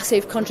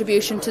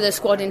contribution to the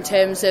squad in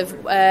terms of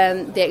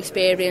the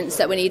experience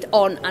that we need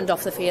on and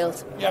off the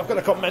field. Yeah, I've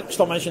got to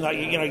stop mentioning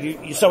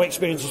that you're so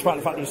experienced despite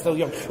the fact that you're still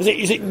young.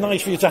 Is it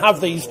nice for you to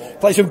have these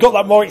players who've got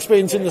that more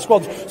experience in the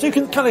squad, so you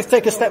can kind of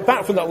take a step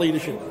back from that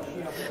leadership?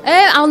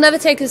 I'll never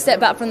take a step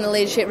back from the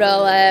leadership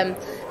role.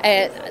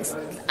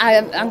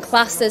 I'm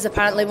classed as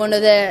apparently one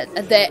of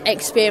the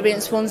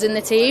experienced ones in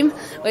the team,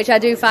 which I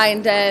do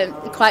find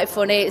quite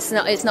funny. It's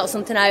not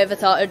something I ever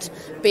thought would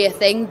be a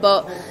thing,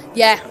 but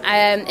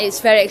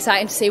it's very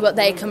exciting to see what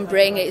they can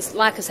bring. It's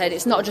like I said,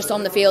 it's not just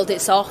on the field;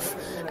 it's off.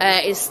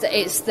 It's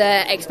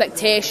the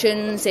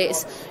expectations.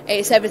 It's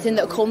everything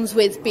that comes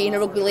with being a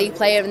rugby league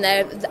player, and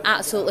they're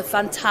absolutely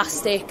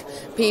fantastic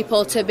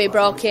people to be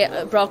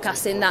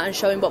broadcasting that and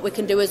showing what we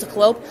can do as a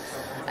club.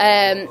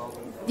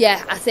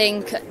 I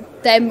think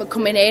them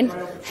coming in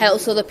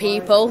helps other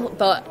people,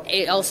 but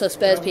it also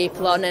spurs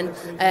people on, and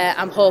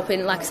I'm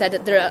hoping, like I said,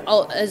 that they're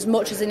as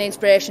much as an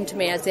inspiration to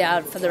me as they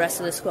are for the rest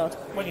of the squad.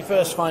 When you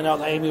first find out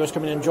that Amy was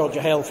coming in,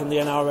 Georgia Hale from the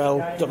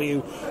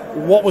NRLW,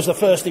 what was the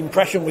first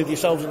impression with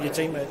yourselves and your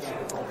teammates?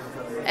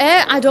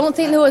 I don't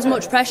think there was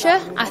much pressure.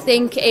 I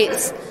think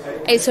it's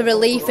a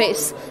relief.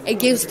 It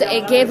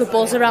gave a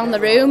buzz around the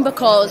room,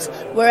 because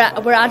we're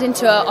adding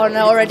to an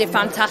already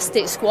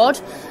fantastic squad,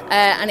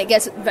 and it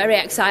gets very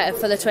excited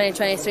for the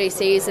 2023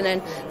 season.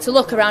 And to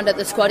look around at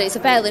the squad, it's a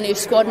fairly new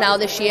squad now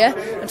this year,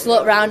 and to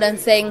look around and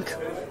think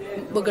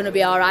we're going to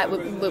be all right.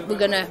 We're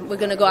going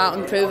to go out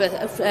and prove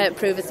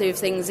a few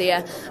things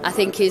here, I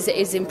think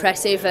is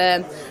impressive.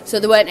 So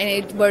there weren't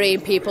any worry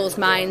in people's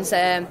minds.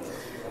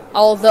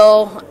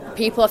 Although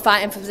people are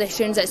fighting for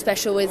positions,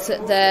 especially with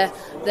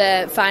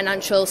the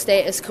financial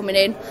status coming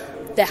in,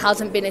 there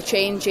hasn't been a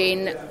change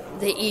in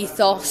the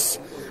ethos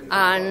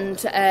and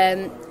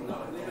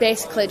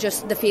basically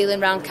just the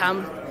feeling around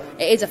camp.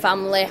 It is a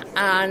family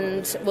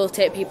and we'll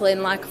take people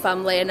in like a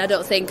family, and I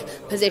don't think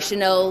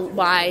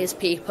positional-wise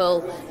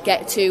people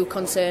get too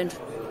concerned.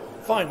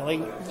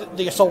 Finally,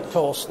 the assault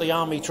course, the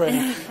army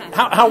training.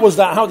 How was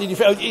that? How did you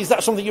feel? Is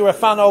that something you were a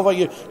fan of, or are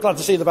you glad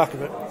to see the back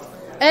of it?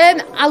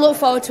 I look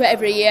forward to it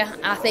every year.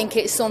 I think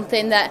it's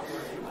something that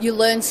you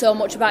learn so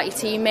much about your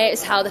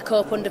teammates, how they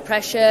cope under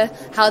pressure,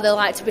 how they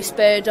like to be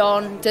spurred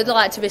on, do they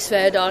like to be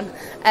spurred on,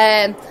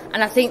 and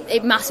I think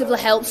it massively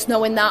helps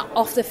knowing that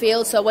off the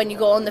field. So when you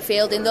go on the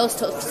field in those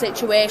tough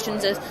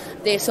situations as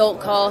the assault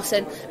course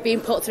and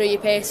being put through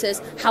your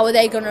paces, how are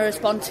they going to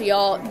respond to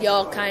your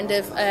kind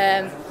of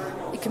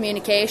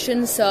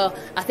communication? So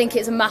I think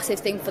it's a massive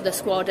thing for the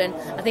squad, and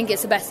I think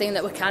it's the best thing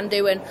that we can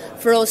do. And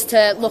for us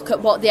to look at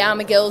what the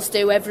Army girls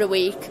do every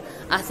week,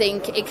 I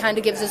think it kind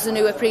of gives us a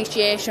new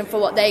appreciation for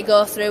what they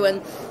go through.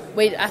 And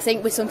I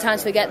think we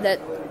sometimes forget that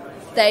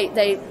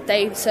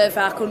they serve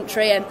our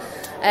country,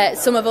 and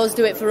some of us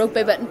do it for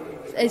rugby, but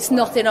it's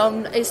nothing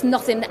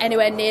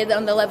anywhere near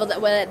on the level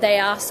that they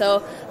are. So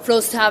for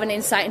us to have an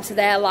insight into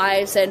their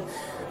lives and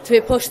to be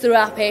pushed through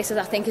our paces,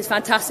 I think is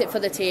fantastic for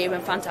the team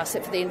and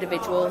fantastic for the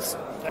individuals.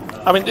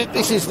 I mean,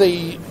 this is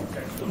the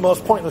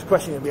most pointless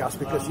question you'll be asked,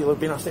 because you'll have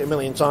been asked it a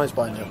million times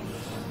by now.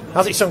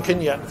 Has it sunk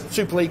in yet?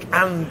 Super League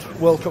and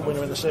World Cup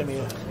winner in the same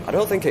year? I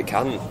don't think it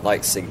can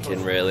sink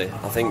in, really.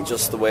 I think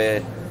just the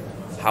way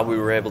how we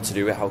were able to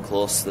do it, how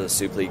close the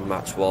Super League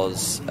match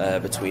was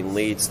between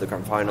Leeds, the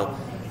grand final,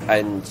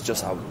 and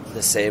just how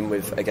the same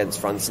with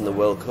against France in the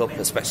World Cup,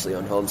 especially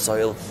on home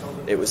soil.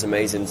 It was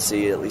amazing to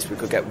see at least we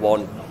could get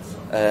one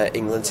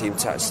England team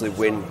to actually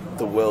win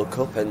the World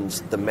Cup, and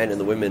the men and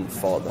the women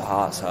fought their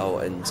hearts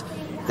out, and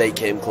they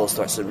came close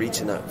to actually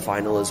reaching that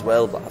final as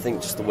well. But I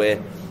think just the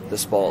way the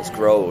sport's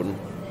grown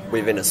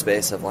within a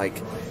space of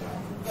like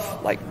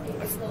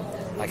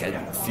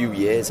a few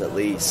years at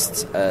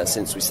least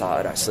since we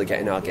started actually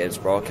getting our games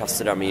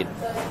broadcasted, I mean,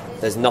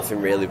 there's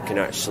nothing really we can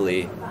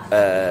actually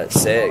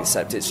say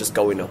except it's just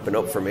going up and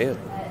up from here.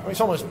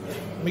 It's almost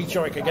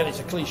meteoric, again,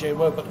 it's a cliche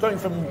word, but going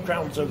from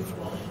crowds of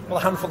a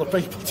handful of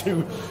people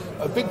to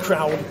a big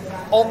crowd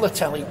on the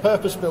telly,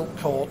 purpose-built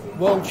court,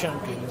 world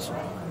champions.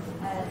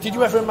 Did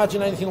you ever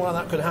imagine anything like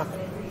that could happen?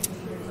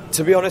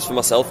 To be honest, for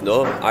myself,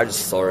 no. I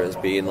just saw it as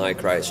being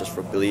like, right, it's just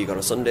rugby league on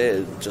a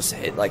Sunday, just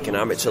hit like an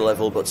amateur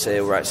level, but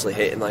say we're actually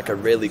hitting like a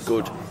really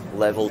good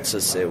level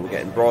to say we're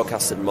getting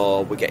broadcasted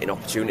more, we're getting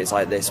opportunities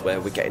like this where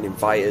we're getting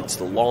invited to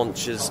the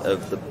launches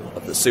of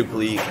the Super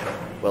League,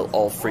 well,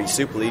 all three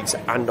Super Leagues,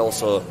 and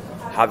also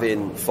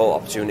having photo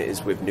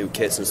opportunities with new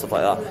kits and stuff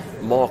like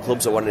that. More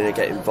clubs are wanting to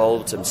get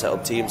involved and set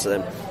up teams,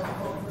 and then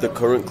the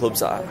current clubs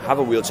that have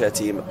a wheelchair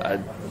team are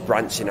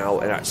branching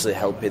out and actually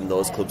helping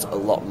those clubs a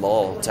lot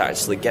more to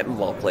actually get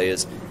more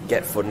players,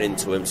 get funding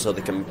into them so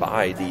they can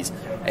buy these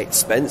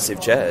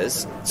expensive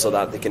chairs so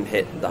that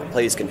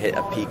players can hit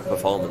a peak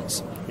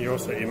performance. You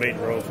meet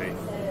royalty.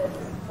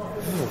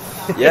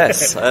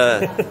 Yes,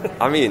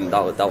 I mean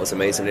that was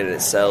amazing in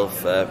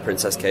itself.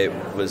 Princess Kate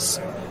was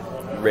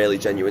really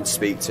genuine to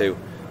speak to,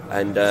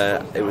 and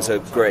it was a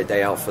great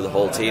day out for the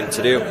whole team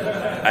to do.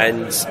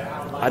 And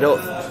I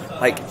don't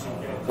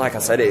like I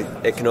said,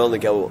 it can only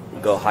go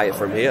higher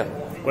from here.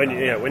 When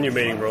you're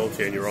meeting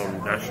royalty and you're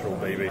on national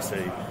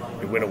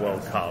BBC, you win a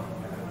World Cup.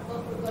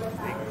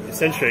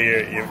 Essentially,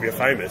 you're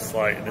famous.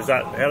 Like,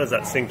 how does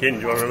that sink in?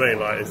 Do you know what I mean?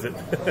 Like, is it?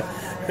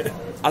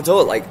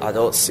 I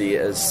don't see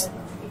it as.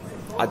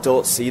 I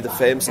don't see the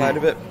fame side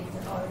of it,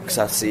 because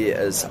I see it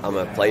as I'm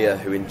a player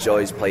who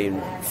enjoys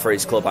playing for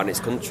his club and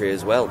his country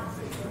as well.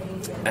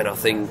 And I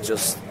think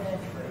just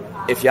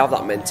if you have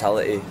that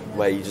mentality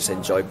where you just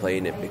enjoy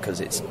playing it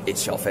because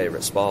it's your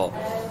favourite sport,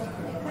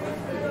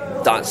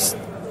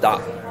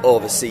 that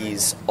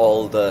oversees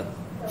all the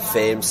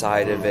fame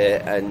side of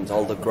it and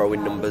all the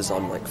growing numbers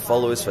on like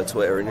followers for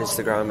Twitter and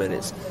Instagram,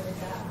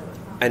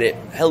 and it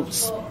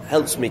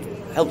helps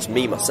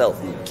me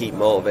myself and keep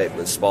motivated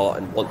with sport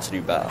and want to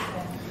do better.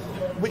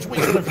 Which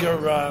one of your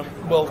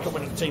World Cup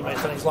winning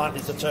teammates then is likely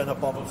to turn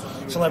up on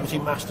Celebrity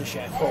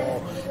MasterChef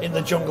or in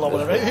the jungle or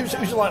whatever?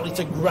 Who's likely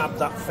to grab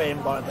that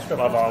fame by the scruff?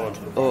 Love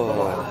Island.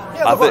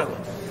 Love Island.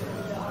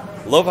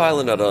 Love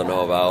Island I don't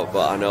know about,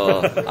 but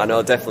I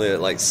know definitely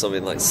like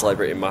something like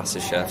Celebrity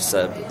MasterChef.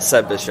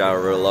 Seb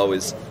Bashara will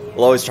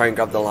always try and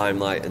grab the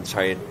limelight and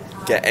try and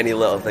get any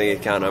little thing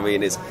he can. I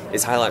mean, his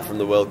highlight from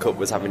the World Cup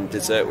was having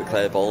dessert with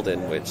Claire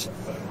Balding, which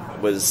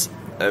was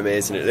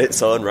amazing in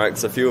its own right,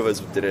 because a few of us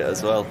did it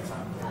as well.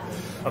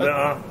 I mean,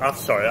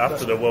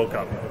 after the World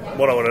Cup,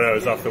 what I want to know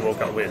is after the World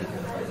Cup win,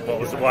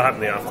 what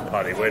happened the after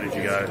party? Where did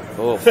you go?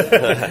 Oh.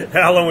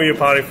 How long were you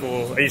partying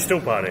for? Are you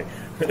still partying?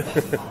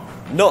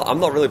 No, I'm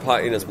not really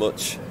partying as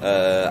much.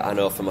 I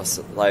know for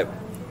myself, like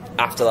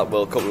after that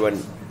World Cup,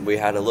 we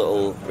had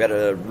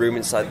a room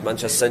inside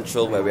Manchester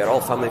Central where we had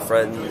all family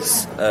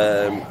friends,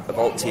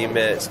 about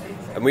teammates,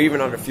 and we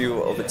even had a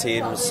few other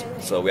teams.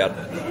 So I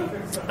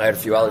had a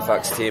few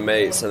Halifax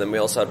teammates, and then we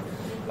also had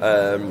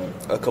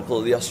a couple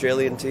of the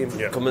Australian team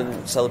come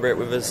and celebrate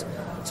with us.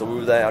 So we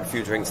were there, had a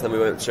few drinks, and then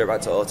we went straight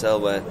back to the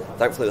hotel, where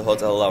thankfully the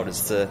hotel allowed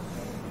us to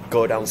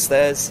go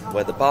downstairs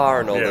where the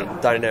bar and all the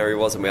dining area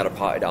was, and we had a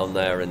party down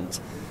there. And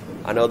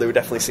I know there were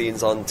definitely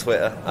scenes on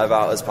Twitter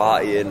about us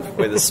partying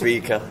with a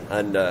speaker,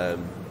 and I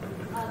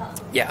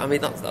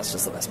mean that's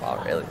just the best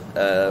part, really.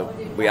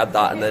 We had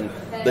that, and then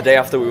the day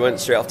after we went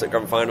straight off to the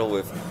grand final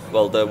with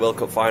the World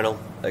Cup final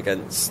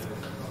against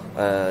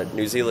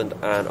New Zealand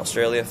and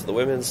Australia for the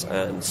women's,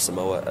 and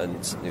Samoa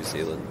and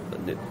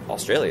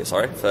Australia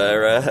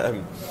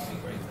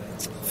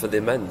for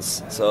the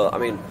men's. So I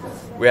mean,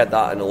 we had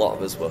that, and a lot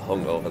of us were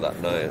hungover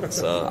that night.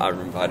 So I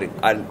remember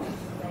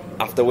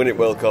after winning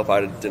World Cup,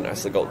 I didn't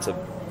actually go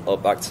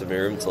back to my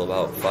room till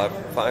about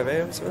 5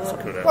 a.m. something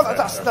like that. Well,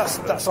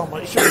 that's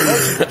almost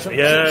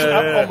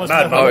almost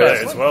Mad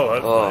Monday as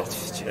well.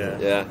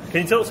 Yeah.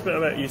 Can you tell us a bit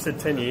about? You said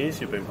 10 years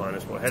you've been playing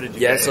this sport. How did you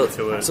get into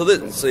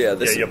it?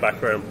 This your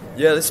background.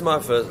 Yeah, this is my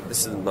first.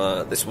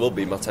 This will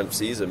be my 10th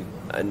season,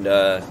 and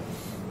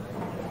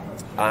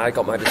I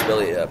got my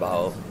disability at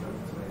about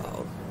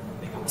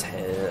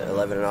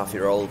 11 and a half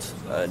year old,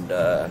 and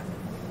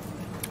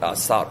I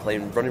started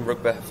playing running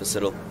rugby for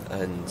Siddle,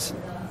 and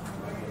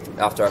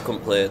after I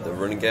couldn't play the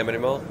running game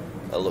anymore,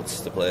 I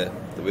looked to play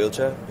the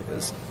wheelchair,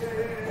 because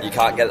you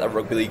can't get a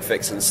rugby league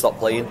fix and stop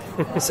playing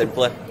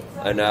simply.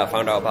 And I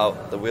found out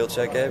about the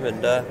wheelchair game,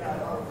 and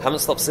haven't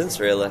stopped since,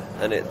 really.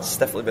 And it's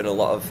definitely been a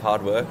lot of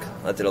hard work.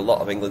 I did a lot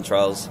of England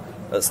trials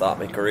at the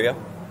start of my career,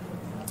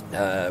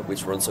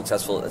 which were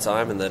unsuccessful at the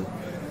time, and then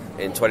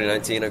in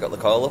 2019 I got the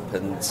call up,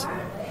 and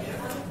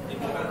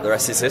the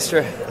rest is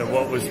history. And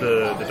what was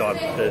the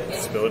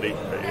disability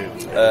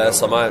that you...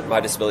 So my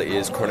disability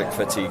is chronic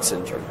fatigue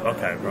syndrome.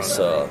 Okay, right.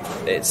 So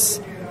it's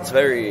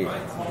very...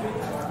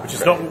 Which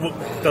is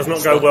does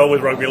not go well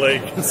with rugby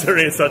league,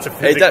 considering it's such a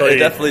physically it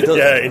definitely does.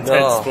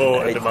 Intense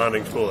sport and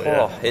demanding sport.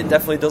 It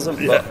definitely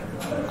doesn't. But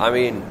I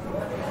mean,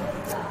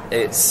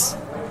 I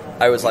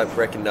always like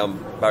breaking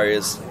down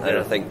barriers, and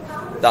I think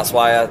that's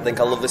why I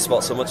love this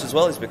sport so much as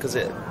well. Is because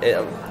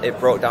it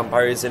broke down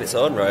barriers in its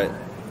own right.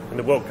 In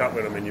the World Cup,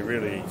 you're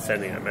really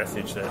sending a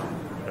message that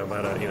no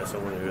matter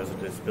someone who has a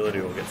disability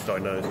or gets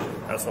diagnosed,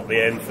 that's not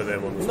the end for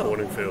them on the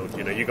sporting field.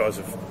 You guys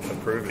have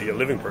proved that you're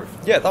living proof.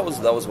 Yeah, that was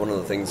one of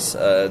the things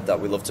that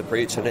we love to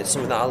preach, and it's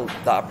something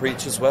that I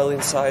preach as well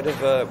inside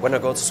of when I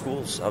go to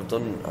schools. I've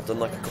done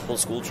like a couple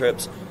of school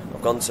trips.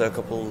 I've gone to a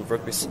couple of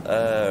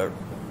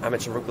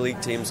amateur rugby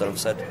league teams, and I've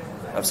said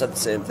the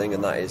same thing,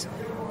 and that is,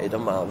 it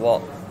doesn't matter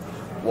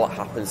what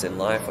happens in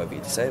life, whether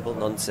you're disabled,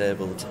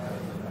 non-disabled.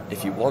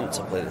 If you want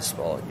to play this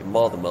sport, you're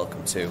more than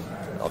welcome to.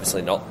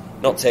 Obviously not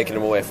taking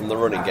them away from the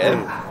running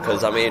game,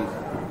 because I mean,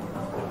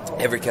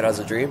 every kid has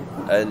a dream,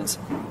 and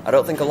I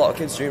don't think a lot of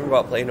kids dream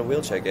about playing a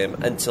wheelchair game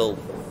until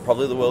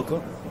probably the World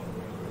Cup.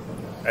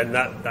 And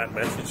that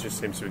message just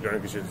seems to be growing,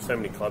 because there's so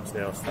many clubs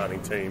now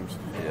starting teams,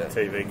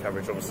 TV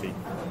coverage, obviously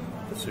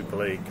the Super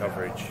League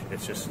coverage.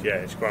 It's just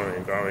it's growing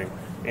and growing.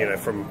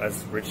 From,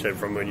 as Rich said,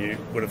 from when you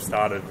would have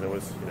started, there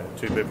was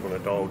 2 people and a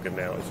dog, and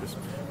now it's just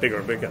bigger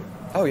and bigger.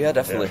 Oh yeah,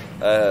 definitely.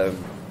 Yeah.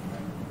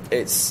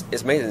 It's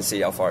amazing to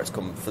see how far it's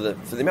come for the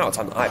amount of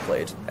time that I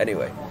played.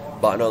 Anyway,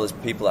 but I know there's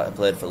people that have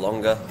played for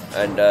longer,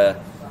 and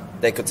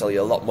they could tell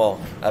you a lot more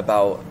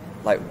about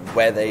like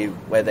where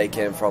they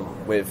came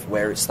from with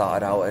where it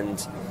started out,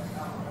 and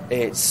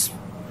it's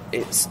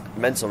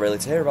mental really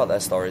to hear about their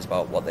stories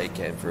about what they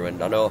came through.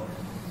 And I know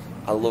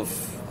I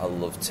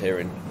loved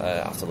hearing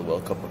after the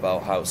World Cup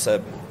about how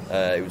Seb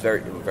he was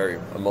very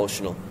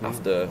emotional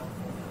after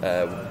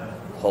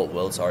Holt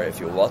World. Sorry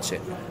if you were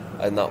watching,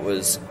 and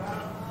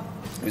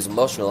he was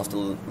emotional after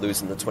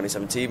losing the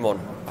 2017 one.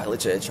 I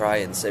literally try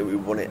and say we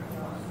won it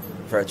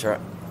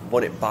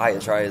by a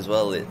try as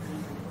well.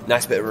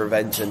 Nice bit of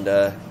revenge and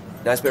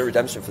nice bit of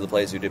redemption for the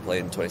players who did play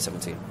in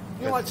 2017.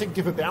 You like to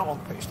give a bit out on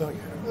pitch, don't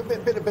you? A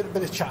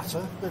bit of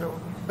chatter, bit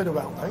of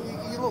out there.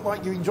 You look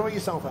like you enjoy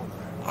yourself out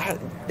there.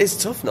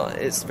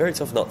 It's very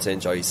tough not to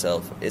enjoy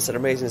yourself. It's an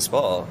amazing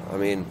sport. I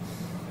mean,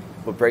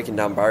 we're breaking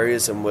down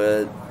barriers, and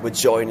we're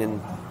joining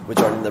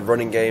the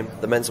running game,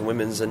 the men's and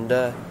women's,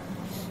 and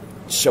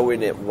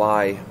showing it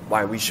why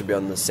we should be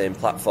on the same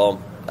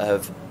platform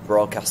of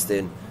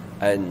broadcasting,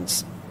 and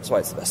that's why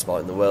it's the best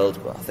sport in the world.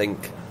 But I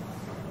think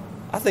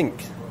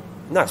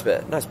nice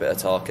bit of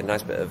talk and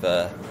nice bit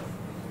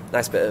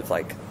of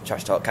like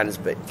trash talk kind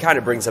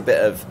of brings a bit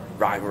of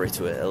rivalry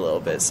to it a little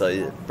bit. So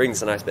it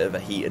brings a nice bit of a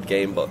heated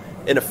game, but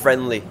in a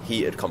friendly,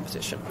 heated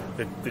competition.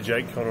 The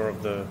Jake Connor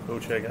of the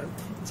wheelchair game?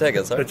 Say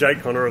again, sorry? The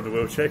Jake Connor of the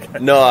wheelchair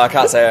game? No, I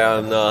can't say I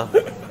am, no.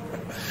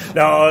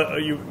 Now,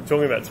 you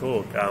talking about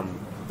talk,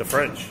 the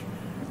French.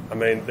 I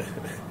mean,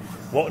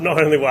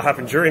 not only what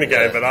happened during the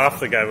game, but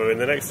after the game. I mean,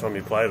 the next time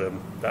you play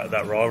them,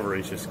 that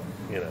rivalry is just,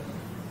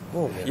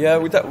 Yeah,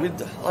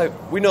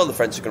 we know the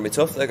French are going to be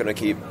tough. They're going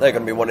to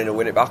be wanting to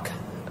win it back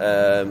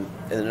in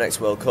the next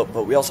World Cup.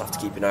 But we also have to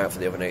keep an eye out for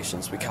the other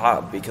nations. We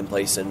can't be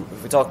complacent.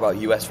 If we talk about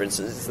US, for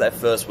instance, it's their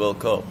first World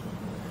Cup,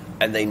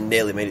 and they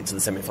nearly made it to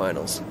the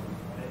semi-finals,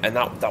 and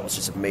that was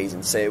just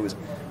amazing. Say it was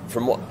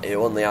from what it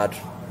only had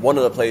one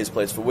of the players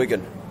plays for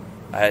Wigan,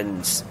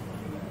 and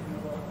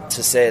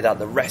to say that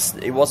the rest,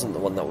 it wasn't the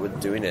one that were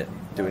doing it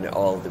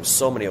all. There were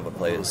so many other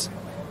players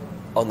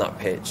on that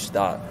pitch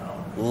that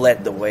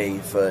led the way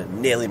for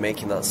nearly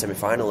making that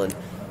semi-final, and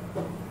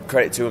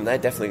credit to them, they're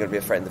definitely going to be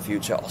a threat in the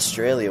future.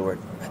 Australia were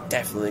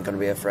definitely going to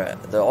be a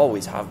threat. They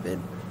always have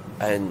been,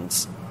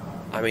 and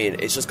I mean,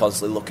 it's just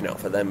constantly looking out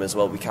for them as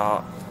well. We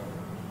can't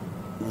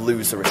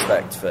lose the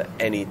respect for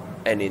any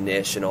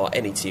nation or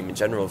any team in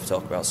general if we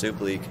talk about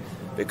Super League,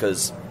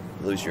 because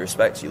you lose your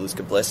respect, you lose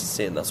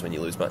complacency, and that's when you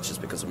lose matches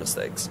because of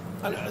mistakes.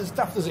 And as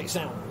daft as it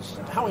sounds,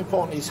 how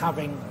important is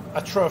having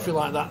a trophy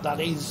like that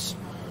is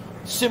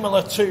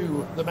similar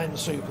to the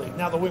Men's Super League?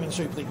 Now the Women's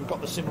Super League have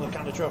got the similar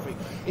kind of trophy.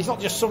 It's not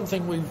just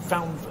something we've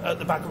found at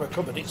the back of a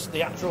cupboard, it's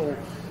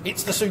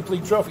the Super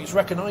League trophy, it's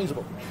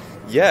recognisable.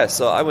 Yeah,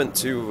 so I went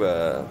to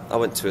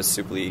a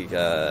Super League,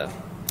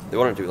 they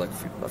wanted to do like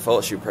a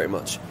photo shoot pretty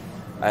much,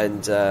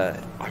 and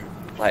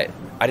I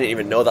didn't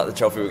even know that the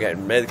trophy were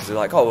getting made, because they're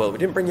like, oh well, we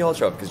didn't bring your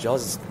trophy because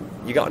yours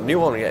you got a new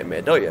one getting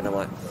made, don't you? And I'm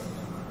like,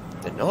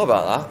 didn't know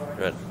about that. And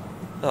I went,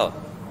 oh,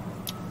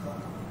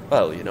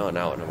 well, you know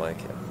now. And I'm like,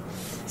 yeah.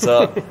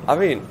 So I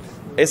mean,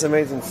 it's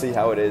amazing to see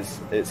how it is.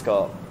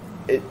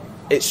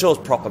 It shows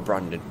proper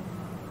branding.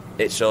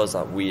 It shows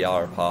that we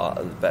are a part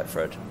of the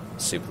Betfred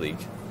Super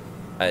League,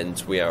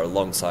 and we are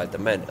alongside the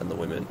men and the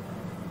women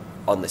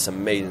on this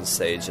amazing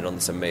stage and on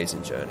this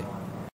amazing journey.